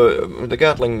 okay, so the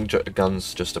Gatling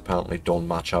guns just apparently don't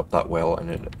match up that well, and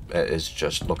it is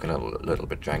just looking a little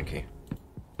bit janky.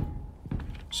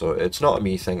 So it's not a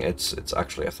me thing, it's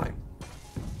actually a thing.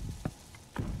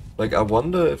 Like, I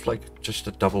wonder if, like, just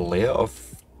a double layer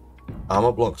of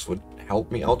armor blocks would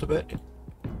help me out a bit.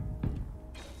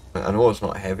 I know it's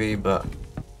not heavy, but...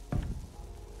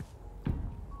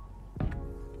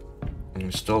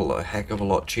 it's still a heck of a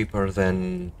lot cheaper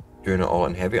than doing it all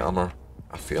in heavy armor.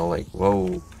 I feel like,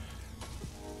 whoa.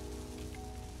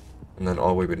 And then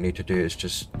all we would need to do is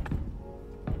just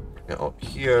get up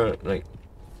here, like,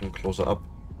 and close it up.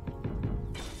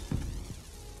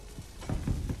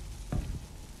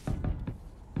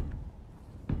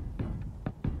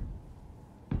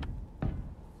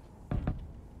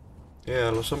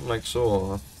 Yeah, something like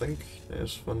so. I think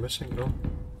there's one missing though.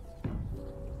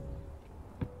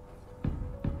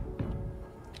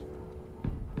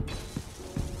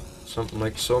 Something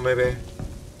like so, maybe.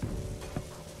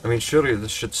 I mean, surely this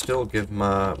should still give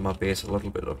my base a little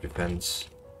bit of defense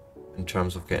in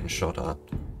terms of getting shot at.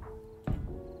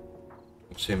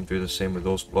 Same, do the same with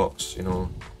those blocks, you know.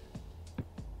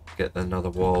 Get another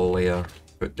wall layer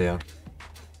put there.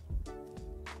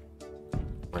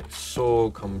 Like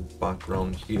so, come back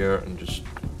around here and just...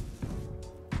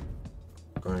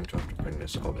 going to have to bring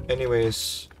this out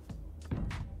anyways.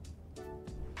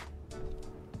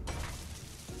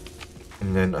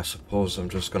 And then I suppose I'm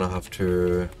just gonna have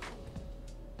to,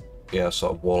 yeah,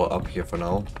 sort of wall it up here for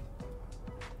now.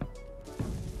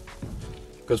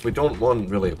 Because we don't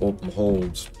want really open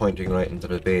holes pointing right into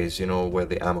the base, you know, where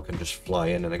the ammo can just fly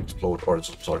in and explode, or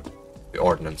sorry, the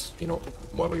ordnance, you know,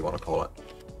 whatever you want to call it.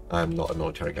 I'm not a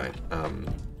military guy.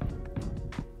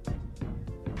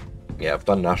 Yeah, I've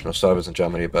done national service in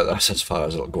Germany, but that's as far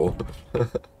as it'll go.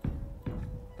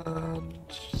 And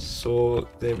so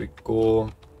there we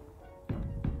go.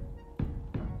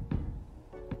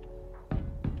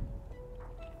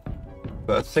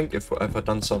 But I think if I'd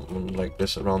done something like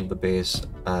this around the base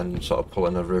and sort of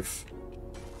pulling a roof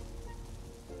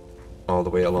all the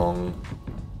way along,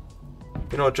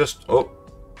 you know, just... oh!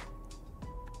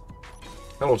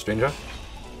 Hello, stranger.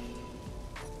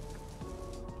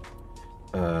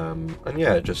 And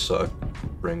yeah, just sort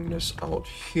of bring this out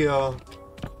here.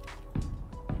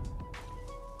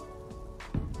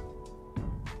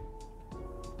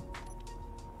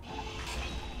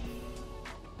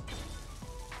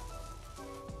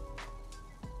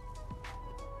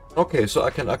 Okay, so I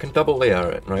can double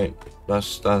layer it, right?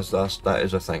 That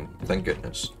is a thing. Thank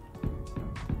goodness.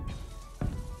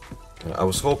 I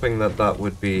was hoping that that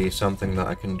would be something that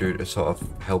I can do to sort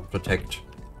of help protect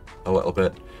a little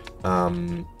bit.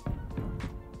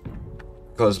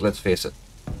 Because let's face it,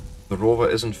 the rover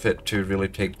isn't fit to really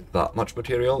take that much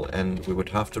material, and we would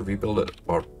have to rebuild it,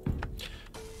 or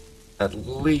at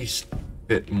least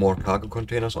fit more cargo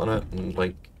containers on it, and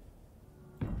like,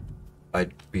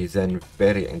 I'd be then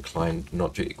very inclined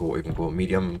not to even go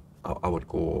medium. I would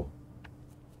go,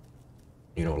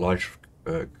 you know, large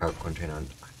cargo container, and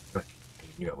I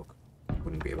knew I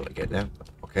wouldn't be able to get there, but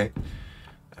okay.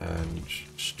 And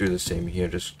just do the same here,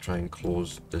 just try and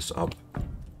close this up.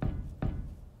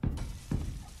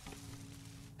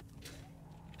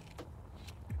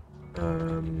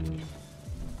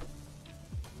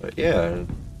 But yeah.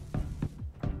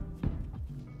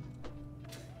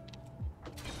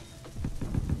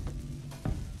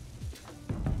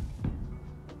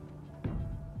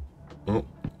 Oh,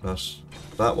 that's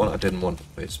that one I didn't want to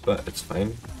place, but it's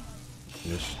fine.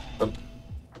 Just and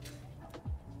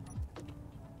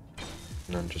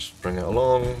then just bring it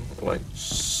along like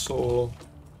so.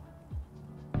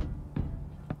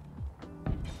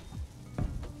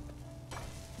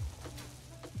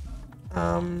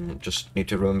 Just need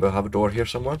to remember I have a door here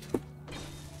somewhere.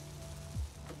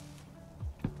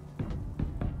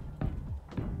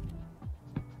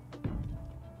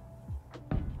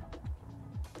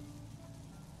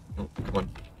 Oh, come on.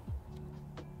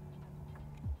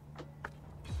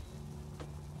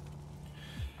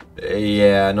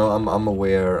 Yeah, no, I'm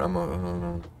aware.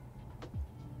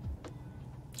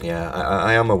 Yeah,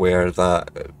 I am aware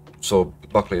that. So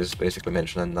Buckley is basically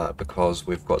mentioning that because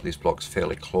we've got these blocks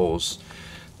fairly close,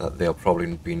 that they'll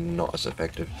probably be not as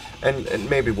effective, and it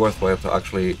may be worthwhile to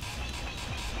actually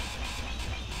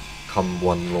come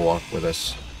one lower with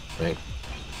this, right?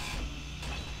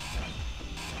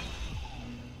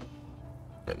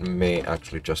 It may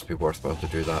actually just be worthwhile to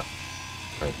do that.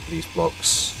 Right, these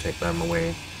blocks, take them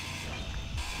away.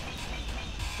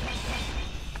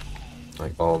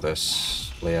 Like all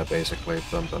this layer basically,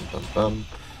 bum bum bum bum.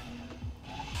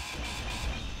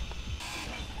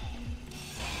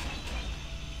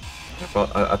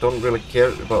 But I don't really care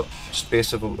about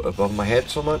space above my head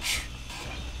so much.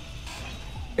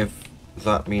 If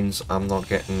that means I'm not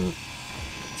getting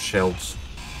shelled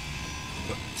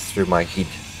through my heat.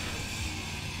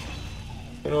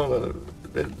 You know,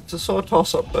 it's a sort of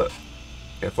toss-up, but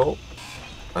careful.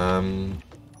 Might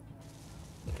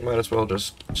as well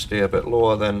just stay a bit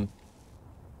lower then.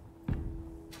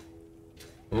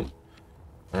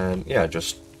 And yeah,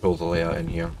 just pull the layer in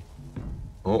here.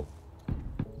 Oh.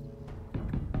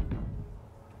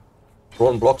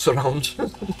 Throwing blocks around.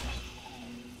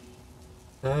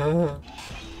 I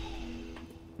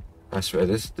swear,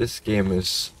 this game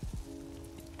is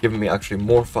giving me actually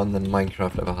more fun than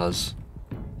Minecraft ever has.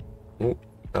 Oh,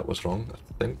 that was wrong, I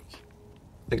think.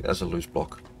 I think that's a loose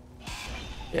block.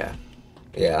 Yeah.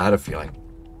 Yeah, I had a feeling.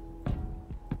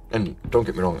 And don't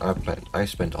get me wrong, I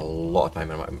spent a lot of time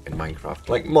in Minecraft.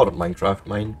 Like, modern Minecraft,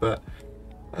 mind, but...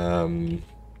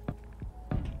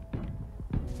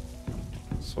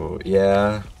 So,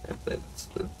 yeah,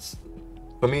 it's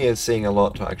for me, it's saying a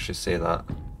lot to actually say that.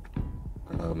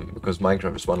 Because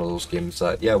Minecraft is one of those games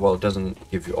that, yeah, well, it doesn't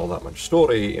give you all that much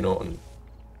story, you know, and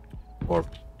or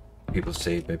people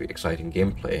say maybe exciting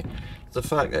gameplay. It's the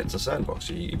fact that it's a sandbox.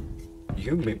 You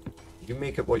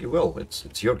make it what you will.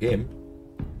 It's your game.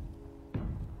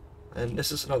 And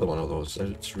this is another one of those.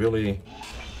 It's really...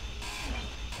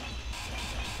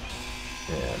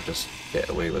 Yeah, just get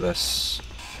away with this.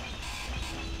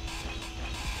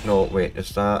 No, wait,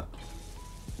 is that...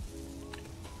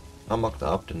 I mucked that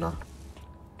up, didn't I?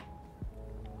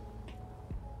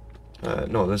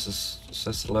 No, this is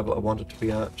the level I wanted to be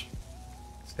at.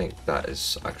 I think that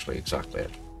is actually exactly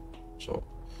it. So,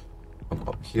 come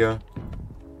up here,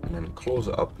 and then close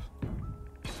it up.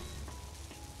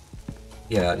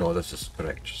 Yeah, no, this is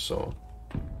correct. So,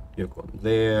 you're going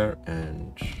there,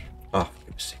 and... Ah, for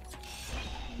goodness sake.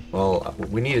 Well,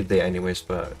 we needed there anyways,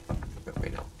 but I'll put it away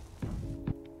now.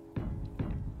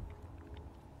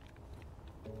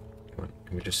 Come on,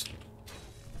 can we just...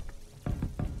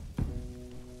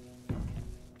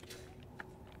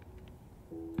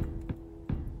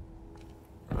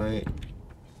 Right.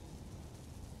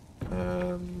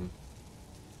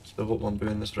 Still hope I'm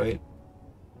doing this right.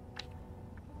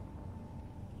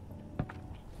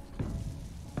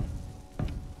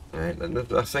 Right, and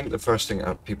I think the first thing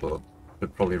that people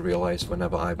would probably realize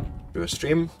whenever I do a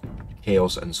stream,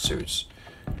 chaos ensues.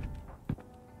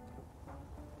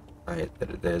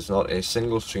 There's not a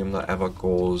single stream that ever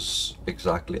goes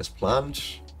exactly as planned.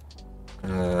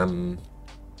 Well,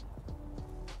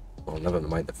 never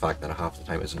mind the fact that half the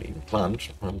time isn't even planned.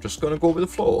 I'm just gonna go with the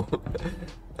flow.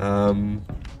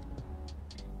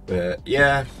 But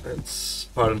yeah, it's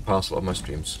part and parcel of my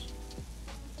streams.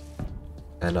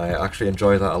 And I actually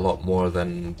enjoy that a lot more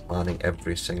than planning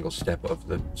every single step of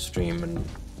the stream and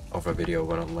of a video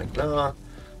when I'm like, nah,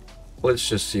 let's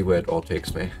just see where it all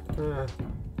takes me.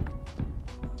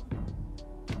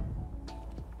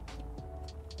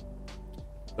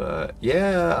 But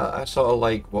yeah, I sort of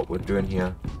like what we're doing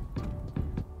here.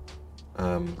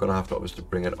 I'm gonna have to obviously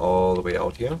bring it all the way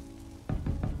out here.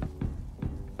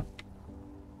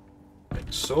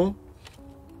 Like so.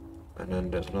 And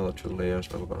then there's another 2 layers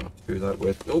that we're gonna have to do that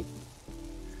with. Oh!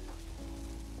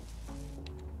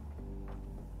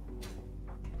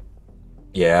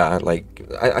 Yeah, like,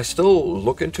 I still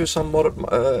look into some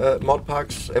mod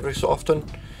packs every so often.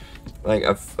 Like,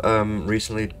 I've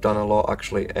recently done a lot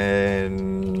actually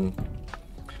in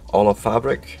all of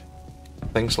Fabric,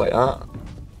 things like that.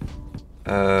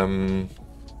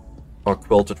 Or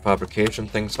quilted fabrication,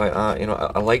 things like that. You know,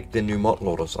 I like the new mod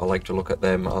loaders. I like to look at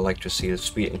them. I like to see the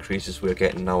speed increases we're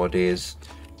getting nowadays.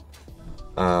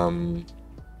 A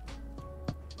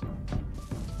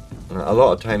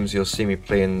lot of times you'll see me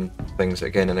playing things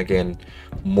again and again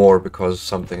more because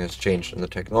something has changed in the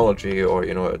technology, or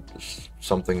you know,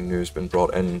 something new's been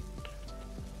brought in.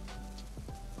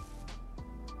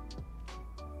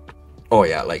 Oh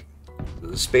yeah, like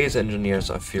Space Engineers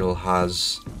I feel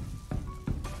has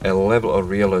a level of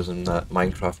realism that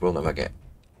Minecraft will never get.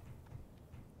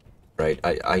 Right,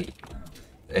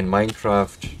 in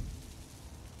Minecraft,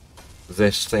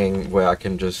 this thing where I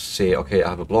can just say, okay, I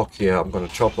have a block here, I'm going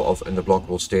to chop it off and the block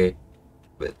will stay.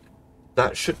 But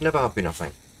that should never have been a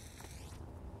thing.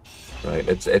 Right,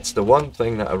 it's the one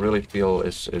thing that I really feel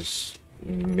is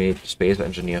made Space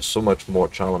Engineer so much more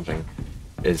challenging,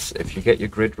 is if you get your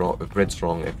grids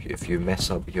wrong, if you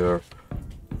mess up your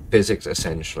physics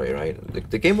essentially, right,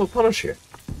 the game will punish you.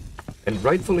 And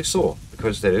rightfully so,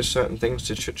 because there is certain things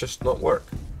that should just not work.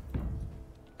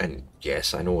 And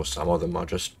yes, I know some of them are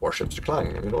just worships to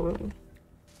Clang, you know,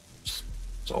 it's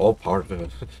all part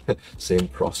of the same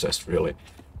process, really.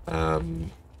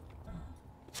 Come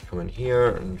in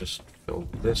here and just fill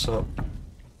this up.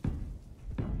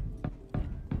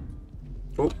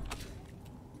 Oh,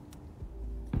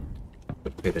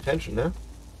 but paid attention there.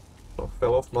 So I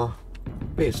fell off my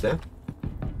base there.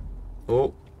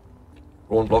 Oh,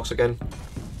 rolling blocks again.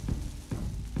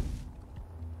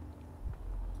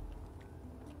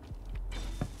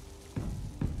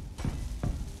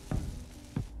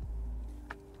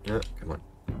 Yeah, come on.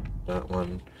 That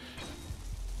one.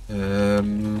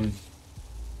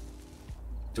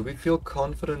 Do we feel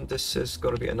confident this is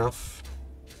going to be enough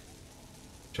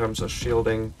in terms of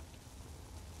shielding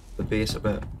the base a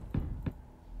bit?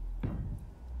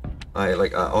 I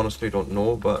honestly don't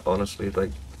know, but honestly, like,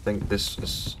 I think this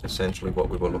is essentially what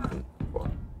we were looking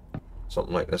for.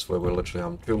 Something like this, where we're literally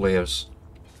having 2 layers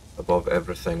above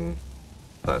everything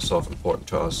that's sort of important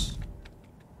to us.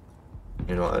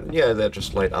 You know, and yeah, they're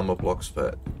just light ammo blocks,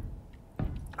 but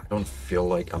I don't feel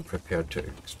like I'm prepared to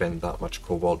expend that much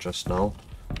cobalt just now.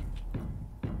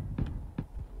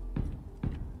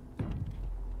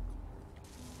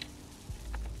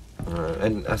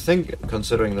 And I think,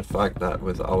 considering the fact that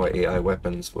with our AI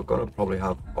weapons, we're gonna probably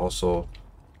have also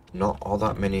not all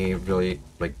that many really,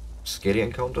 like, scary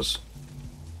encounters.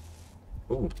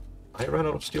 Ooh, I ran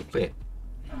out of steel plate.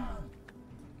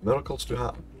 Miracles do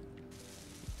happen.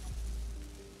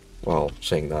 Well,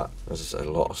 saying that, there's a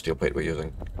lot of steel plate we're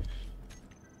using.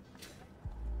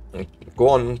 Go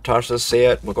on, Tarsus, say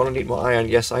it. We're gonna need more iron.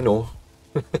 Yes, I know.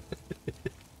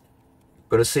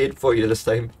 Gonna say it for you this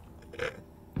time.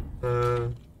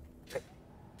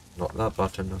 Not that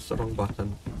button, that's the wrong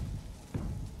button.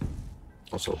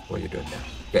 Also, what are you doing there?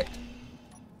 Get.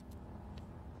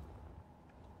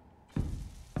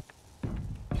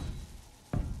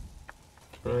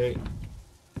 Right.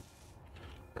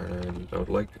 And I would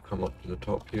like to come up to the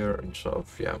top here and sort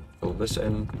of, yeah, fill this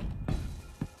in.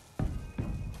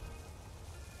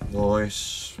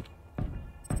 Nice.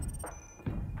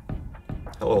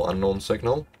 Hello, unknown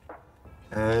signal.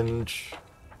 And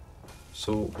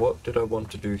so what did I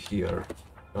want to do here?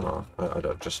 Oh, I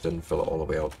just didn't fill it all the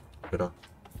way out, did I?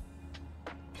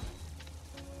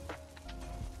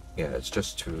 Yeah, it's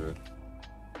just 2.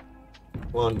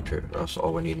 1, 2. That's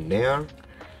all we need in there.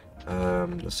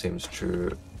 The same is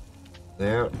true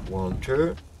there. 1,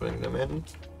 2. Bring them in.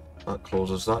 That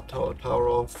closes that tower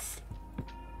off.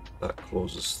 That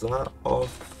closes that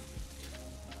off.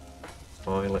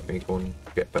 fine. Let me go and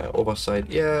get a bit of overside.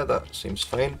 Yeah, that seems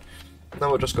fine.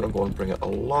 Now we're just going to go and bring it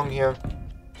along here.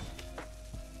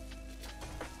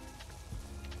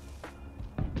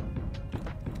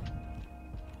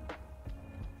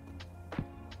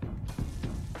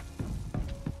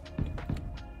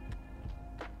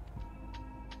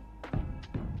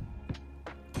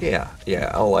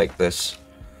 Yeah, I like this.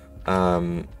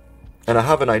 And I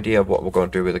have an idea of what we're going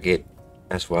to do with the gate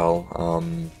as well.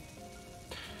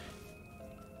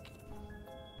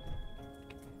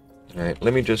 Right,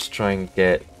 let me just try and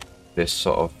get this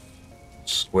sort of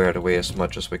squared away as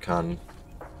much as we can.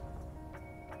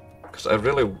 Because I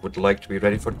really would like to be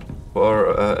ready for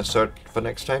Assert for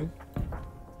next time.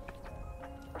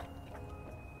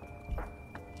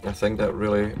 I think that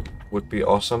really would be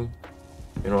awesome.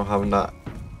 You know, having that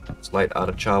slight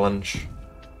added challenge.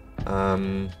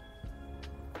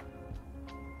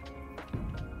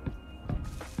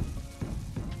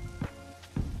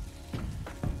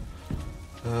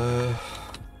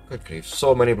 Good grief,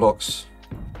 so many blocks.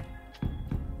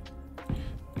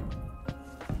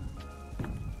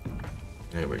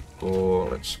 There we go,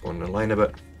 let's go on the line a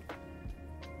bit.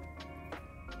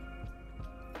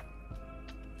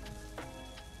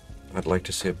 I'd like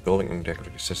to see a building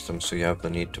integrity system so you have the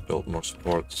need to build more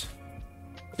supports.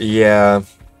 Yeah,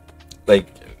 like,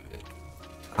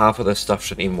 half of this stuff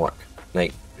shouldn't even work.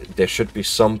 Like, there should be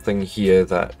something here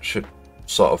that should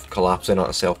sort of collapse in on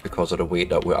itself because of the weight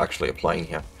that we're actually applying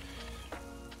here.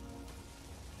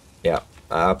 Yeah,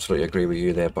 I absolutely agree with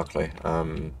you there, Buckley.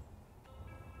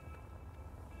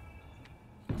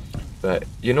 But,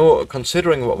 you know,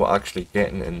 considering what we're actually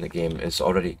getting in the game is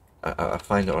already, I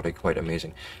find it already quite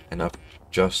amazing. And I've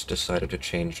just decided to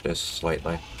change this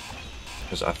slightly,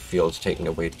 because I feel it's taking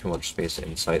away too much space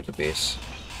inside the base.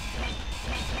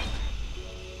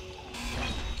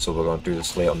 So we're going to do the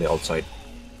slate on the outside.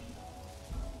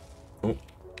 Oh.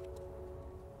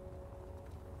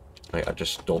 Right, I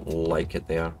just don't like it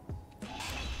there.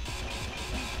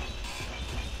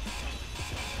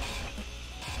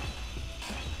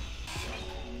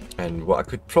 And what I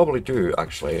could probably do,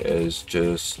 actually, is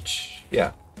just,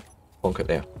 yeah, plonk it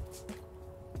there.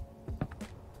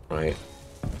 Right.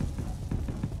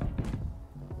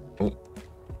 Oh.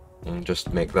 And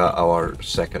just make that our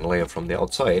second layer from the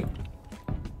outside.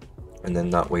 And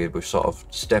then that way we're sort of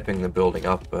stepping the building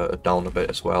up, down a bit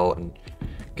as well, and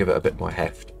give it a bit more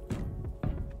heft.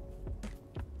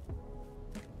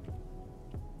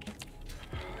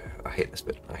 I hate this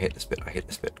bit, I hate this bit, I hate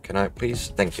this bit. Can I please?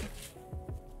 Thank you.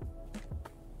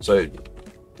 So,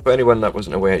 for anyone that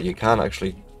wasn't aware, you can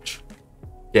actually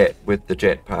get with the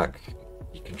jetpack,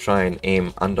 you can try and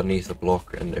aim underneath the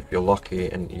block, and if you're lucky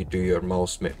and you do your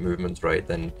mouse movements right,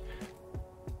 then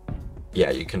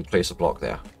yeah, you can place a block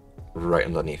there, right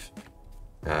underneath.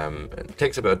 It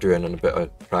takes a bit of doing and a bit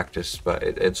of practice, but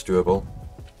it's doable.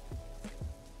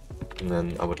 And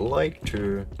then I would like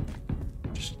to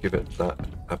just give it that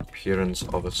appearance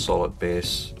of a solid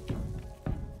base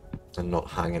and not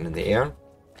hanging in the air.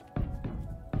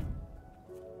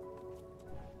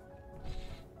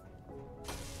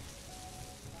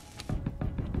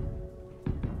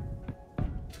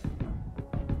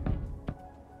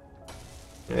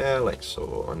 Yeah, like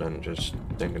so, and then just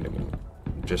thinking I'm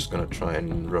just gonna try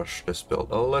and rush this build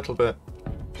a little bit,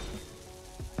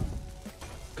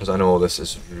 because I know this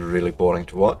is really boring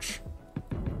to watch.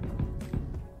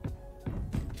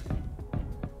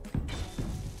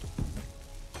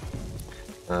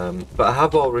 But I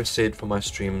have always said for my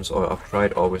streams, or I've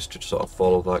tried always to sort of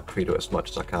follow that credo as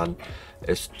much as I can,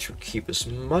 is to keep as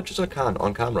much as I can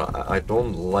on camera. I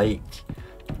don't like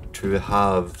to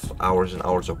have hours and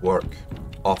hours of work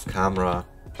off camera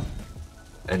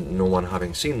and no one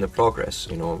having seen the progress.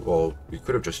 You know, well, you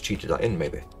could have just cheated that in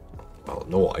maybe. Well,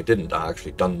 no, I didn't. I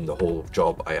actually done the whole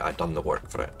job. I done the work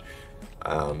for it.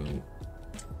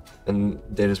 And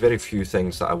there's very few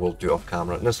things that I will do off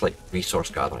camera, and it's like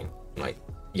resource gathering. Like,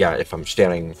 yeah, if I'm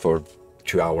staring for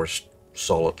 2 hours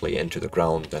solidly into the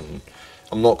ground, then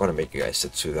I'm not going to make you guys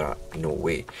sit through that, no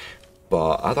way.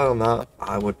 But other than that,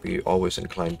 I would be always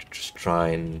inclined to just try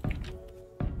and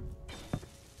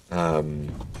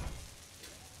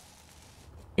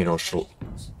you know, show,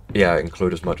 yeah,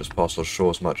 include as much as possible, show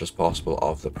as much as possible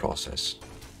of the process.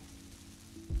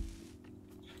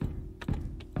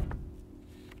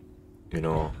 You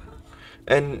know,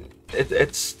 and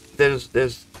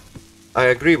there's I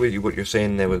agree with you what you're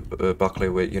saying there with Buckley,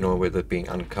 with, you know, with it being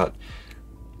uncut.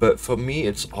 But for me,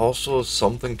 it's also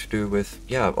something to do with,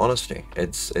 yeah, honesty.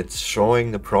 It's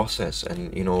showing the process,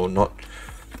 and, you know, not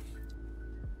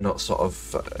sort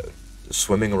of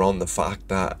swimming around the fact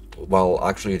that, well,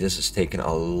 actually this is taking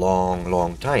a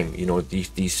long time. You know,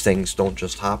 these things don't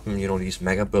just happen. You know, these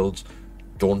mega builds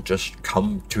don't just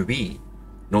come to be.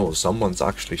 No, someone's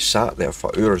actually sat there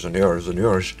for hours and hours and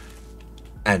hours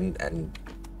and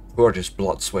poured his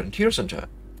blood, sweat and tears into it.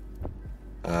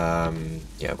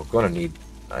 Yeah, we're gonna need,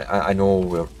 I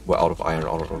know we're out of iron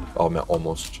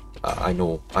almost. I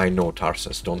know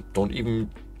Tarsus. Don't even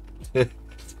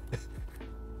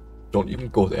don't even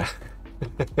go there.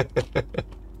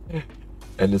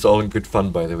 And it's all in good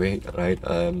fun, by the way, right?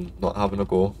 Not having a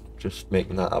go, just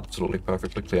making that absolutely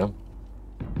perfectly clear.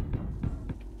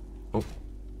 Oh.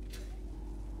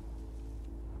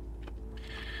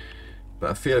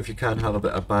 But I feel if you can have a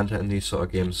bit of banter in these sort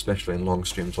of games, especially in long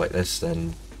streams like this,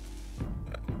 then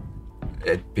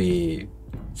it'd be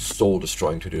soul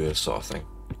destroying to do this sort of thing,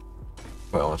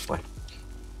 quite honestly.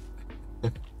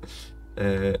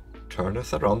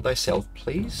 Turneth around thyself,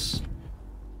 please.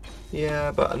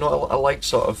 Yeah, but no, I like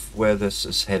sort of where this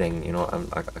is heading. You know,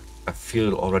 I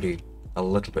feel already a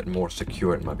little bit more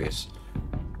secure in my base.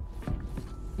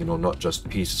 You know, not just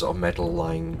pieces of metal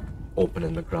lying open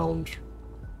in the ground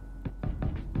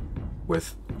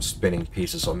with spinning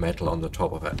pieces of metal on the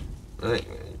top of it.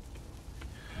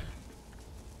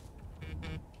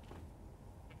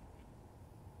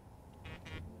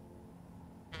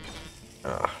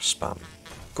 Spam.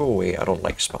 Go away, I don't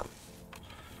like spam.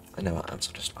 I never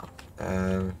answer to spam.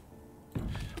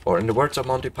 Or in the words of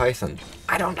Monty Python,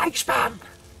 I don't like spam!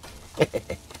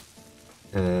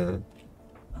 Let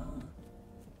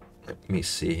me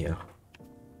see here.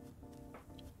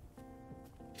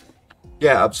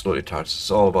 Yeah, absolutely, Tarts.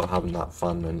 It's all about having that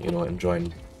fun and, you know,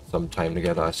 enjoying some time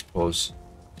together, I suppose.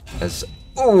 As...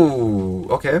 Ooh,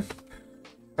 okay.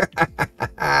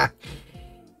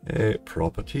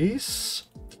 Properties.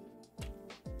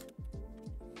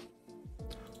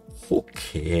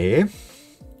 Okay.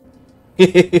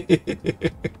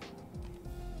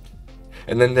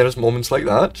 And then there's moments like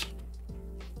that.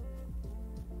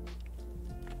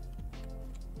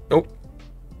 Nope.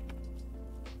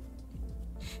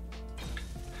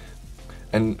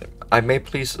 And I may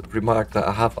please remark that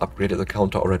I have upgraded the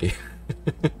counter already.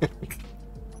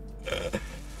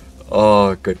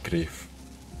 Oh, good grief.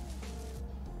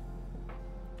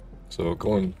 So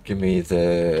go and give me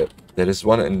the... There is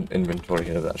one in inventory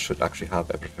here that should actually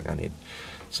have everything I need.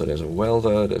 So there's a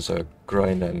welder, there's a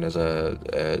grinder, and there's a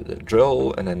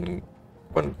drill, and then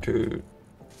 1, 2,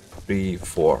 3,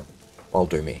 4. I'll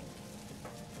do me.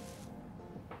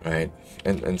 Right,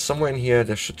 and somewhere in here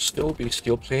there should still be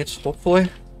steel plates, hopefully.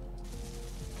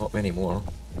 Not many more.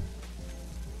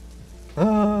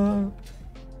 And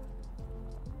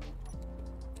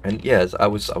yes, I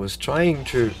was trying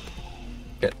to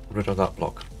get rid of that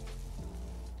block.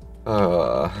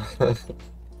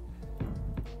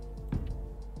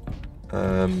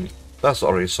 That's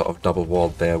already sort of double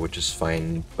walled there, which is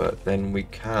fine, but then we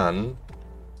can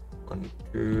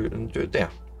undo and do it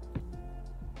there.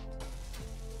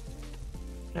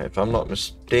 Now, if I'm not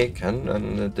mistaken,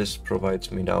 and this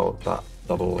provides me now that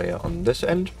double layer on this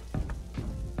end.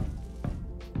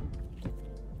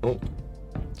 Oh,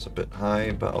 it's a bit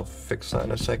high, but I'll fix that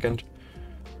in a second.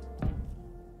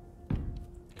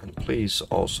 And please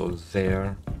also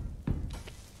there.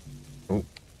 Oh,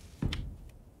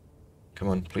 come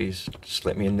on, please, just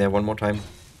let me in there one more time.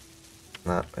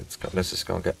 Nah, this is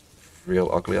gonna get real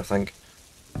ugly, I think.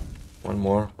 One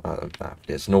more.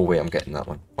 There's no way I'm getting that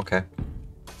one. Okay.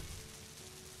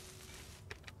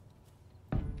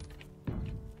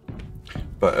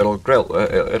 But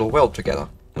it'll weld together.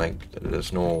 Like,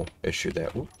 there's no issue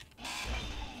there. Ooh.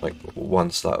 Like,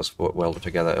 once that's welded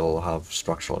together, it'll have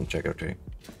structural integrity.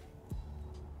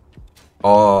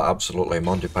 Oh, absolutely.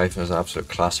 Monty Python is an absolute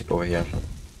classic over here.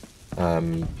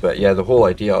 But yeah, the whole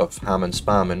idea of ham and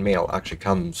spam and mail actually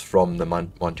comes from the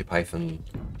Monty Python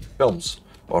films,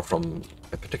 or from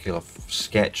a particular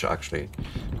sketch, actually.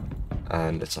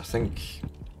 And it's, I think,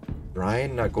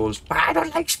 Brian that goes, I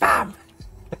don't like spam!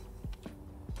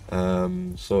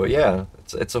 So yeah,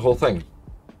 it's a whole thing.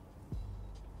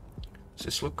 Does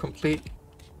this look complete?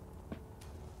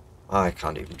 I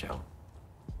can't even tell.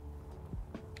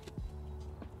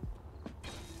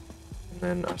 And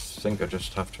then I think I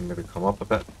just have to maybe come up a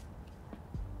bit.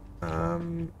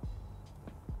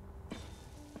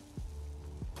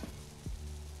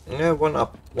 Yeah, one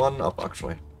up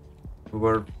actually. We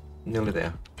were nearly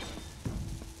there.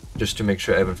 Just to make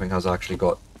sure everything has actually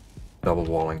got double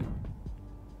walling.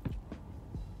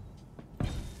 Is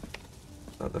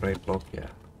that the right block? Yeah.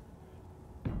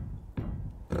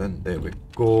 And there we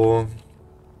go.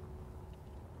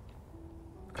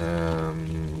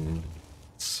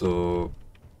 So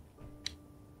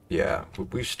yeah,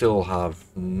 we still have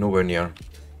nowhere near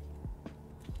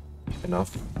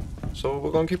enough, so we're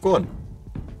gonna keep going.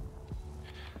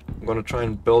 I'm gonna try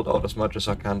and build out as much as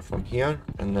I can from here,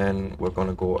 and then we're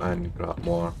gonna go and grab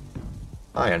more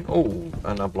iron. Oh,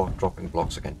 and I'm dropping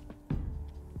blocks again.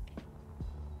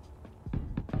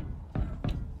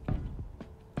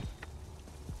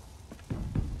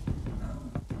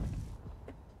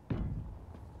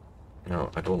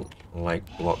 No, I don't like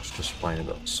blocks just flying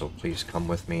about, so please come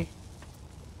with me.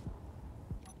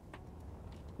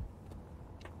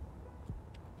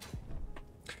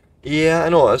 Yeah, I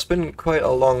know, it's been quite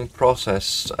a long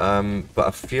process, but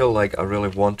I feel like I really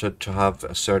wanted to have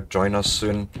Assert join us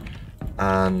soon,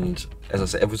 and as I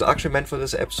said, it was actually meant for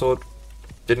this episode,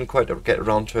 didn't quite get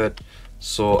around to it,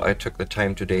 so I took the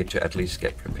time today to at least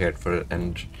get prepared for it,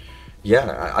 and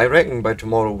yeah, I reckon by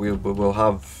tomorrow we will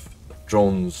have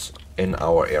drones in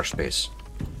our airspace.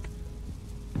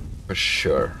 For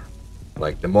sure.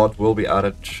 Like, the mod will be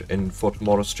added in for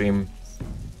tomorrow's stream,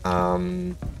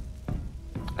 and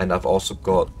I've also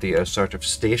got the Assertive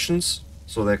stations,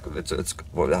 so it's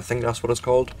well, I think that's what it's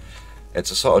called. It's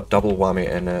a sort of double whammy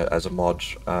as a mod,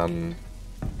 and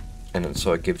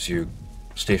so it gives you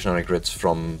stationary grids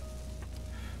from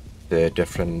the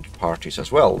different parties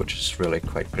as well, which is really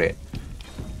quite great,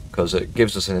 because it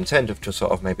gives us an incentive to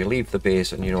sort of maybe leave the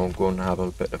base and, you know, go and have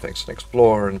a bit of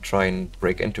explore and try and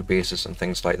break into bases and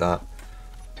things like that.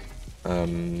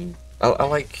 I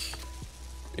like,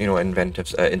 you know,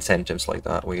 incentives like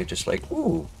that, where you're just like,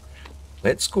 ooh,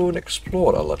 let's go and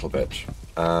explore a little bit.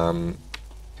 And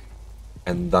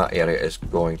that area is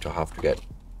going to have to get...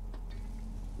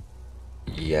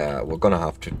 Yeah, we're gonna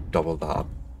have to double that up.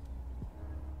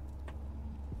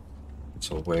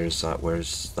 So where's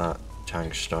that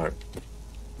tank start?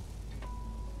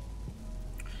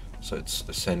 So it's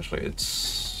essentially,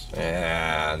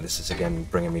 this is again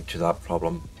bringing me to that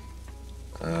problem.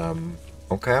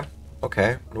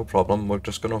 Okay, no problem. We're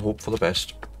just gonna hope for the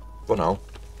best for now.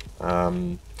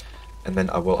 And then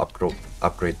I will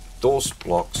upgrade those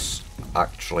blocks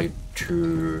actually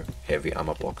to heavy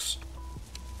armor blocks.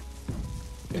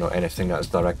 You know, anything that's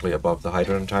directly above the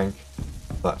hydrogen tank,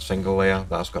 that single layer,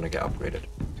 that's gonna get upgraded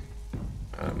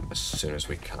as soon as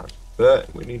we can.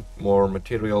 But we need more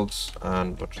materials,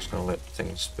 and we're just gonna let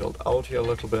things build out here a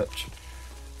little bit.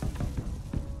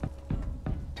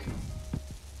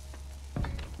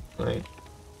 Right.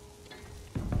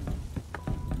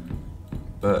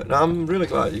 But no, I'm really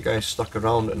glad you guys stuck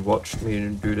around and watched me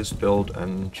do this build,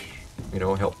 and, you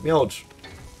know, helped me out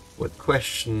with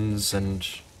questions and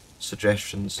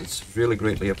suggestions. It's really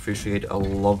greatly appreciated. I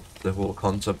love the whole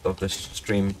concept of this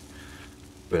stream.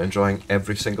 Been enjoying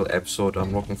every single episode.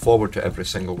 I'm looking forward to every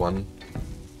single one.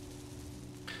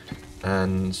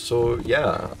 And so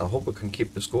yeah, I hope we can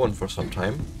keep this going for some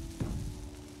time.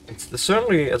 There's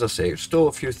certainly, as I say, still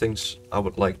a few things I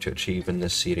would like to achieve in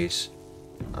this series.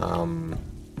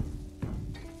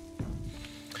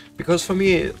 Because for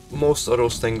me, most of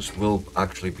those things will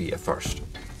actually be a first.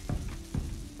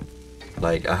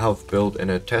 Like, I have built in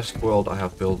a test world, I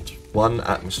have built one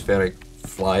atmospheric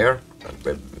flyer.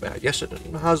 Yes, it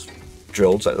has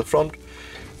drills at the front,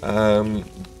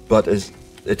 but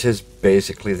it is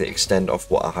basically the extent of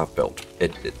what I have built.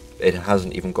 It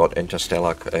hasn't even got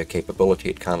interstellar capability,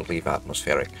 it can't leave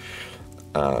atmospheric.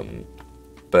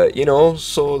 But, you know,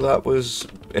 so that was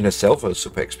in itself a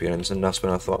super experience, and that's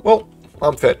when I thought, well,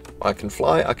 I'm fit, I can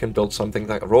fly, I can build something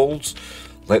that rolls,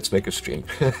 let's make a stream.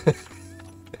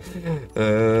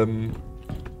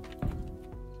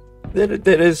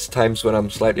 There is times when I'm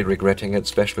slightly regretting it,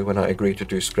 especially when I agree to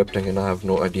do scripting and I have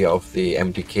no idea of the the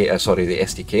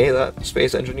SDK that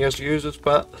Space Engineers uses,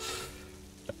 but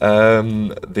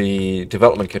the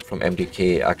development kit from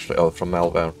MDK actually, or from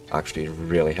Malware, actually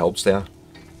really helps there.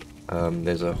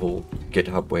 There's a whole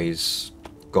GitHub ways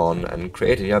gone and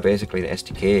created, yeah, basically an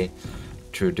SDK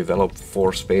to develop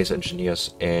for Space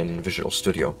Engineers in Visual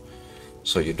Studio,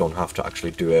 so you don't have to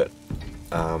actually do it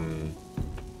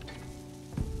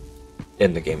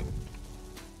in the game,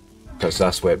 because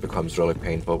that's where it becomes really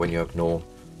painful, when you have no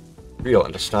real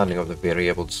understanding of the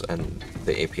variables and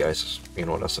the APIs, you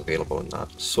know, that's available in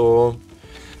that. So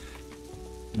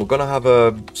we're gonna have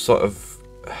a sort of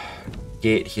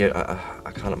gate here.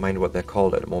 I can't mind what they're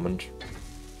called at the moment.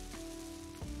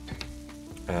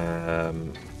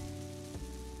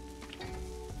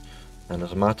 And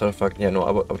as a matter of fact, yeah, no, I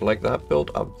would like that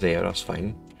built up there, that's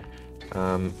fine.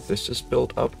 This is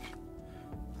built up.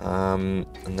 And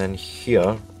then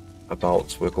here,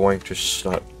 we're going to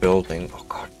start building, oh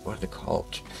god, what are they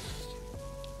called?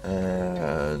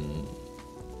 There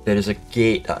is a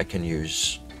gate that I can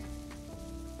use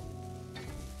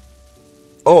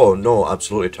Oh no,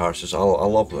 absolutely, Tarsus. I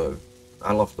love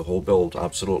the whole build.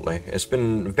 Absolutely, it's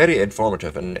been very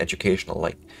informative and educational.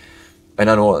 Like, and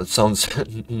I know it sounds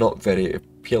not very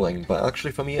appealing, but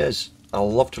actually for me it is. I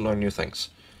love to learn new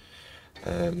things.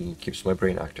 Keeps my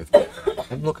brain active.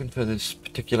 I'm looking for this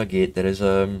particular gate. There is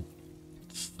sort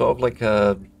of like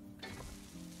a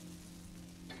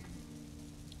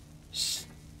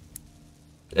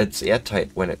it's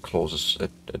airtight when it closes.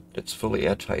 It's fully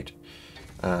airtight.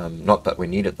 Not that we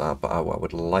needed that, but I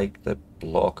would like the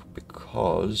block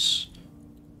because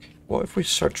what if we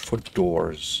search for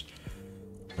doors?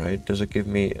 Right? Does it give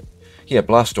me? Yeah,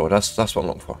 blast door. That's what I'm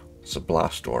looking for. It's a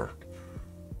blast door.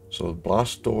 So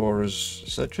blast doors.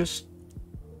 Is that just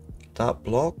that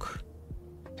block?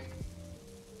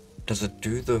 Does it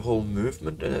do the whole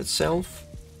movement in itself?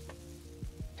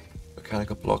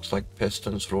 Mechanical blocks like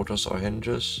pistons, rotors, or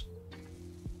hinges.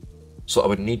 So I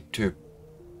would need to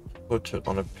put it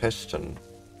on a piston.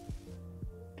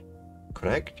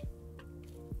 Correct?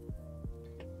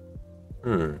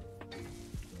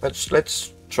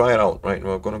 Let's try it out. Right,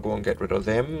 we're gonna go and get rid of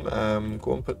them.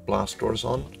 Go and put blast doors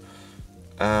on.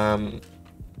 And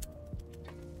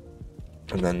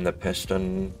then the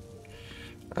piston.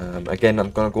 Again,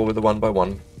 I'm gonna go with the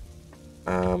 1x1.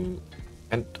 And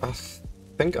I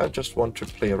think I just want to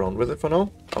play around with it for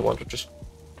now. I want to just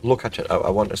look at it. I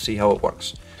want to see how it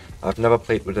works. I've never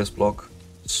played with this block,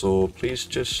 so please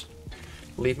just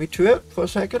leave me to it for a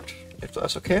second, if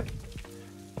that's okay.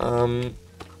 Nope,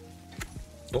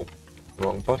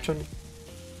 wrong button.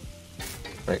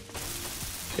 Right.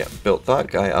 Yeah, built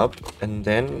that guy up, and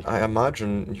then I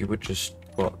imagine you would just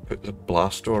put the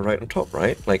blast door right on top,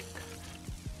 right? Like,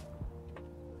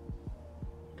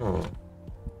 oh,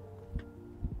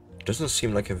 doesn't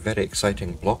seem like a very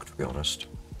exciting block, to be honest.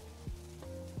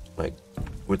 Like,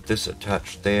 with this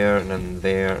attached there, and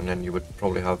then you would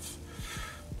probably have,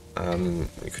 you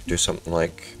could do something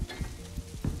like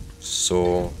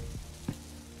so.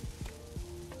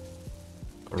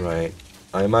 Right,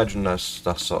 I imagine that's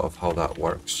sort of how that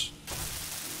works.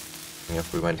 And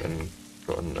if we went and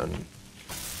got in and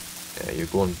yeah, you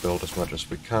go and build as much as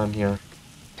we can here.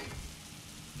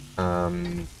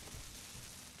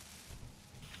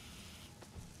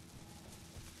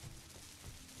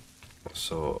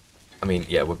 So, I mean,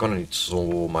 yeah, we're gonna need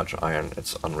so much iron,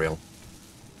 it's unreal.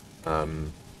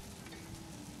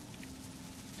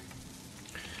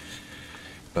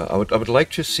 But I would like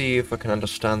to see if I can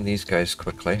understand these guys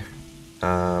quickly.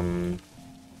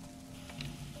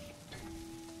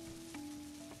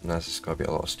 There's gotta be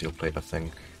a lot of steel plate, I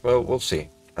think. Well, we'll see.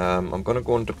 I'm gonna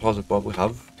go and deposit what we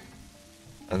have.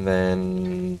 And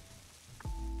then...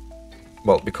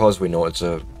 Well, because we know it's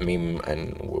a meme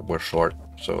and we're short,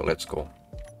 so let's go.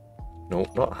 No,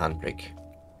 not a handbrake.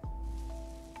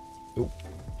 Oop,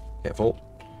 careful.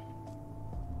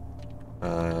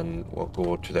 And we'll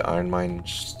go to the iron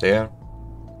mines there.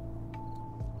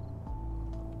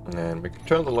 And then we can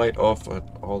turn the light off with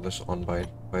all this on by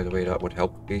the way, that would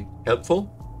be helpful.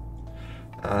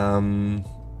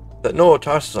 But no,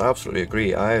 Tarsus, I absolutely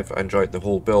agree. I've enjoyed the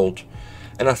whole build.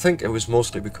 And I think it was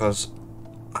mostly because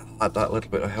I had that little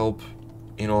bit of help.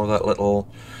 You know, that little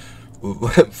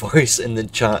voice in the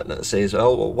chat that says,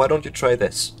 oh, well, why don't you try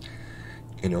this?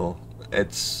 You know,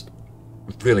 it's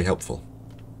really helpful.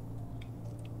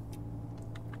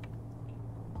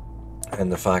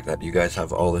 And the fact that you guys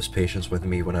have all this patience with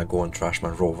me when I go and trash my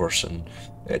rovers, and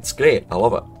it's great, I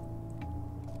love it.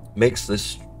 Makes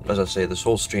this, as I say, this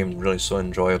whole stream really so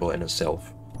enjoyable in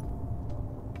itself.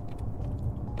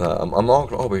 I'm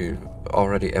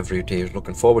already every day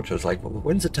looking forward to it. It's like, well,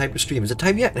 when's the time to stream? Is it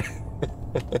time yet?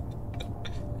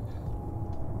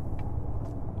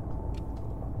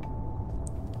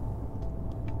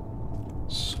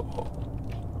 So,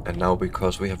 and now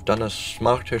because we have done a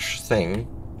smartish thing,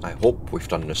 I hope we've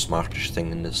done the smartish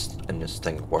thing in this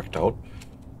thing worked out.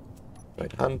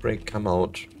 Right, handbrake come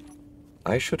out.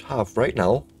 I should have right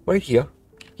now, right here,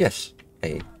 yes,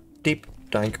 a deep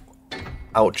dank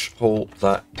ouch hole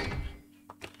that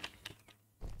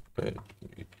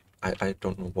I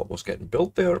don't know what was getting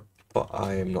built there, but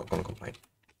I am not going to complain.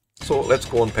 So let's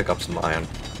go and pick up some iron.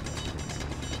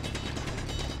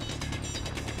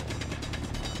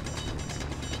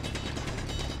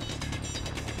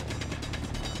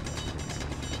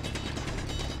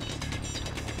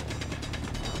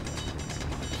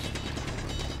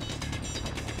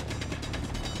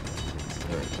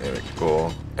 There we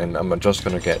go, and I'm just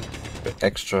gonna get a bit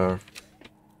extra.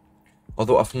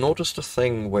 Although I've noticed a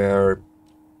thing where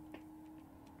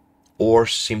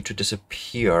ores seem to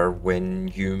disappear when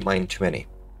you mine too many.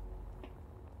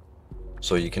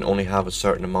 So you can only have a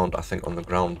certain amount, I think, on the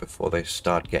ground before they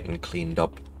start getting cleaned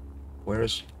up.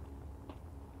 Where's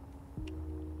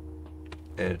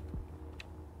the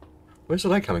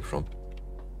light coming from?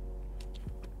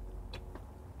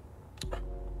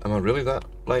 Am I really that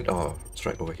blind? Oh, it's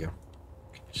right over here.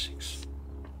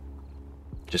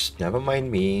 Just never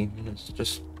mind me. It's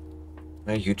just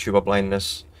my YouTuber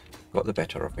blindness got the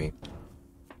better of me.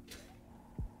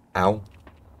 Ow.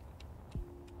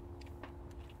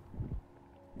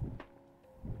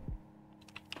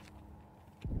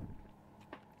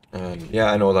 Yeah,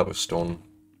 I know that was stone,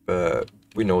 but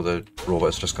we know the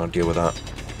robot's just gonna deal with that.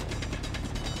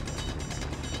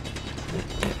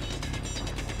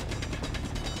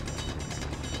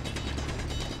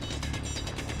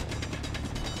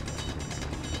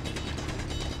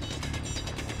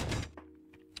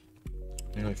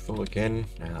 Nearly full again.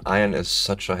 Iron is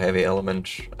such a heavy element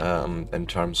in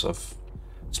terms of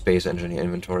space engine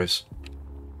inventories.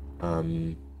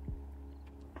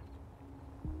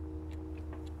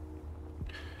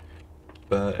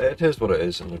 But it is what it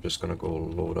is, and we're just gonna go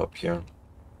load up here.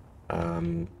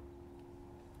 Do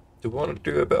we want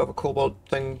to do a bit of a cobalt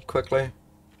thing quickly?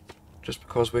 Just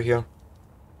because we're here?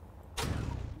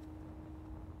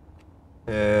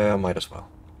 I might as well.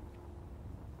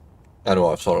 I know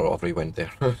I've sort of already went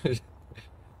there.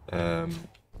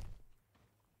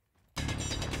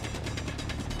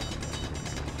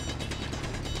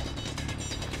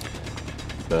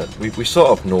 But we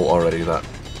sort of know already that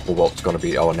cobalt's gonna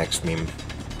be our next meme.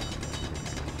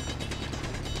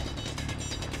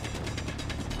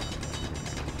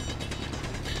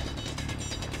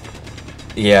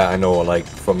 Yeah, I know, like,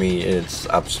 for me it's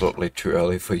absolutely too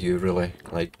early for you, really,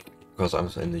 like, because I'm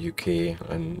in the UK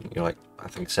and you're like, I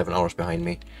think 7 hours behind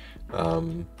me.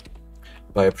 But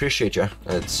I appreciate you,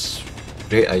 it's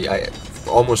great. I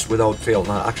almost without fail,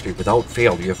 not actually without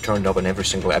fail, you have turned up in every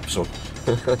single episode.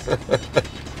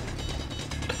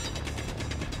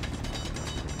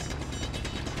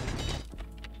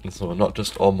 So not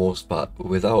just almost, but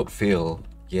without fail.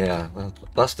 Yeah,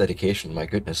 that's dedication, my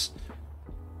goodness.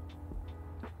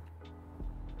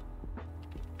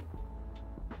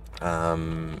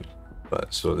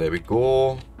 But so there we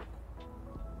go.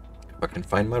 If I can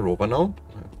find my rover now.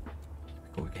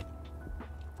 Go again.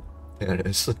 There it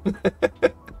is.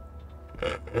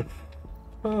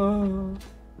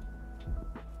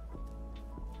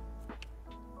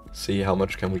 See how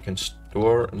much we can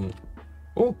store and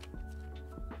oh,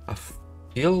 I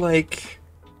feel like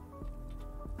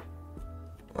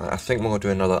I think we're gonna do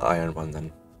another iron one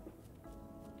then.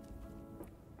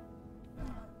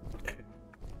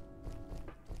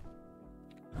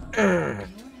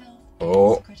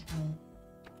 Oh,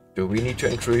 do we need to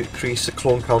increase the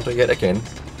clone counter yet again?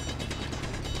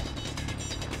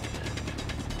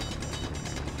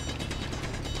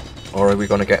 Or are we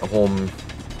gonna get home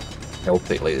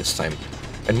healthily this time?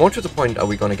 And more to the point, are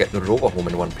we gonna get the rover home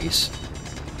in one piece?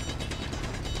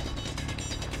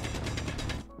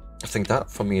 I think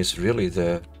that for me is really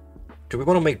the... Do we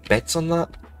want to make bets on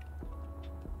that?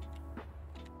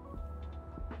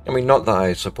 I mean, not that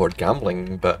I support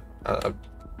gambling, but...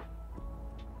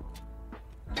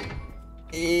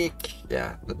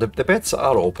 yeah, the bets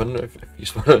are open if you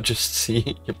just want to just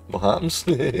see what happens.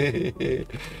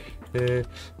 Yeah,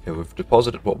 we've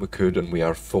deposited what we could and we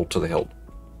are full to the hilt.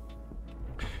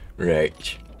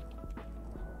 Right.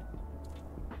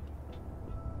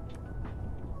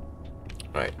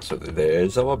 Right, so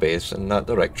there's our base in that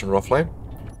direction roughly.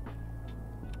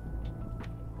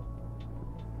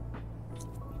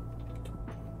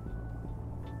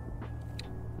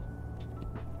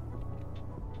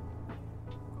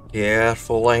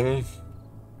 Carefuling.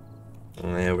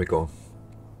 There we go.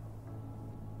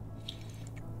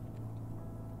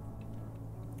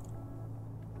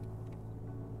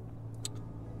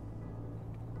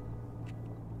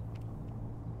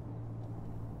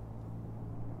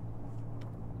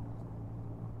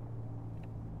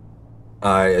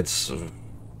 It's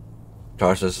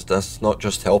Tarsus, that's not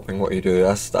just helping what you do,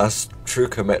 that's true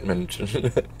commitment.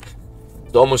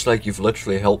 It's almost like you've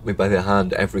literally helped me by the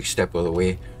hand every step of the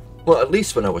way. Well, at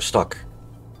least when I was stuck.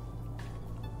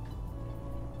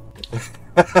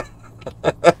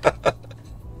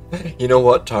 You know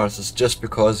what, Tarsus, just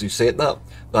because you said that,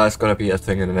 that's going to be a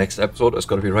thing in the next episode. It's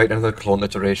going to be right into the clone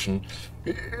iteration.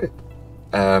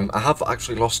 I have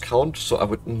actually lost count, so I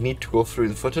would need to go through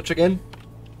the footage again.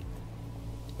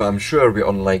 But I'm sure we're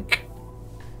on like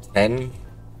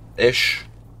 10-ish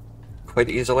quite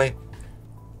easily.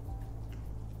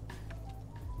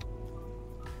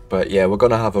 But yeah, we're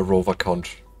gonna have a rover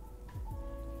count.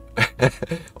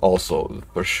 Also,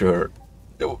 for sure.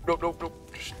 No.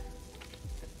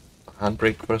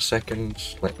 handbrake for a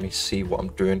second. Let me see what I'm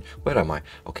doing. Where am I?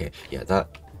 Okay, yeah,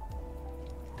 that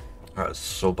is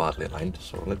so badly aligned.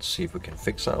 So let's see if we can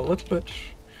fix that a little bit.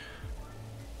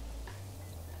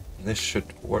 This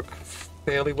should work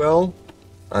fairly well.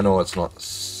 I know it's not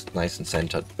nice and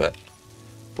centered, but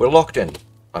we're locked in,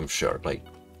 I'm sure. Like,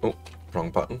 oh, wrong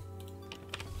button.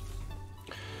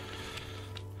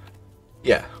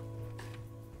 Yeah.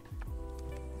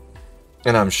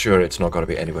 And I'm sure it's not going to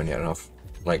be anywhere near enough.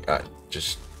 Like, I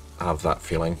just have that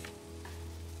feeling.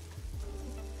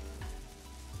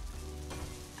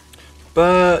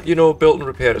 But, you know, build and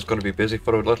repair is going to be busy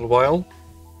for a little while.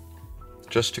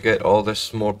 Just to get all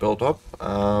this more built up.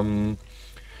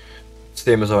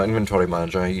 Same as our inventory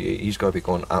manager, he's got to be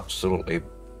going absolutely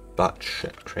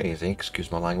batshit crazy,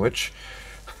 excuse my language.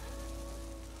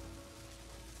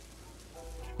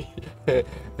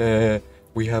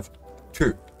 We have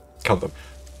two, count them,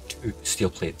 2 steel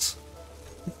plates.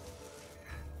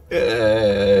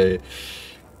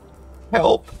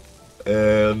 Help!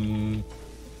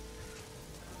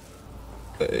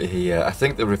 Yeah, I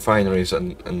think the refineries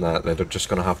and that, they're just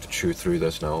going to have to chew through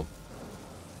this now.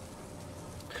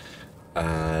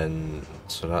 And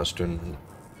so that's doing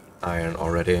iron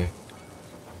already.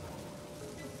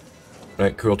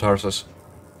 Right, cool, Tarsus.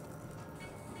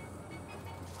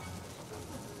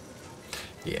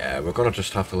 Yeah, we're gonna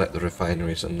just have to let the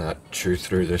refineries and that chew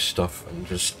through this stuff and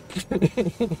just...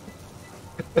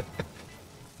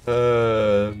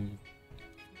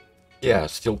 yeah,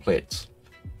 steel plates.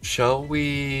 Shall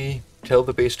we tell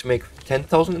the base to make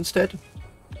 10,000 instead?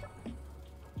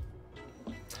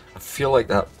 I feel like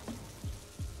that...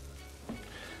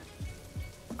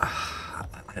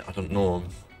 I don't know.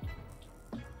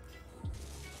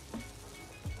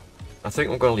 I think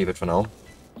I'm gonna leave it for now.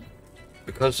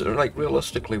 Because, like,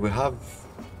 realistically, we have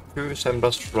 2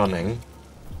 assemblers running.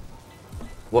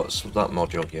 What's that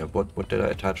module here? What did I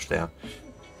attach there?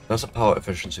 That's a power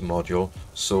efficiency module.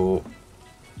 So,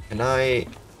 can I...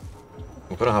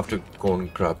 I'm gonna have to go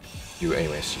and grab you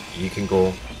anyways. You can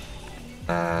go,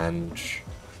 and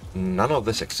none of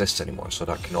this exists anymore, so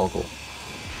that can all go.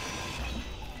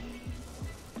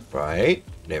 Right,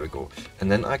 there we go.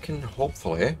 And then I can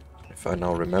hopefully, if I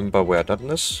now remember where I've done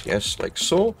this, yes, like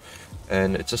so.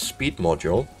 And it's a speed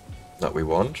module that we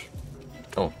want.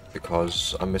 Oh,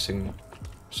 because I'm missing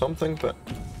something, but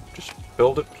just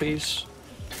build it, please.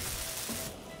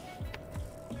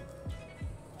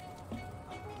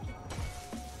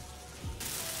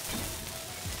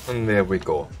 And there we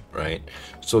go, right?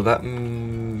 So that,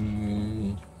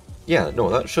 yeah, no,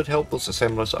 that should help those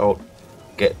assemblers out,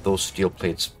 get those steel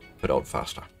plates put out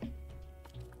faster.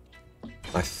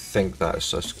 I think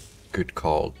that's a good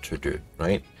call to do,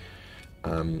 right?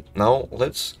 Now,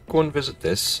 let's go and visit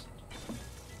this.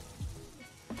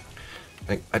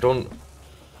 I don't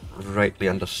rightly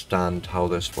understand how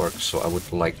this works, so I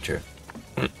would like to.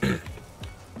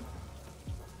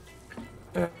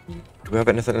 Do we have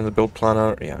anything in the build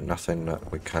planner? Yeah, nothing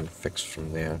that we can fix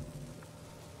from there.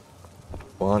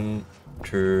 1,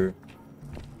 2,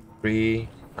 3.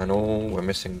 I know we're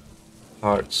missing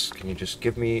parts. Can you just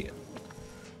give me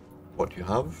what you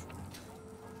have?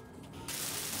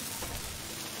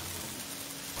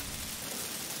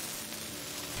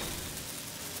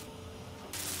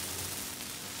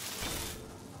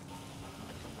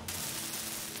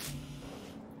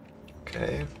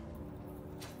 Okay.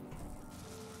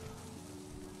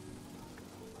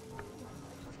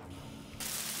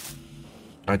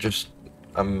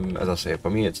 As I say, for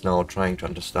me it's now trying to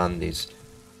understand these.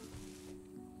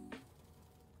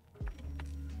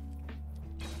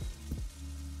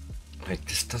 Like,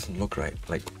 this doesn't look right.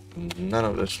 Like, none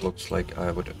of this looks like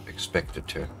I would have expected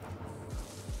to.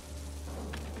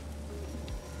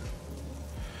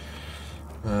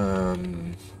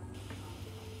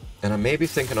 And I may be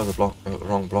thinking of the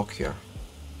wrong block here.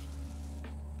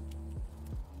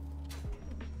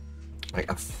 Like,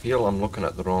 I feel I'm looking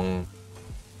at the wrong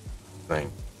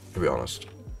thing, to be honest.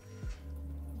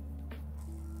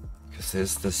 Because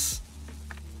there's this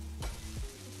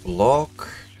block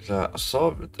that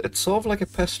it's sort of like a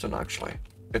piston, actually.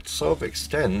 It sort of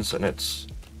extends, and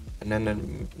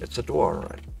then it's a door,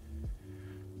 right?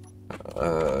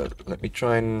 Let me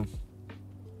try and...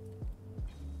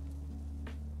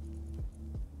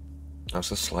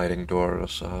 That's a sliding door,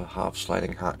 there's a half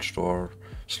sliding hatch door,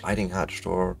 sliding hatch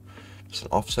door, there's an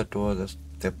offset door, there's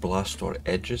the blast door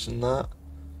edges in that.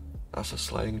 That's a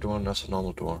sliding door and that's a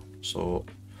normal door. So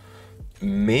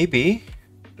maybe,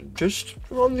 just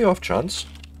on the off chance,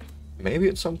 maybe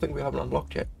it's something we haven't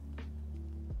unlocked yet.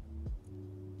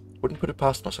 Wouldn't put it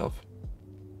past myself.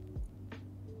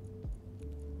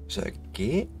 Is it a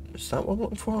gate? Is that what I'm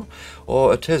looking for?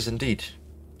 Oh, it is indeed.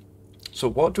 So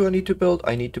what do I need to build?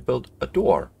 I need to build a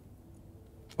door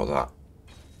for that.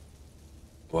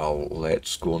 Well,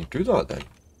 let's go and do that then.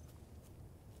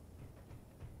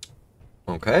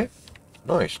 Okay.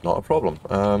 Nice, not a problem.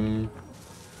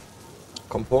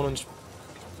 Components.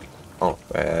 Oh,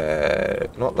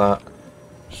 not that.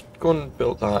 Just go and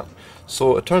build that.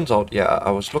 So it turns out, yeah,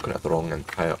 I was looking at the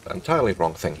entirely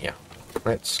wrong thing here.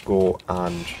 Let's go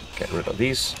and get rid of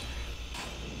these.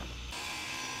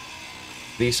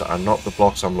 These are not the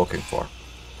blocks I'm looking for.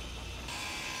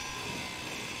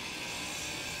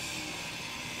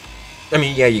 I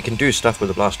mean, yeah, you can do stuff with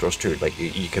the blast doors too. Like,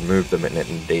 you can move them and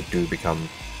they do become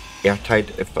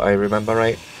airtight, if I remember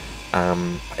right.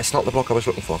 It's not the block I was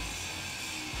looking for.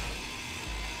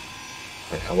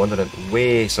 I wanted it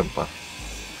way simpler.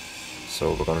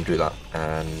 So we're going to do that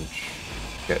and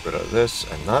get rid of this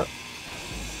and that.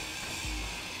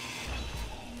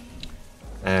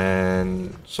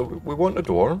 And so we want a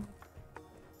door,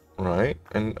 right?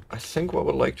 And I think what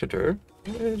we'd like to do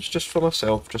is just for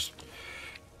myself, just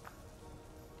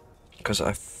because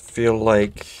I feel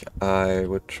like I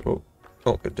would. Oh,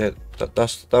 that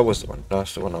was the one.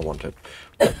 That's the one I wanted.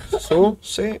 So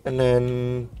see, and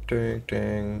then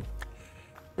ding,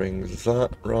 bring that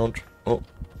round. Oh,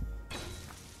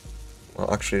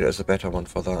 well, actually, there's a better one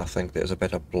for that. I think there's a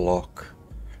better block.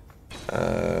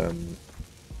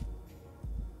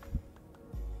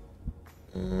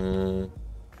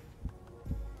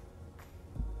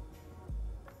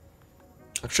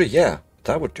 Actually, yeah,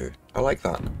 that would do. I like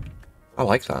that. I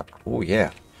like that. Oh,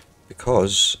 yeah.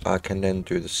 Because I can then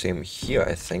do the same here,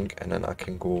 I think, and then I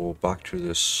can go back to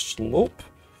the slope.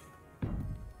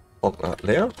 On that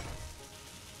there.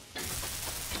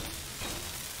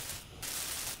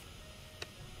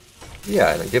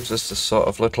 Yeah, and it gives us this sort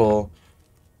of little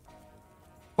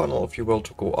funnel, if you will,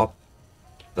 to go up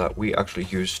that we actually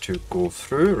use to go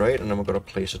through, right? And then we're going to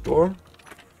place a door.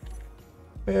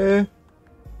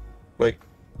 Like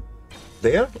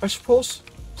there, I suppose?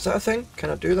 Is that a thing? Can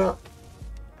I do that?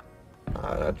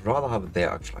 I'd rather have it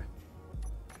there, actually.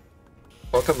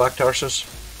 Welcome back, Tarsus.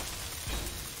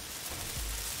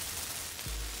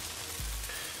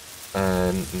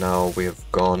 And now we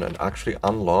have gone and actually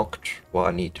unlocked what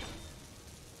I need.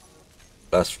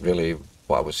 That's really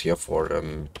what I was here for,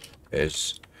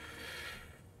 is...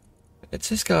 It's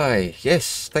this guy.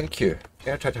 Yes, thank you.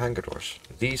 Airtight hangar doors.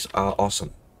 These are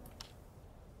awesome.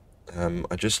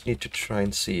 I just need to try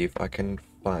and see if I can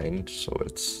find... So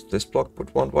it's... This block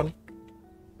would want one.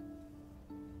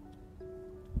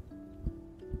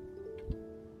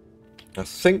 I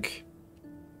think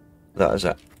that is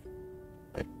it.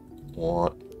 Right.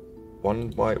 What?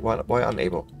 Why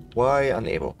unable? Why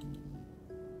unable?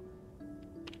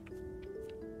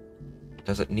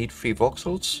 Does it need 3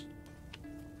 voxels?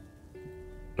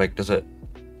 Like, does it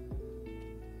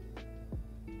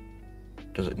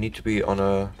need to be on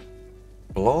a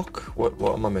block? What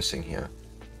am I missing here?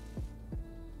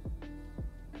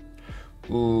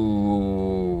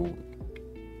 Ooh.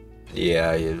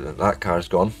 Yeah, that car's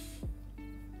gone.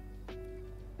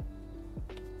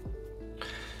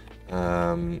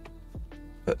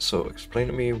 But so explain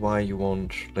to me why you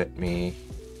won't let me.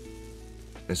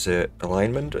 Is it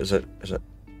alignment? Is it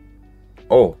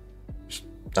Oh,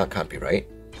 that can't be right.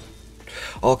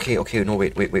 Okay, no,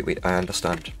 wait, I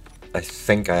understand. I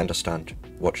think I understand.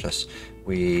 Watch this.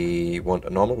 We want a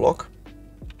normal block.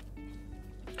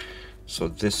 So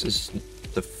this is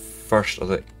the first of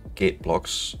the gate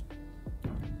blocks,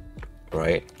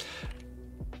 right?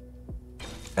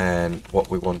 And what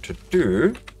we want to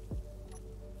do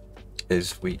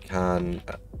is we can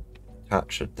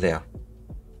attach it there,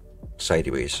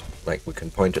 sideways. Like, we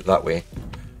can point it that way,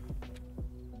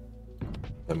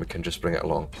 then we can just bring it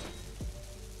along.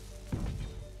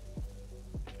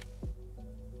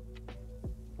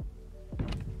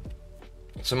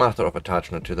 It's a matter of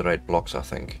attachment to the right blocks, I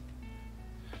think.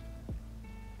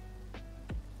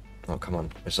 Oh, come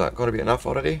on. Is that going to be enough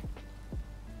already?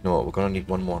 No, we're going to need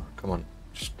one more. Come on.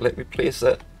 Just let me place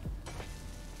it.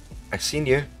 I seen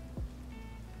you.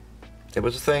 There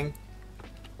was a thing.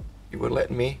 You were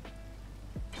letting me.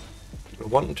 You were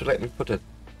wanting to let me put it.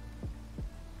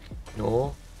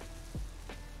 No.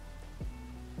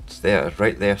 It's there. It's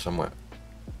right there somewhere.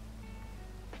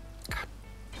 God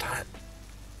damn it.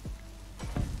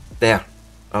 There.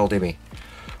 That'll do me.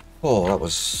 Oh, that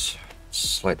was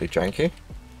slightly janky.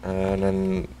 And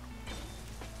then...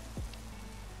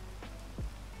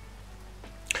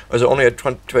 Is it only a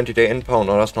 20-day impound?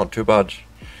 No, that's not too bad.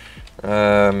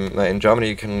 In Germany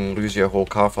you can lose your whole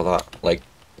car for that, like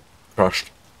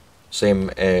crushed. Same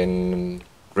in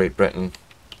Great Britain.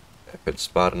 if it's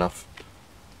bad enough.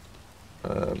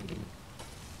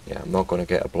 Yeah, I'm not going to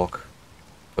get a block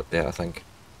put there, I think.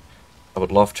 I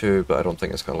would love to, but I don't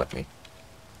think it's going to let me.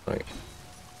 Right.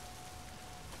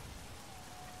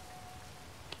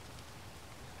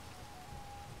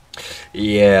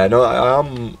 Yeah, no, I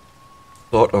am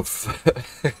sort of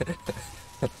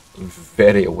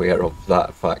very aware of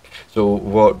that fact. So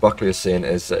what Buckley is saying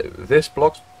is that this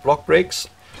block breaks,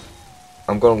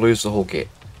 I'm going to lose the whole gate.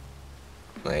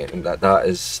 Right, and that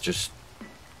is just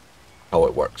how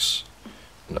it works.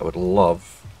 And I would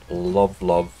love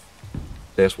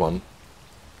this one.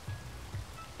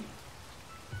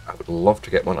 I would love to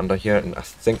get one under here, and I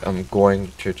think I'm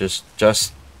going to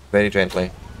just very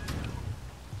gently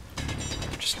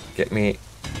just get me.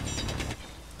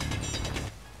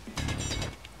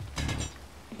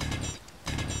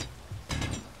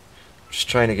 Just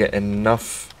trying to get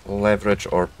enough leverage,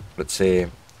 or let's say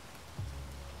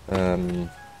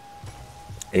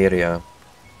area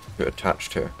to attach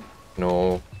to.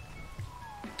 No.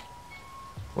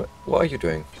 What are you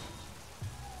doing?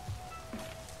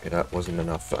 Okay, that wasn't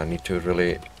enough. I need to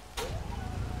really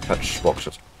touch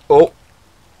boxes. Oh!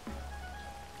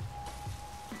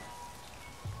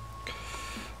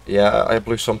 Yeah, I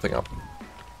blew something up.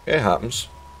 It happens.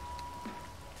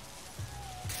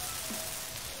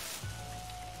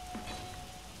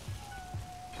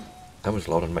 That was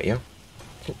loud in my ear.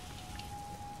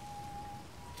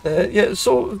 Yeah,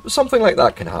 so something like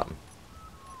that can happen.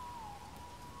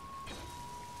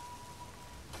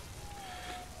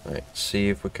 Right, see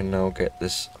if we can now get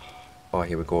this. Oh,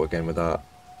 here we go again with that.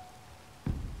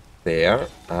 There,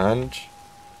 and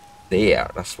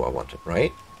there. That's what I wanted,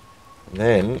 right? And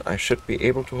then I should be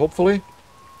able to, hopefully,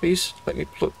 please, let me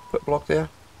put a block there.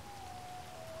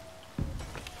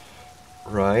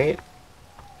 Right.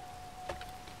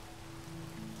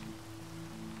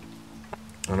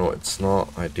 I know it's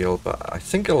not ideal, but I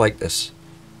think I like this.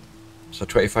 So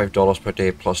 $25 per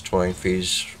day plus towing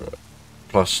fees,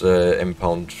 plus the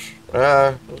impound.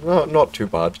 Not too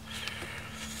bad.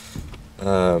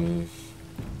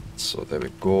 So there we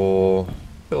go.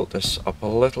 Build this up a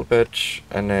little bit,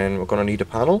 and then we're gonna need a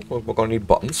panel. We're gonna need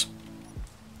buttons.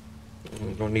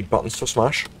 We're gonna need buttons to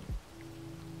smash.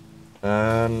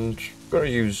 And we're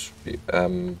gonna use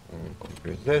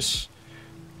this.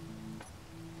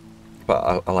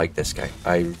 But I like this guy.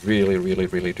 I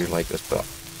really do like this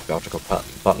vertical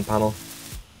button panel.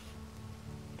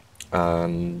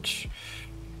 And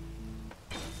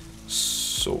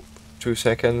so 2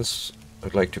 seconds.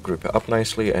 I'd like to group it up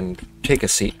nicely and take a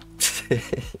seat.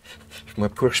 My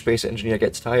poor space engineer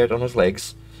gets tired on his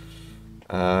legs.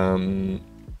 And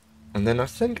then I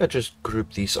think I just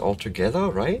group these all together,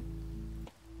 right?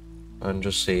 And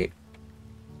just say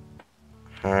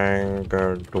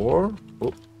hangar door.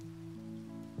 Oh.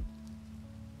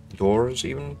 Doors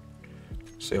even.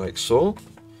 Say like so.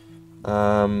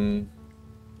 And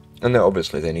then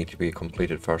obviously they need to be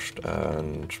completed first,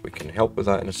 and we can help with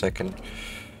that in a second.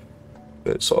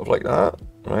 But sort of like that,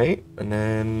 right? And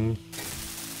then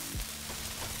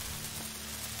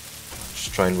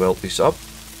just try and weld these up.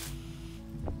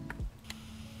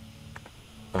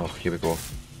 Oh, here we go.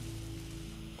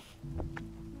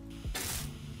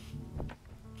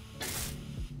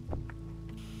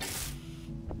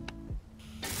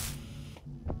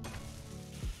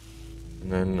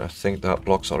 And then I think that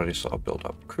block's already sort of built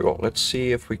up. Cool. Let's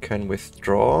see if we can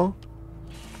withdraw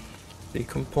the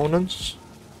components.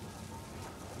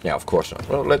 Yeah, of course not.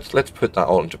 Well, let's put that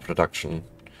all into production,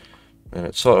 and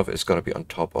it's got to be on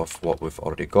top of what we've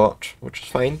already got, which is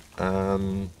fine.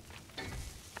 Now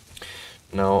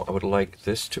I would like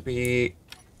this to be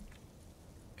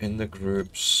in the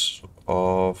groups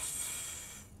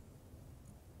of,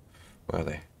 where are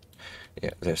they?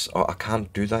 Yeah, this. Oh, I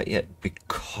can't do that yet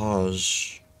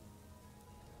because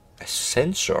a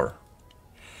sensor.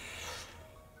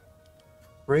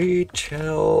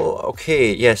 Retail.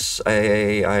 Okay, yes,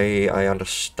 I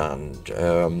understand.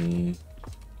 I'm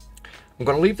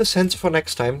gonna leave the sensor for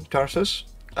next time, Tarsus.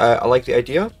 I like the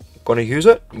idea. Gonna use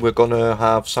it. We're gonna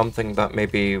have something that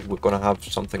maybe we're gonna have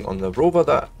something on the rover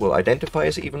that will identify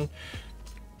us even,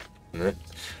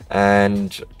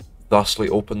 and thusly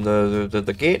open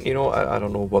the gate. You know, I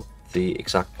don't know what the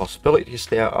exact possibilities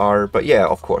there are, but yeah,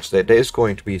 of course there is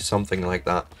going to be something like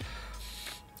that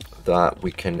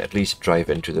we can at least drive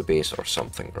into the base or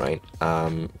something, right?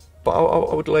 But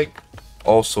I would like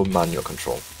also manual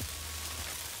control.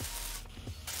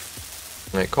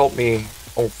 And it called me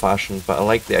old-fashioned, but I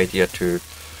like the idea to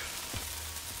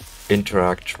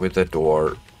interact with the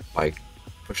door by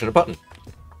pushing a button.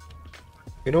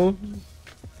 You know?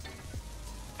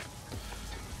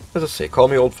 as I say, call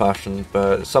me old-fashioned,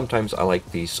 but sometimes I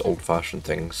like these old-fashioned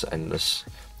things and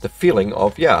the feeling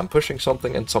of, yeah, I'm pushing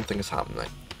something and something is happening.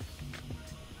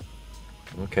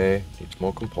 Okay, needs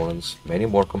more components, many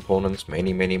more components,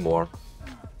 many more.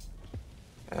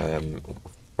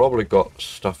 Probably got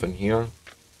stuff in here.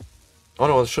 Oh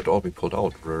no, it should all be pulled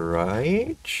out,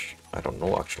 right? I don't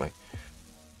know actually.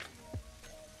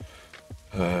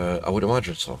 I would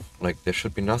imagine so. Like, there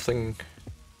should be nothing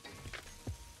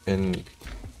in...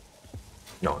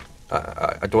 No,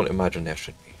 I don't imagine there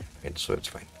should be, and so it's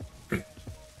fine.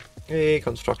 Hey,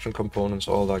 construction components,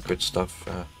 all that good stuff.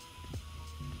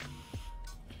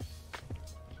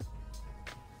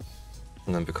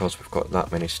 And then because we've got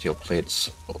that many steel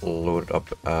plates loaded up,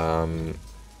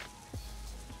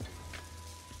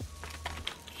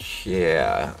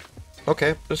 yeah.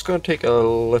 Okay, it's going to take a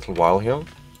little while here.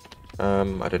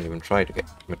 I didn't even try to get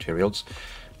materials.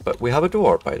 But we have a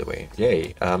door, by the way.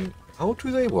 Yay. How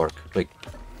do they work? Like,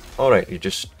 alright, you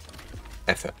just...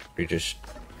 F it. You just...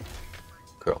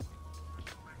 Cool.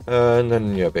 And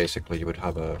then, yeah, basically you would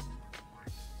have a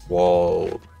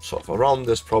wall sort of around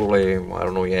this, probably. I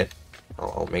don't know yet.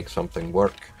 I'll make something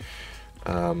work.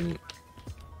 But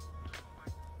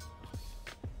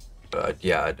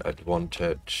yeah, I'd want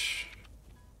it...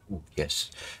 Ooh,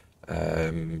 yes.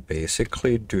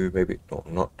 Basically do maybe... No,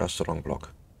 not... That's the wrong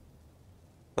block.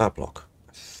 That block,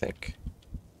 I think.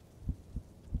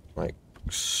 Like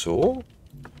so?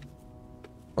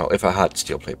 Well, if I had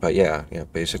steel plate, but yeah,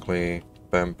 basically...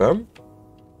 Boom, boom.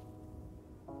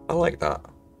 I like that.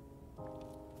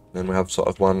 Then we have sort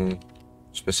of one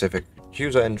specific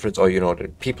user entrance, or, you know, the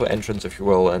people entrance, if you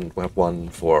will, and we have one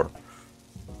for,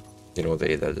 you know,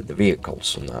 the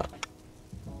vehicles and that.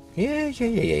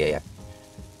 Yeah.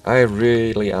 I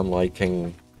really am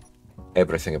liking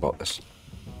everything about this.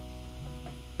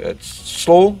 It's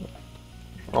slow,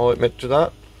 I'll admit to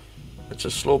that. It's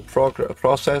a slow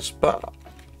process, but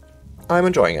I'm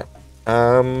enjoying it.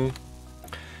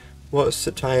 What's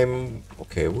the time?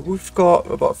 Okay, we've got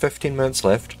about 15 minutes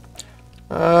left.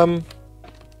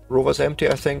 Rover's empty,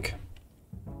 I think.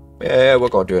 Yeah, we're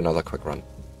gonna do another quick run.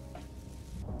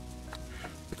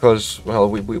 Because, well,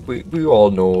 we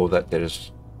all know that there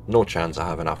is no chance I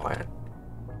have enough iron.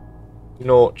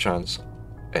 No chance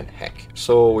in heck.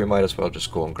 So we might as well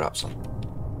just go and grab some.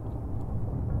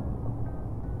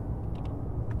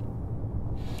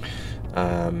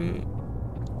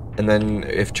 And then,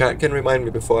 if chat can remind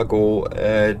me before I go,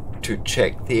 to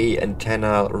check the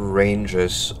antenna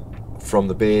ranges from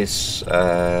the base,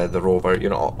 the rover, you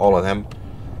know, all of them,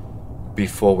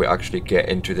 before we actually get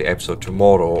into the episode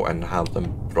tomorrow and have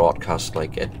them broadcast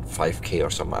like at 5K or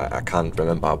something. I can't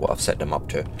remember what I've set them up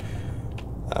to.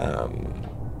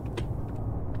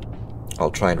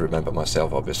 I'll try and remember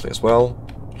myself, obviously, as well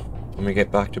when we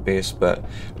get back to base, but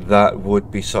that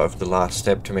would be sort of the last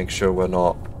step to make sure we're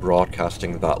not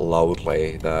broadcasting that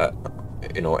loudly that,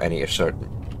 you know, any certain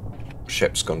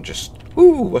ship's gonna just,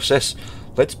 ooh, what's this?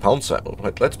 Let's pounce it.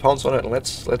 Let's pounce on it and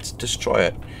let's destroy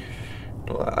it.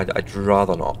 No, I'd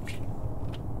rather not.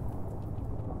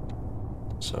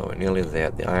 So we're nearly there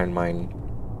at the iron mine.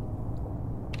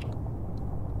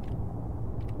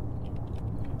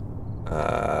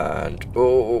 And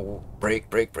oh, break.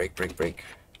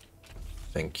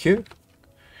 Thank you.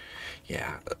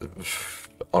 Yeah,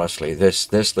 honestly,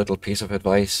 this little piece of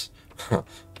advice,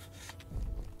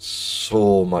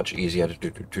 so much easier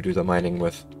to do the mining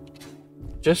with.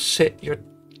 Just set your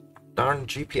darn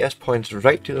GPS points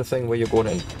right to the thing where you're going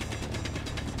in.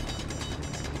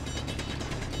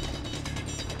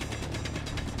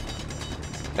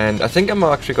 And I think I'm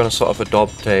actually going to sort of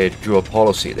adopt a dual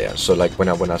policy there. So like when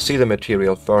I see the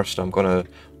material first, I'm going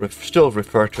to still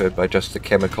refer to it by just the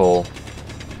chemical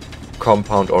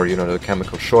compound, or, you know, the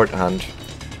chemical shorthand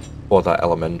for that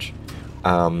element.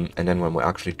 And then when we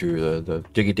actually do the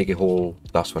diggy hole,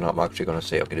 that's when I'm actually going to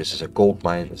say, okay, this is a gold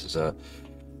mine, this is a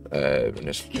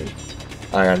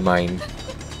iron mine.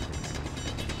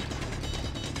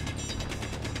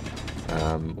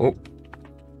 Oh,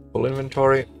 full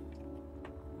inventory.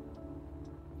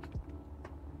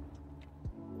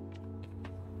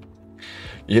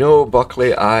 You know,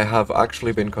 Buckley, I have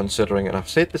actually been considering, and I've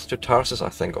said this to Tarsus, I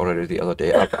think, already the other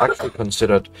day, I've actually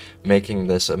considered making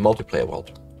this a multiplayer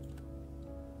world.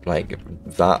 Like,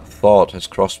 that thought has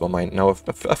crossed my mind now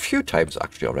a few times,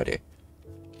 actually, already.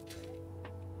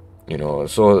 You know,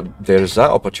 so there's that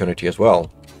opportunity as well.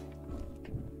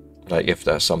 Like, if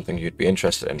there's something you'd be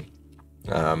interested in.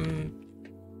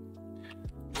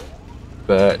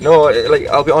 But no, like,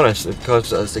 I'll be honest, because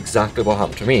that's exactly what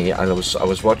happened to me. I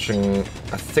was watching,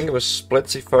 I think it was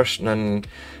Splitsy first, and then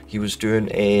he was doing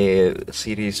a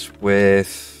series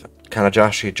with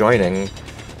Kanajashi joining,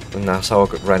 and that's how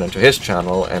I ran into his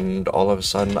channel, and all of a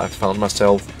sudden I found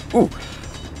myself, ooh,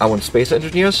 I want Space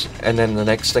Engineers, and then the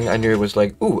next thing I knew was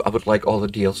like, ooh, I would like all the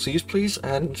DLCs, please,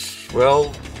 and,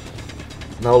 well,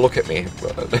 now look at me.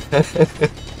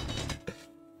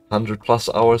 100+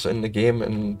 hours in the game,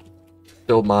 and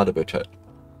still mad about it.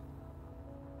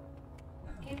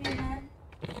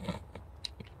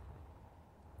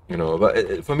 You know,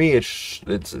 but for me, it's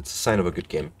a sign of a good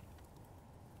game.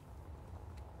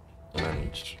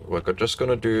 And we're just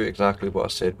gonna do exactly what I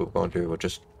said we're gonna do. We'll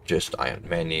just iron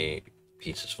many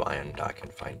pieces of iron that I can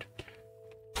find.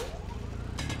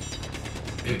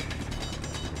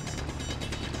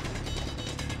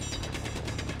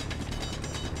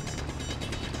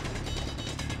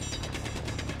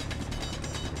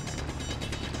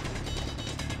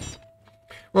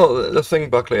 Well, the thing,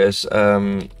 Buckley, is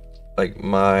like,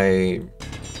 my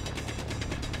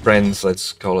friends,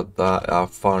 let's call it that, are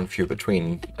far and few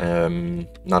between.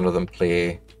 None of them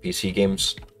play PC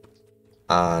games,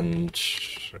 and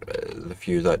the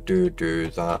few that do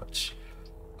that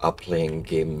are playing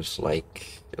games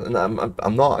like, and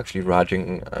I'm not actually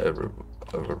ragging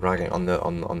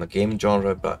on the game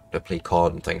genre, but they play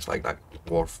COD and things like that,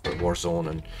 Warzone,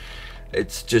 and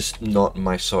it's just not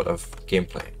my sort of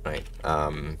gameplay, right?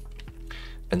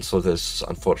 And so there's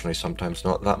unfortunately sometimes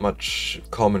not that much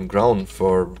common ground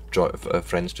for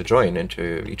friends to join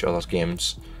into each other's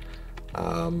games.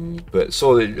 But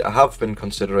so I have been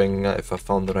considering, if I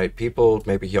found the right people,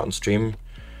 maybe here on stream.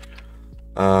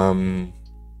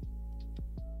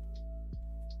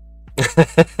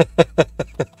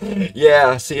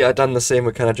 Yeah, see, I done the same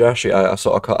with Kanajashi. I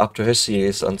sort of caught up to his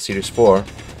series on Series 4,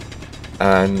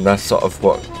 and that's sort of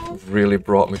what really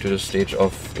brought me to the stage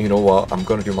of, you know what, I'm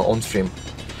going to do my own stream,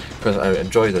 because I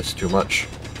enjoy this too much.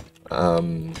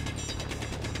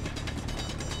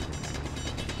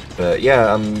 But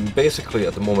yeah, I'm basically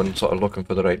at the moment sort of looking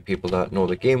for the right people that know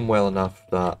the game well enough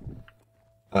that,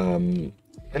 and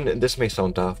this may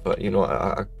sound daft, but you know,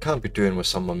 I can't be doing with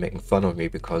someone making fun of me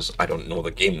because I don't know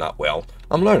the game that well.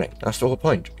 I'm learning, that's the whole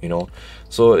point, you know.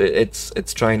 So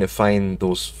it's trying to find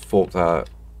those folk that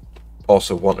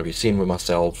also want to be seen with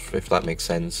myself, if that makes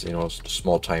sense. You know,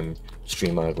 small time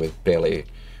streamer with barely,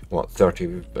 what,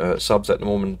 30 subs at the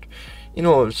moment. You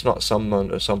know, it's not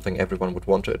something everyone would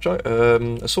want to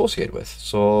associate with.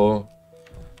 So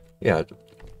yeah,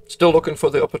 still looking for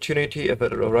the opportunity if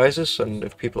it arises, and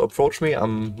if people approach me,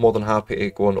 I'm more than happy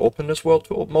to go and open this world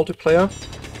to multiplayer.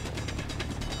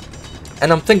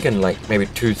 And I'm thinking like maybe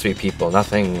 2-3 people,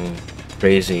 nothing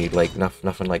crazy, like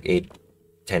nothing like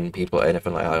 8-10 people,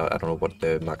 anything like that. I don't know what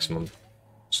the maximum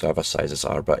server sizes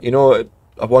are, but you know,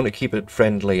 I want to keep it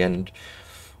friendly, and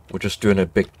we're just doing a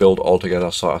big build all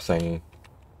together sort of thing.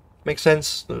 Makes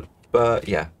sense, but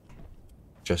yeah,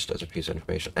 just as a piece of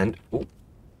information. And oh,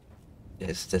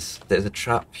 there's a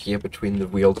trap here between the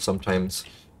wheels sometimes.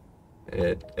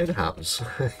 It happens.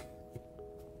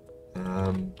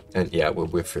 And yeah,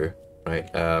 we're through,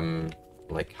 right?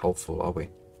 Like, how full are we?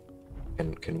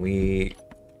 And can we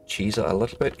cheese it a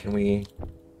little bit? Can we?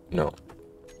 No,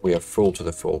 we are full to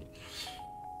the full.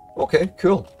 Okay,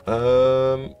 cool.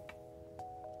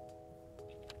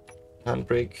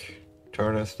 Handbrake,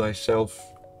 turneth thyself.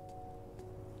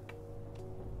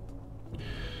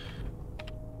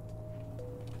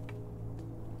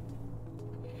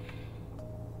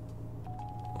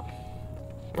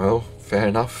 Well, fair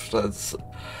enough. That's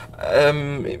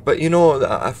but you know,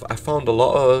 I found a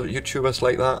lot of YouTubers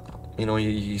like that. You know,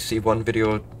 you see one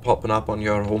video popping up on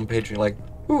your homepage, and you're like,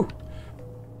 ooh,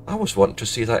 I was wanting to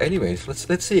see that anyways.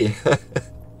 Let's see.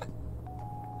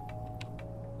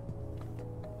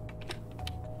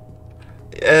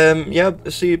 Yeah,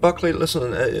 see, Buckley,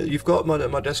 listen, you've got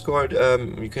my Discord.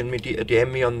 You can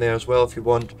DM me on there as well if you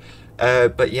want.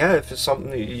 But yeah, if it's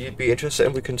something that you'd be interested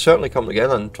in, we can certainly come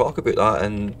together and talk about that.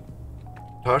 And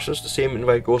Tarsus, the same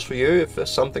invite goes for you if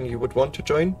there's something you would want to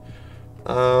join.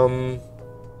 I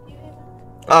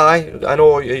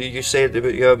know you said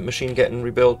about your machine getting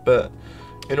rebuilt, but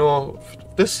you know,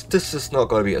 this is not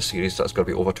going to be a series that's going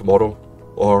to be over tomorrow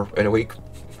or in a week.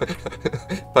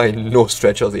 By no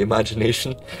stretch of the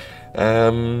imagination.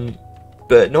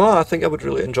 But no, I think I would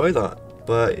really enjoy that.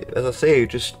 But as I say,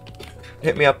 just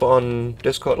hit me up on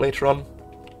Discord later on.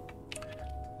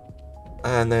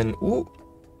 And then, ooh,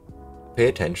 pay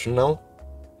attention now.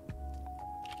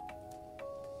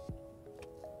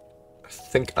 I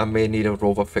think I may need a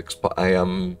rover fix, but I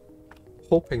am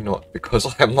hoping not,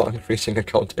 because I'm not increasing a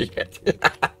counter yet.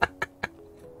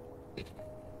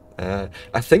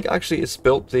 I think actually it's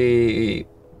built the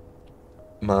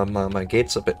my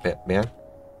gates a bit better.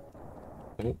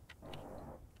 Oh,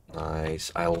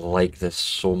 nice. I like this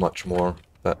so much more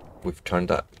that we've turned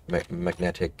that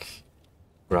magnetic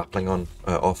grappling on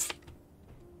off.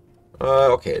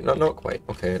 Okay, not quite.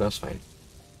 Okay, that's fine.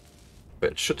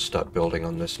 But it should start building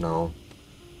on this now.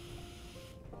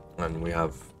 And we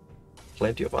have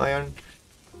plenty of iron.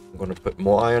 I'm going to put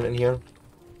more iron in here.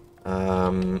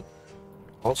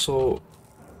 Also,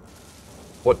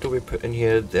 what do we put in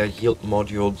here? Their yield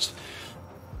modules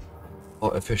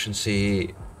or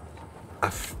efficiency. I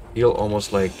feel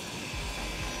almost like...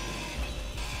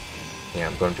 Yeah,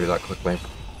 I'm going to do that quickly.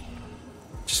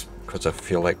 Just because I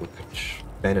feel like we could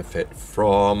benefit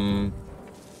from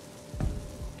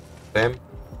them.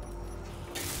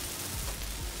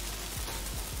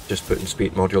 Just putting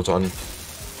speed modules on.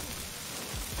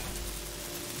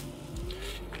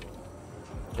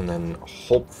 And then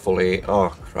hopefully... Oh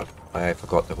crap, I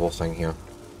forgot the whole thing here.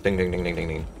 Ding ding ding ding ding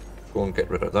ding. Go and get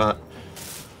rid of that.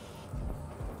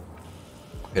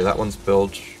 Okay, that one's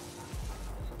built.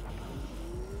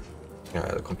 Yeah,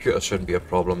 the computer shouldn't be a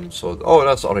problem, so... Oh,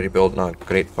 that's already built now,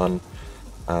 great fun.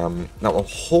 Now I'm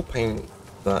hoping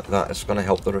that that is going to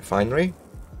help the refinery.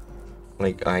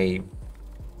 Like,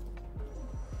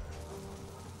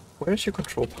 Where's your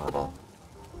control panel?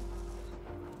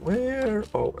 Where?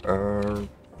 Oh,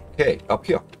 okay, up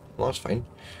here. Well, that's fine.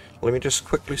 Let me just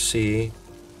quickly see.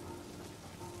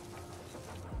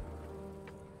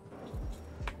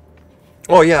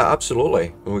 Oh yeah,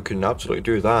 absolutely. We can absolutely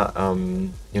do that.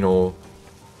 You know,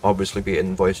 obviously be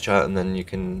in voice chat and then you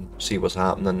can see what's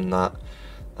happening and that.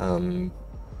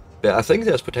 But I think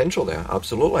there's potential there,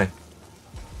 absolutely.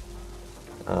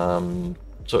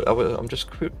 So I'm just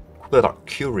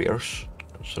curious.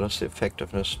 So that's the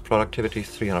effectiveness, productivity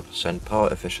 300%,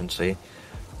 power efficiency.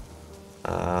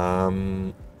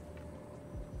 So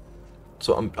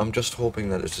I'm just hoping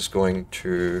that this is going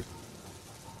to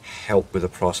help with the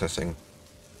processing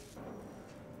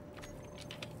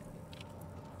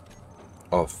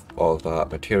of all that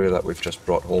material that we've just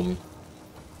brought home.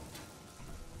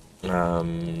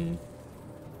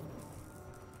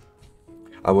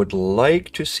 I would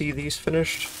like to see these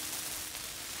finished.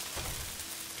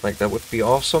 Like, that would be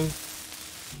awesome.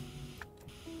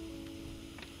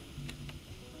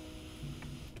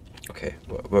 Okay,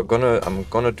 I'm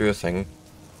gonna do a thing.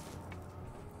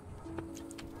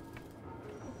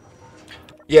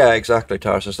 Yeah, exactly,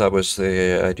 Tarsus. That was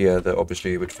the idea, that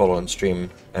obviously you would follow on stream,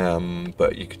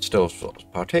 but you could still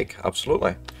partake,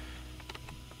 absolutely.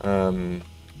 Go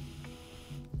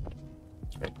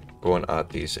and add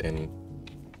these in.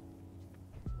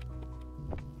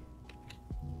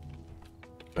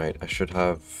 Right, I should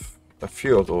have a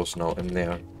few of those now in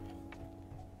there.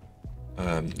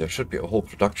 There should be a whole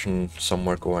production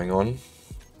somewhere going on.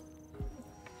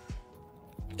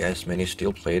 Yes, many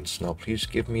steel plates. Now please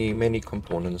give me many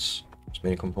components. As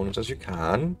many components as you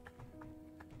can.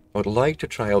 I would like to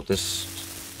try out this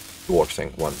dwarf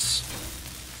thing once.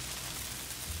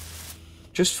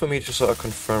 Just for me to sort of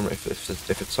confirm if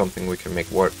it's something we can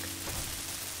make work.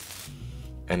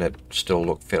 And it still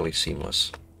look fairly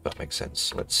seamless. That makes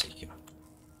sense. Let's see here.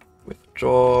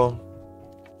 Withdraw.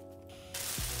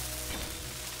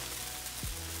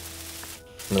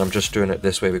 And I'm just doing it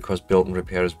this way because build and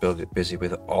repair is busy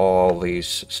with all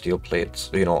these steel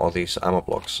plates, you know, all these ammo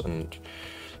blocks, and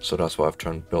so that's why I've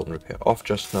turned build and repair off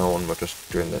just now, and we're just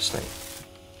doing this thing.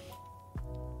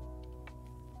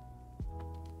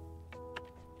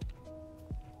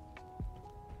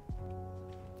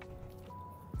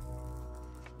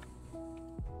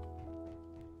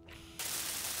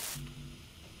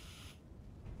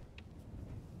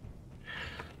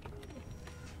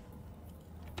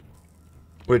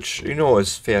 Which, you know,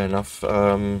 is fair enough.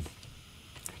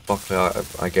 Luckily,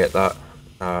 I get that.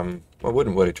 I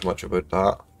wouldn't worry too much about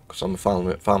that, because I'm a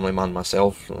family man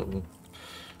myself. And,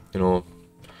 you know,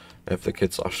 if the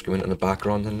kids are screaming in the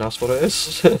background, then that's what it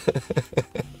is.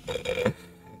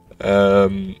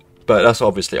 But that's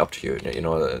obviously up to you. You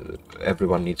know,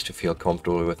 everyone needs to feel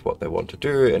comfortable with what they want to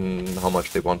do and how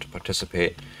much they want to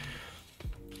participate.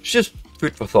 It's just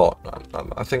food for thought.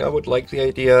 I think I would like the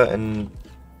idea, and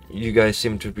you guys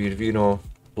seem to be, you know,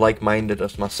 like-minded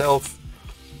as myself,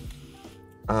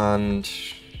 and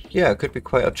yeah, it could be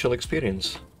quite a chill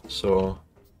experience. So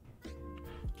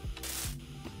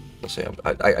let's see.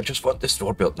 I just want this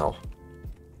door built now.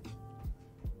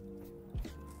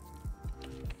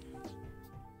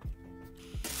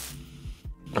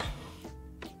 Come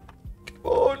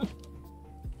on.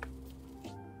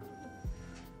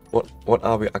 what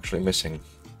are we actually missing?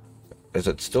 Is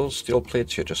it still steel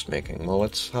plates you're just making? Well,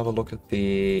 let's have a look at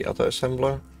the other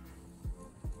assembler.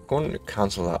 Go and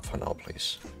cancel that for now,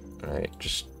 please. Alright,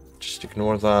 just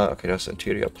ignore that. Okay, that's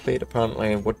interior plate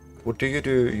apparently. What do? You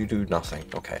do nothing.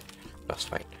 Okay, that's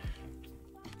fine.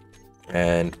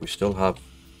 And we still have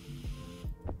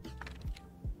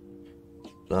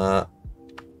that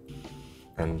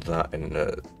and that in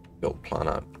the build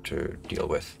planner to deal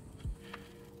with.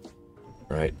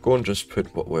 Right, go and just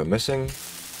put what we're missing.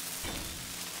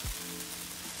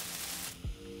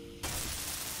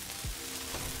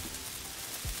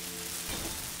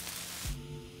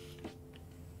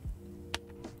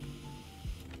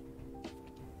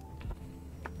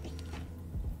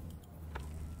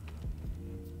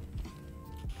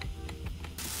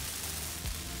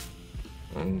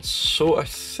 And so I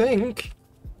think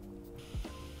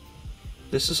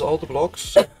this is all the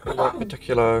blocks in that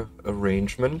particular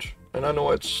arrangement. And I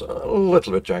know it's a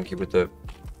little bit janky with the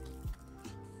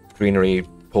greenery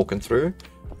poking through.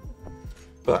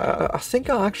 But I think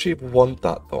I actually want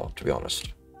that though, to be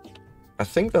honest. I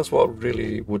think that's what I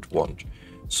really would want.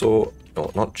 So, no,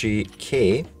 not G,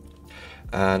 K.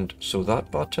 And so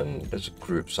that button is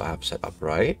groups I have set up,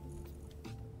 right?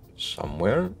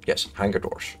 Somewhere. Yes, hangar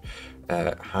doors.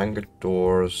 Hangar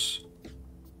doors.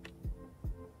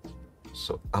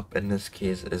 So up in this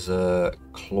case is a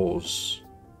close.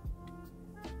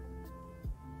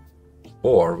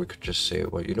 Or we could just say,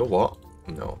 well, you know what?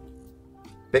 No.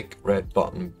 Big red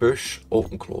button, bush,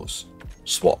 open, close.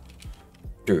 Swap.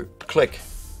 Do. Click.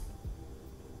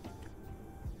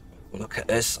 Look at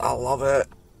this. I love it.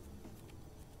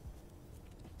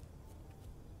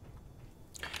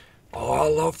 Oh, I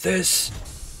love this.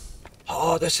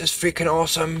 Oh, this is freaking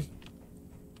awesome.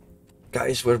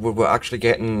 Guys, we're actually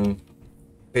getting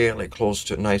fairly close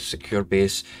to a nice secure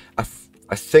base. I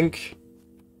think,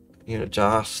 you know,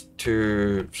 just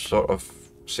to sort of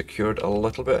secure it a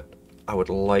little bit, I would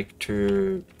like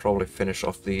to probably finish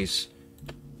off these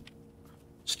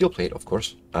steel plate, of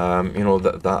course. You know,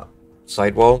 that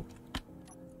sidewall.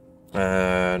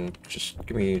 And just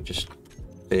give me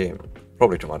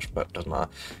probably too much, but doesn't matter.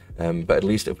 But at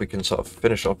least if we can sort of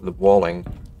finish off the walling,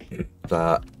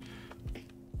 that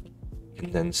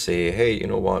can then say, hey, you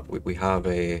know what, we have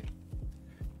a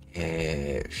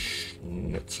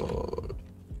schnitzel.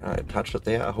 Can I attach it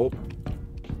there, I hope?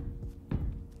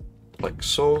 Like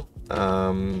so.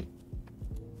 And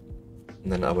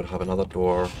then I would have another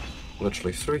door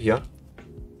literally through here.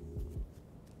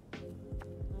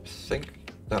 I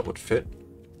think that would fit.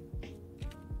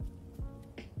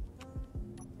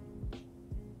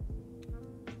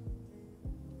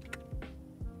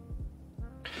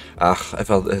 If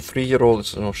a 3-year-old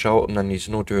is no shouting, then he's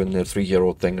no doing the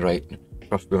 3-year-old thing right.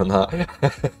 Trust me on that.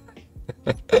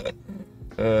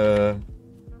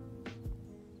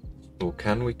 So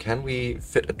can we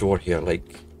fit a door here?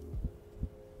 Like,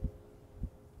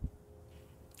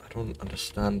 I don't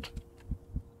understand.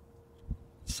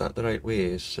 Is that the right way?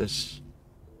 Is this?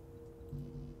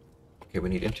 Okay, we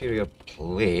need interior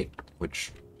plate,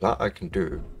 which that I can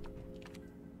do.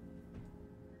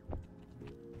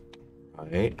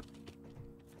 Right.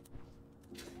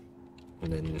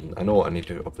 And then I know I need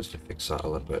to obviously fix that a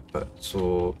little bit, but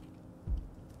so,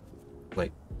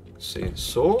 like, say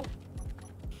so.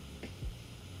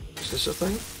 Is this a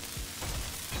thing?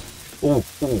 Oh.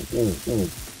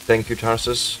 Thank you,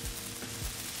 Tarsus.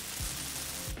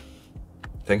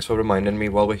 Thanks for reminding me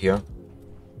while we're here,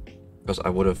 because I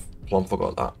would have plumb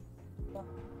forgot that.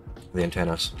 The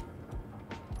antennas.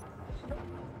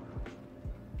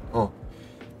 Oh,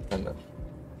 and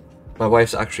my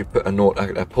wife's actually put a note.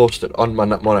 I posted on my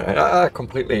monitor. I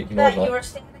completely ignored that. You were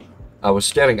staring. I was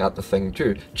staring at the thing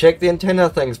too. Check the antenna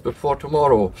things before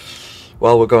tomorrow.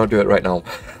 Well, we're gonna do it right now.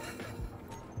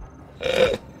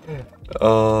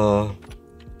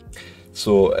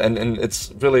 So, and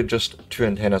it's really just 2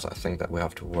 antennas I think that we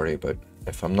have to worry about,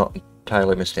 if I'm not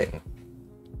entirely mistaken.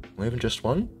 Or even just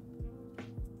 1?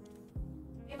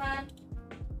 Hey man.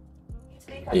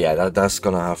 Yeah, that's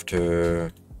gonna have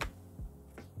to...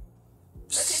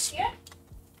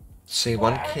 Say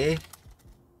 1K?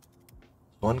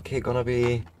 1K gonna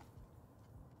be...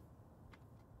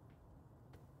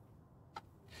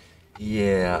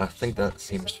 Yeah, I think that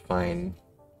seems fine.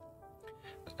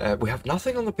 We have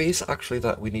nothing on the base actually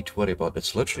that we need to worry about.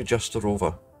 It's literally just the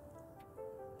rover,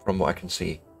 from what I can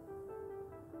see.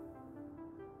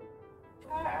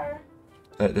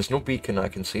 There's no beacon I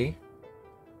can see.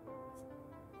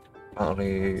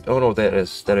 Apparently, oh no, there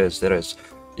is.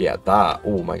 Yeah, that.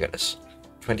 Oh my goodness,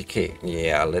 20K.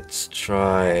 Yeah, let's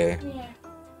try. Yeah.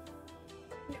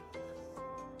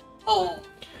 Oh.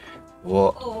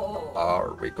 What Oh.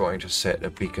 are we going to set a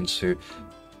beacon to?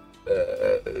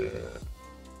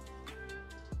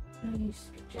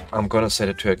 I'm gonna set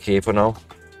it to a cave for now.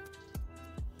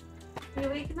 You're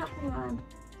waking up, man.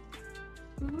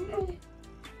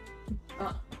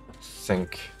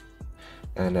 Think.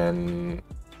 And then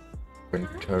wind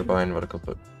turbine, what I could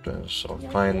put sort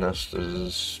of finest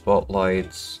is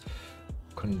spotlights,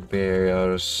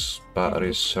 conveyors,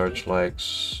 batteries,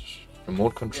 searchlights,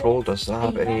 remote control. Does that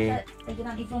have any?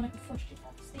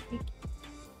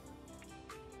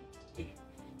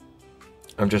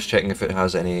 I'm just checking if it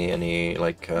has any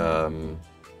like no,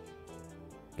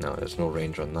 there's no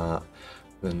range on that.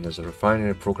 Then there's a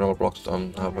refinery, programmer blocks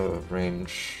don't have a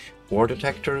range. Ore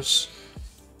detectors.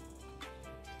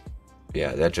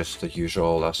 Yeah, they're just the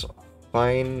usual, that's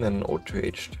fine. And O2,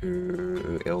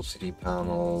 H2, LCD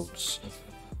panels.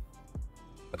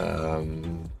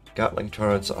 Gatling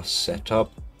turrets are set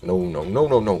up.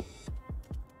 No.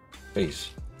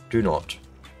 Please, do not.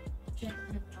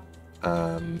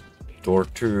 Door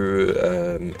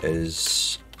 2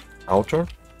 is outer.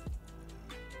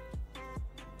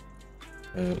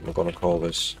 We're gonna call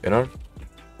this inner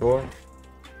door,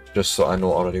 just so I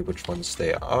know already which ones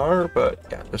they are. But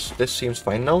yeah, this seems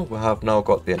fine now. We have now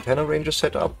got the antenna ranges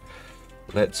set up.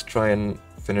 Let's try and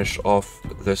finish off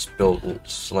this build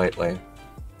slightly.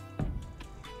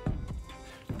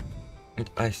 And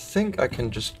I think I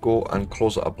can just go and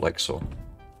close it up like so.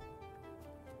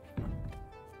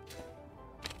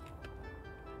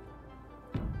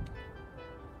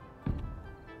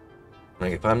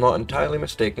 Like, if I'm not entirely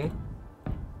mistaken,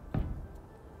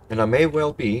 and I may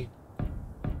well be.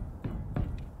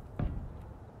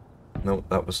 No,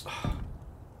 that was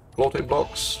floating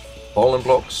blocks, falling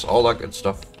blocks, all that good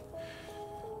stuff.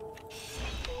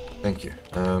 Thank you.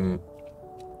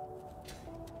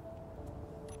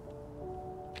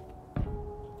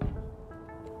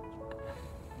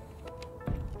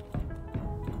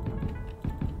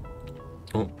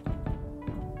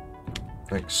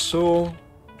 Like so.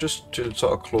 Just to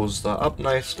sort of close that up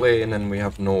nicely, and then we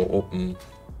have no open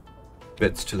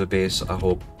bits to the base, I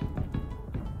hope.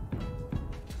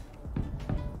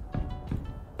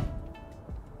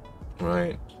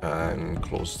 Right, and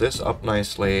close this up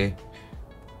nicely.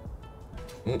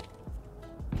 Try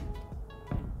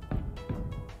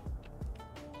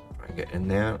and get in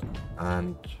there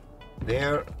and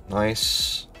there,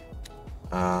 nice.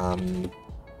 And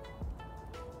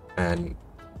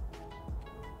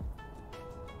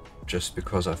just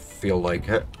because I feel like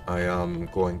it, I am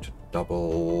going to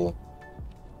double.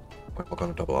 Am I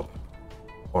going to double up,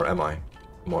 or am I?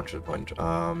 More to the point.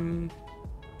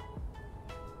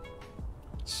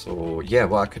 So yeah,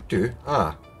 what I could do.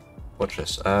 Watch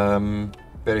this.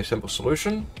 Very simple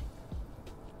solution.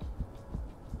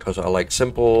 Because I like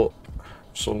simple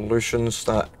solutions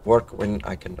that work when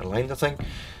I can align the thing.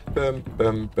 Boom,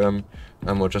 boom, boom,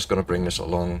 and we're just going to bring this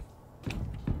along.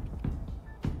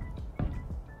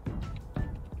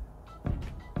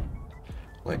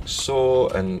 Like so,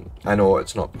 and I know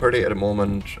it's not pretty at the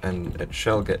moment, and it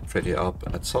shall get pretty up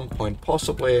at some point,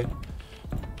 possibly.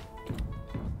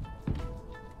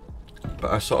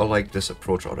 But I sort of like this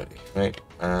approach already, right?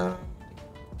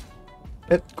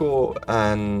 Let's go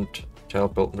and tell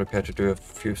Build and Repair to do a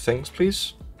few things,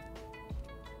 please.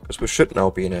 Because we should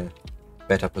now be in a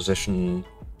better position.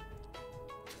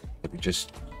 Let me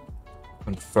just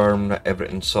confirm that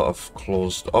everything's sort of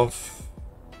closed off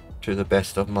to the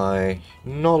best of my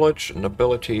knowledge and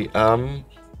ability.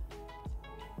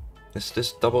 Is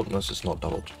this doubled? No, this is not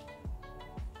doubled.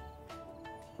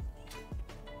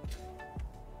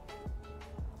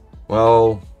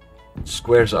 Well,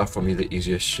 squares are for me the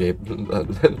easiest shape. I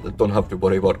don't have to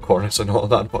worry about corners and all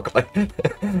that, but like,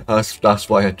 that's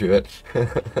why I do it.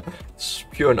 It's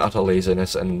pure and utter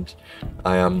laziness, and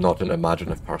I am not an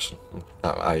imaginative person.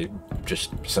 I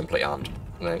just simply aren't.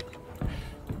 Right?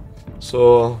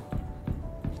 So,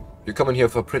 if you're coming here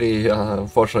for pretty,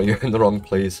 unfortunately you're in the wrong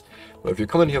place. But if you're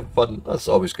coming here for fun, that's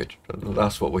always good.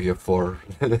 That's what we're here for.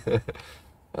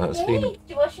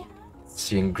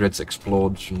 Seeing grids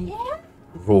explode and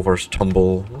rovers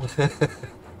tumble.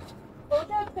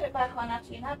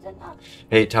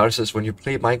 Hey, Tarsus, when you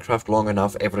play Minecraft long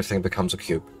enough, everything becomes a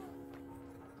cube.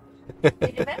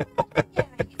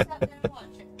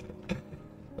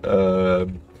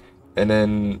 And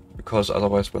then, because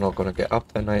otherwise we're not going to get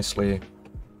up there nicely.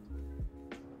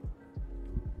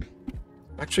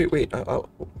 Actually, wait, I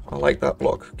like that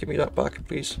block. Give me that back,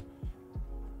 please.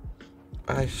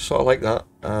 I sort of like that.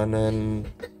 And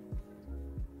then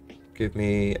give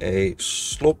me a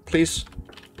slope, please.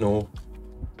 No.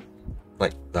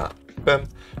 Like that. Boom.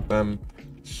 Boom.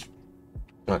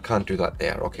 can't do that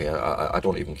there. Okay, I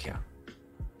don't even care.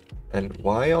 And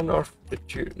why on earth did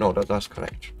you... No, that's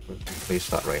correct. Place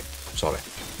that right. Sorry.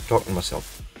 Talking to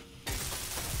myself.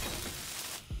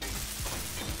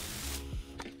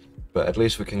 But at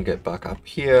least we can get back up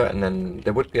here, and then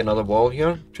there would be another wall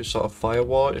here to sort of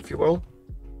firewall, if you will.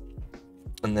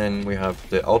 And then we have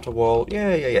the outer wall.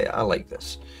 Yeah, I like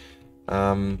this.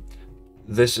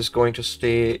 This is going to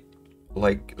stay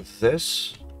like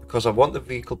this, because I want the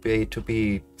vehicle bay to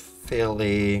be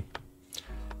fairly,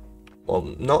 well,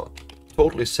 not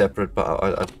totally separate,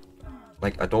 but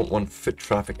I don't want foot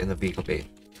traffic in the vehicle bay,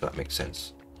 if that makes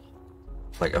sense.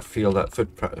 Like, I feel that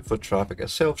foot traffic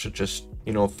itself should just,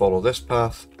 you know, follow this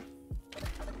path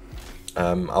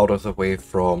out of the way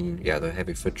from, yeah, the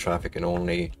heavy foot traffic, and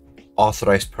only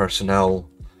authorized personnel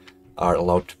are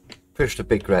allowed to push the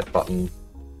big red button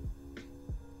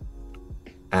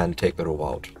and take the row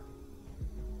out.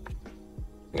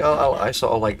 Yeah, I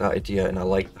sort of like that idea, and I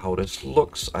like how this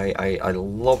looks. I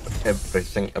love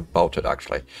everything about it,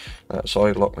 actually.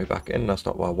 Sorry, lock me back in. That's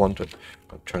not what I wanted.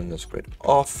 I'll turn this grid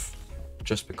off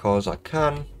just because I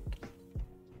can.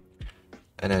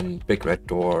 And then big red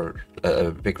door,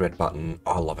 big red button.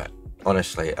 I love it.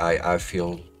 Honestly, I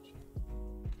feel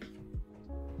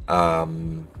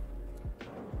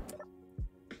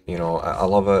you know, I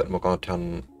love it. We're gonna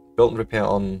turn build and repair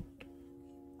on,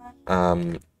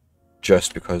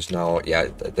 just because now, yeah,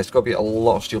 there's got to be a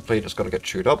lot of steel plate that's got to get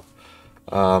chewed up,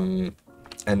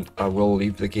 and I will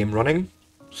leave the game running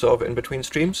sort of in between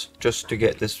streams just to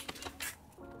get this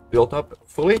built up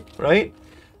fully, right?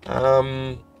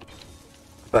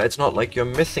 But it's not like you're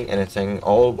missing anything.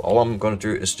 All I'm going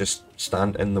to do is just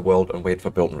stand in the world and wait for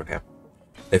build and repair.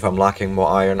 If I'm lacking more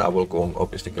iron, I will go and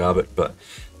obviously grab it, but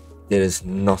there is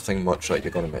nothing much that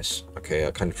you're going to miss. Okay,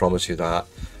 I can promise you that.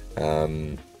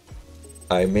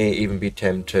 I may even be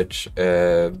tempted,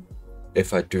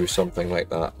 if I do something like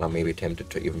that, I may be tempted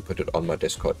to even put it on my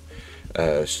Discord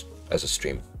as a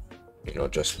stream. You know,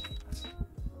 just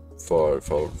for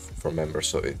members,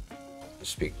 so to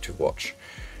speak, to watch.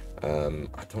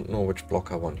 I don't know which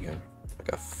block I want here.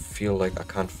 Like, I feel like I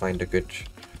can't find a good...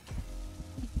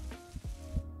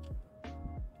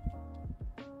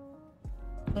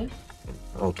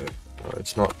 I'll do.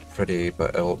 It's not pretty,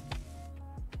 but it'll...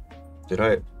 Did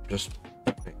I just...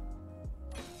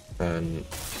 And...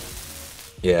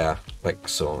 Yeah, like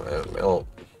so. It'll...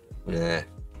 Nah.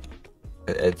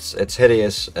 It's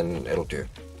hideous and it'll do.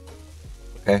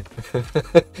 Okay?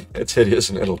 It's hideous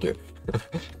and it'll do.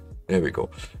 There we go.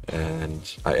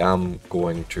 And I am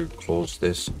going to close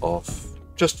this off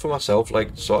just for myself,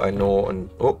 like, so I know, and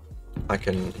oh, I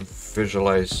can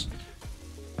visualize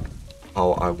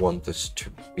how I want this to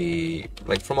be,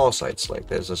 like, from all sides. Like,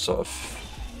 there's a sort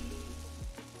of,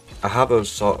 I have a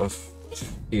sort of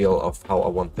feel of how I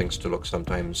want things to look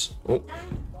sometimes. Oh.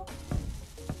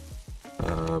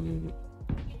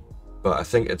 But I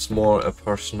think it's more a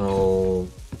personal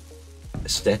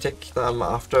aesthetic that I'm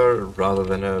after rather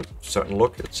than a certain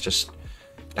look. It's just,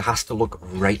 it has to look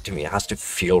right to me. It has to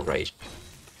feel right.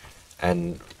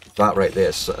 And that right there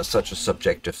is such a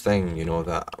subjective thing, you know,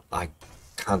 that I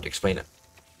can't explain it.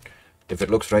 If it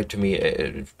looks right to me,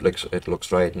 it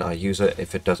looks right and I use it.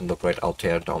 If it doesn't look right, I'll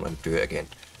tear it down and do it again.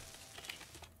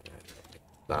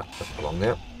 That doesn't belong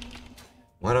there.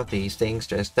 One of these things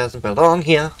just doesn't belong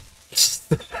here.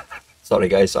 Sorry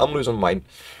guys, I'm losing mine.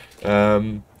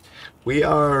 We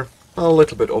are a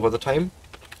little bit over the time.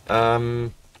 I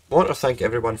want to thank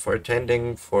everyone for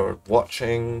attending, for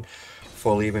watching,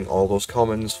 for leaving all those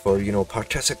comments, for, you know,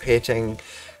 participating.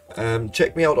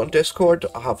 Check me out on Discord.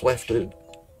 I have left a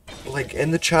link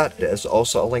in the chat. There's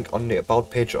also a link on the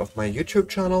about page of my YouTube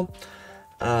channel.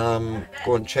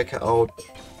 Go and check it out.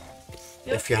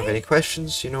 If you have any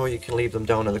questions, you know, you can leave them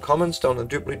down in the comments, down in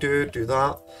the doobly-doo, do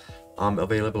that. I'm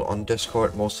available on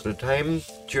Discord most of the time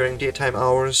during daytime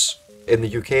hours in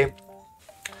the UK.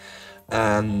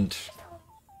 And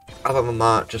other than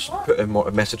that, just put a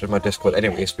message in my Discord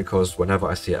anyways, because whenever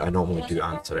I see it, I normally do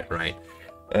answer it, right?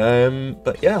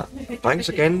 But yeah, thanks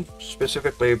again,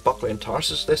 specifically Buckley and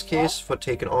Tarsus this case, for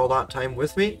taking all that time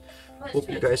with me.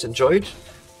 Hope you guys enjoyed.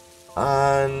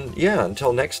 And yeah,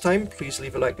 until next time, please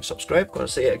leave a like and subscribe. I'm gonna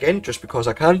say it again just because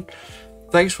I can.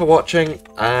 Thanks for watching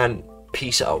and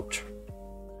peace out.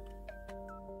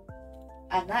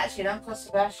 And that's your Uncle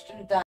Sebastian done.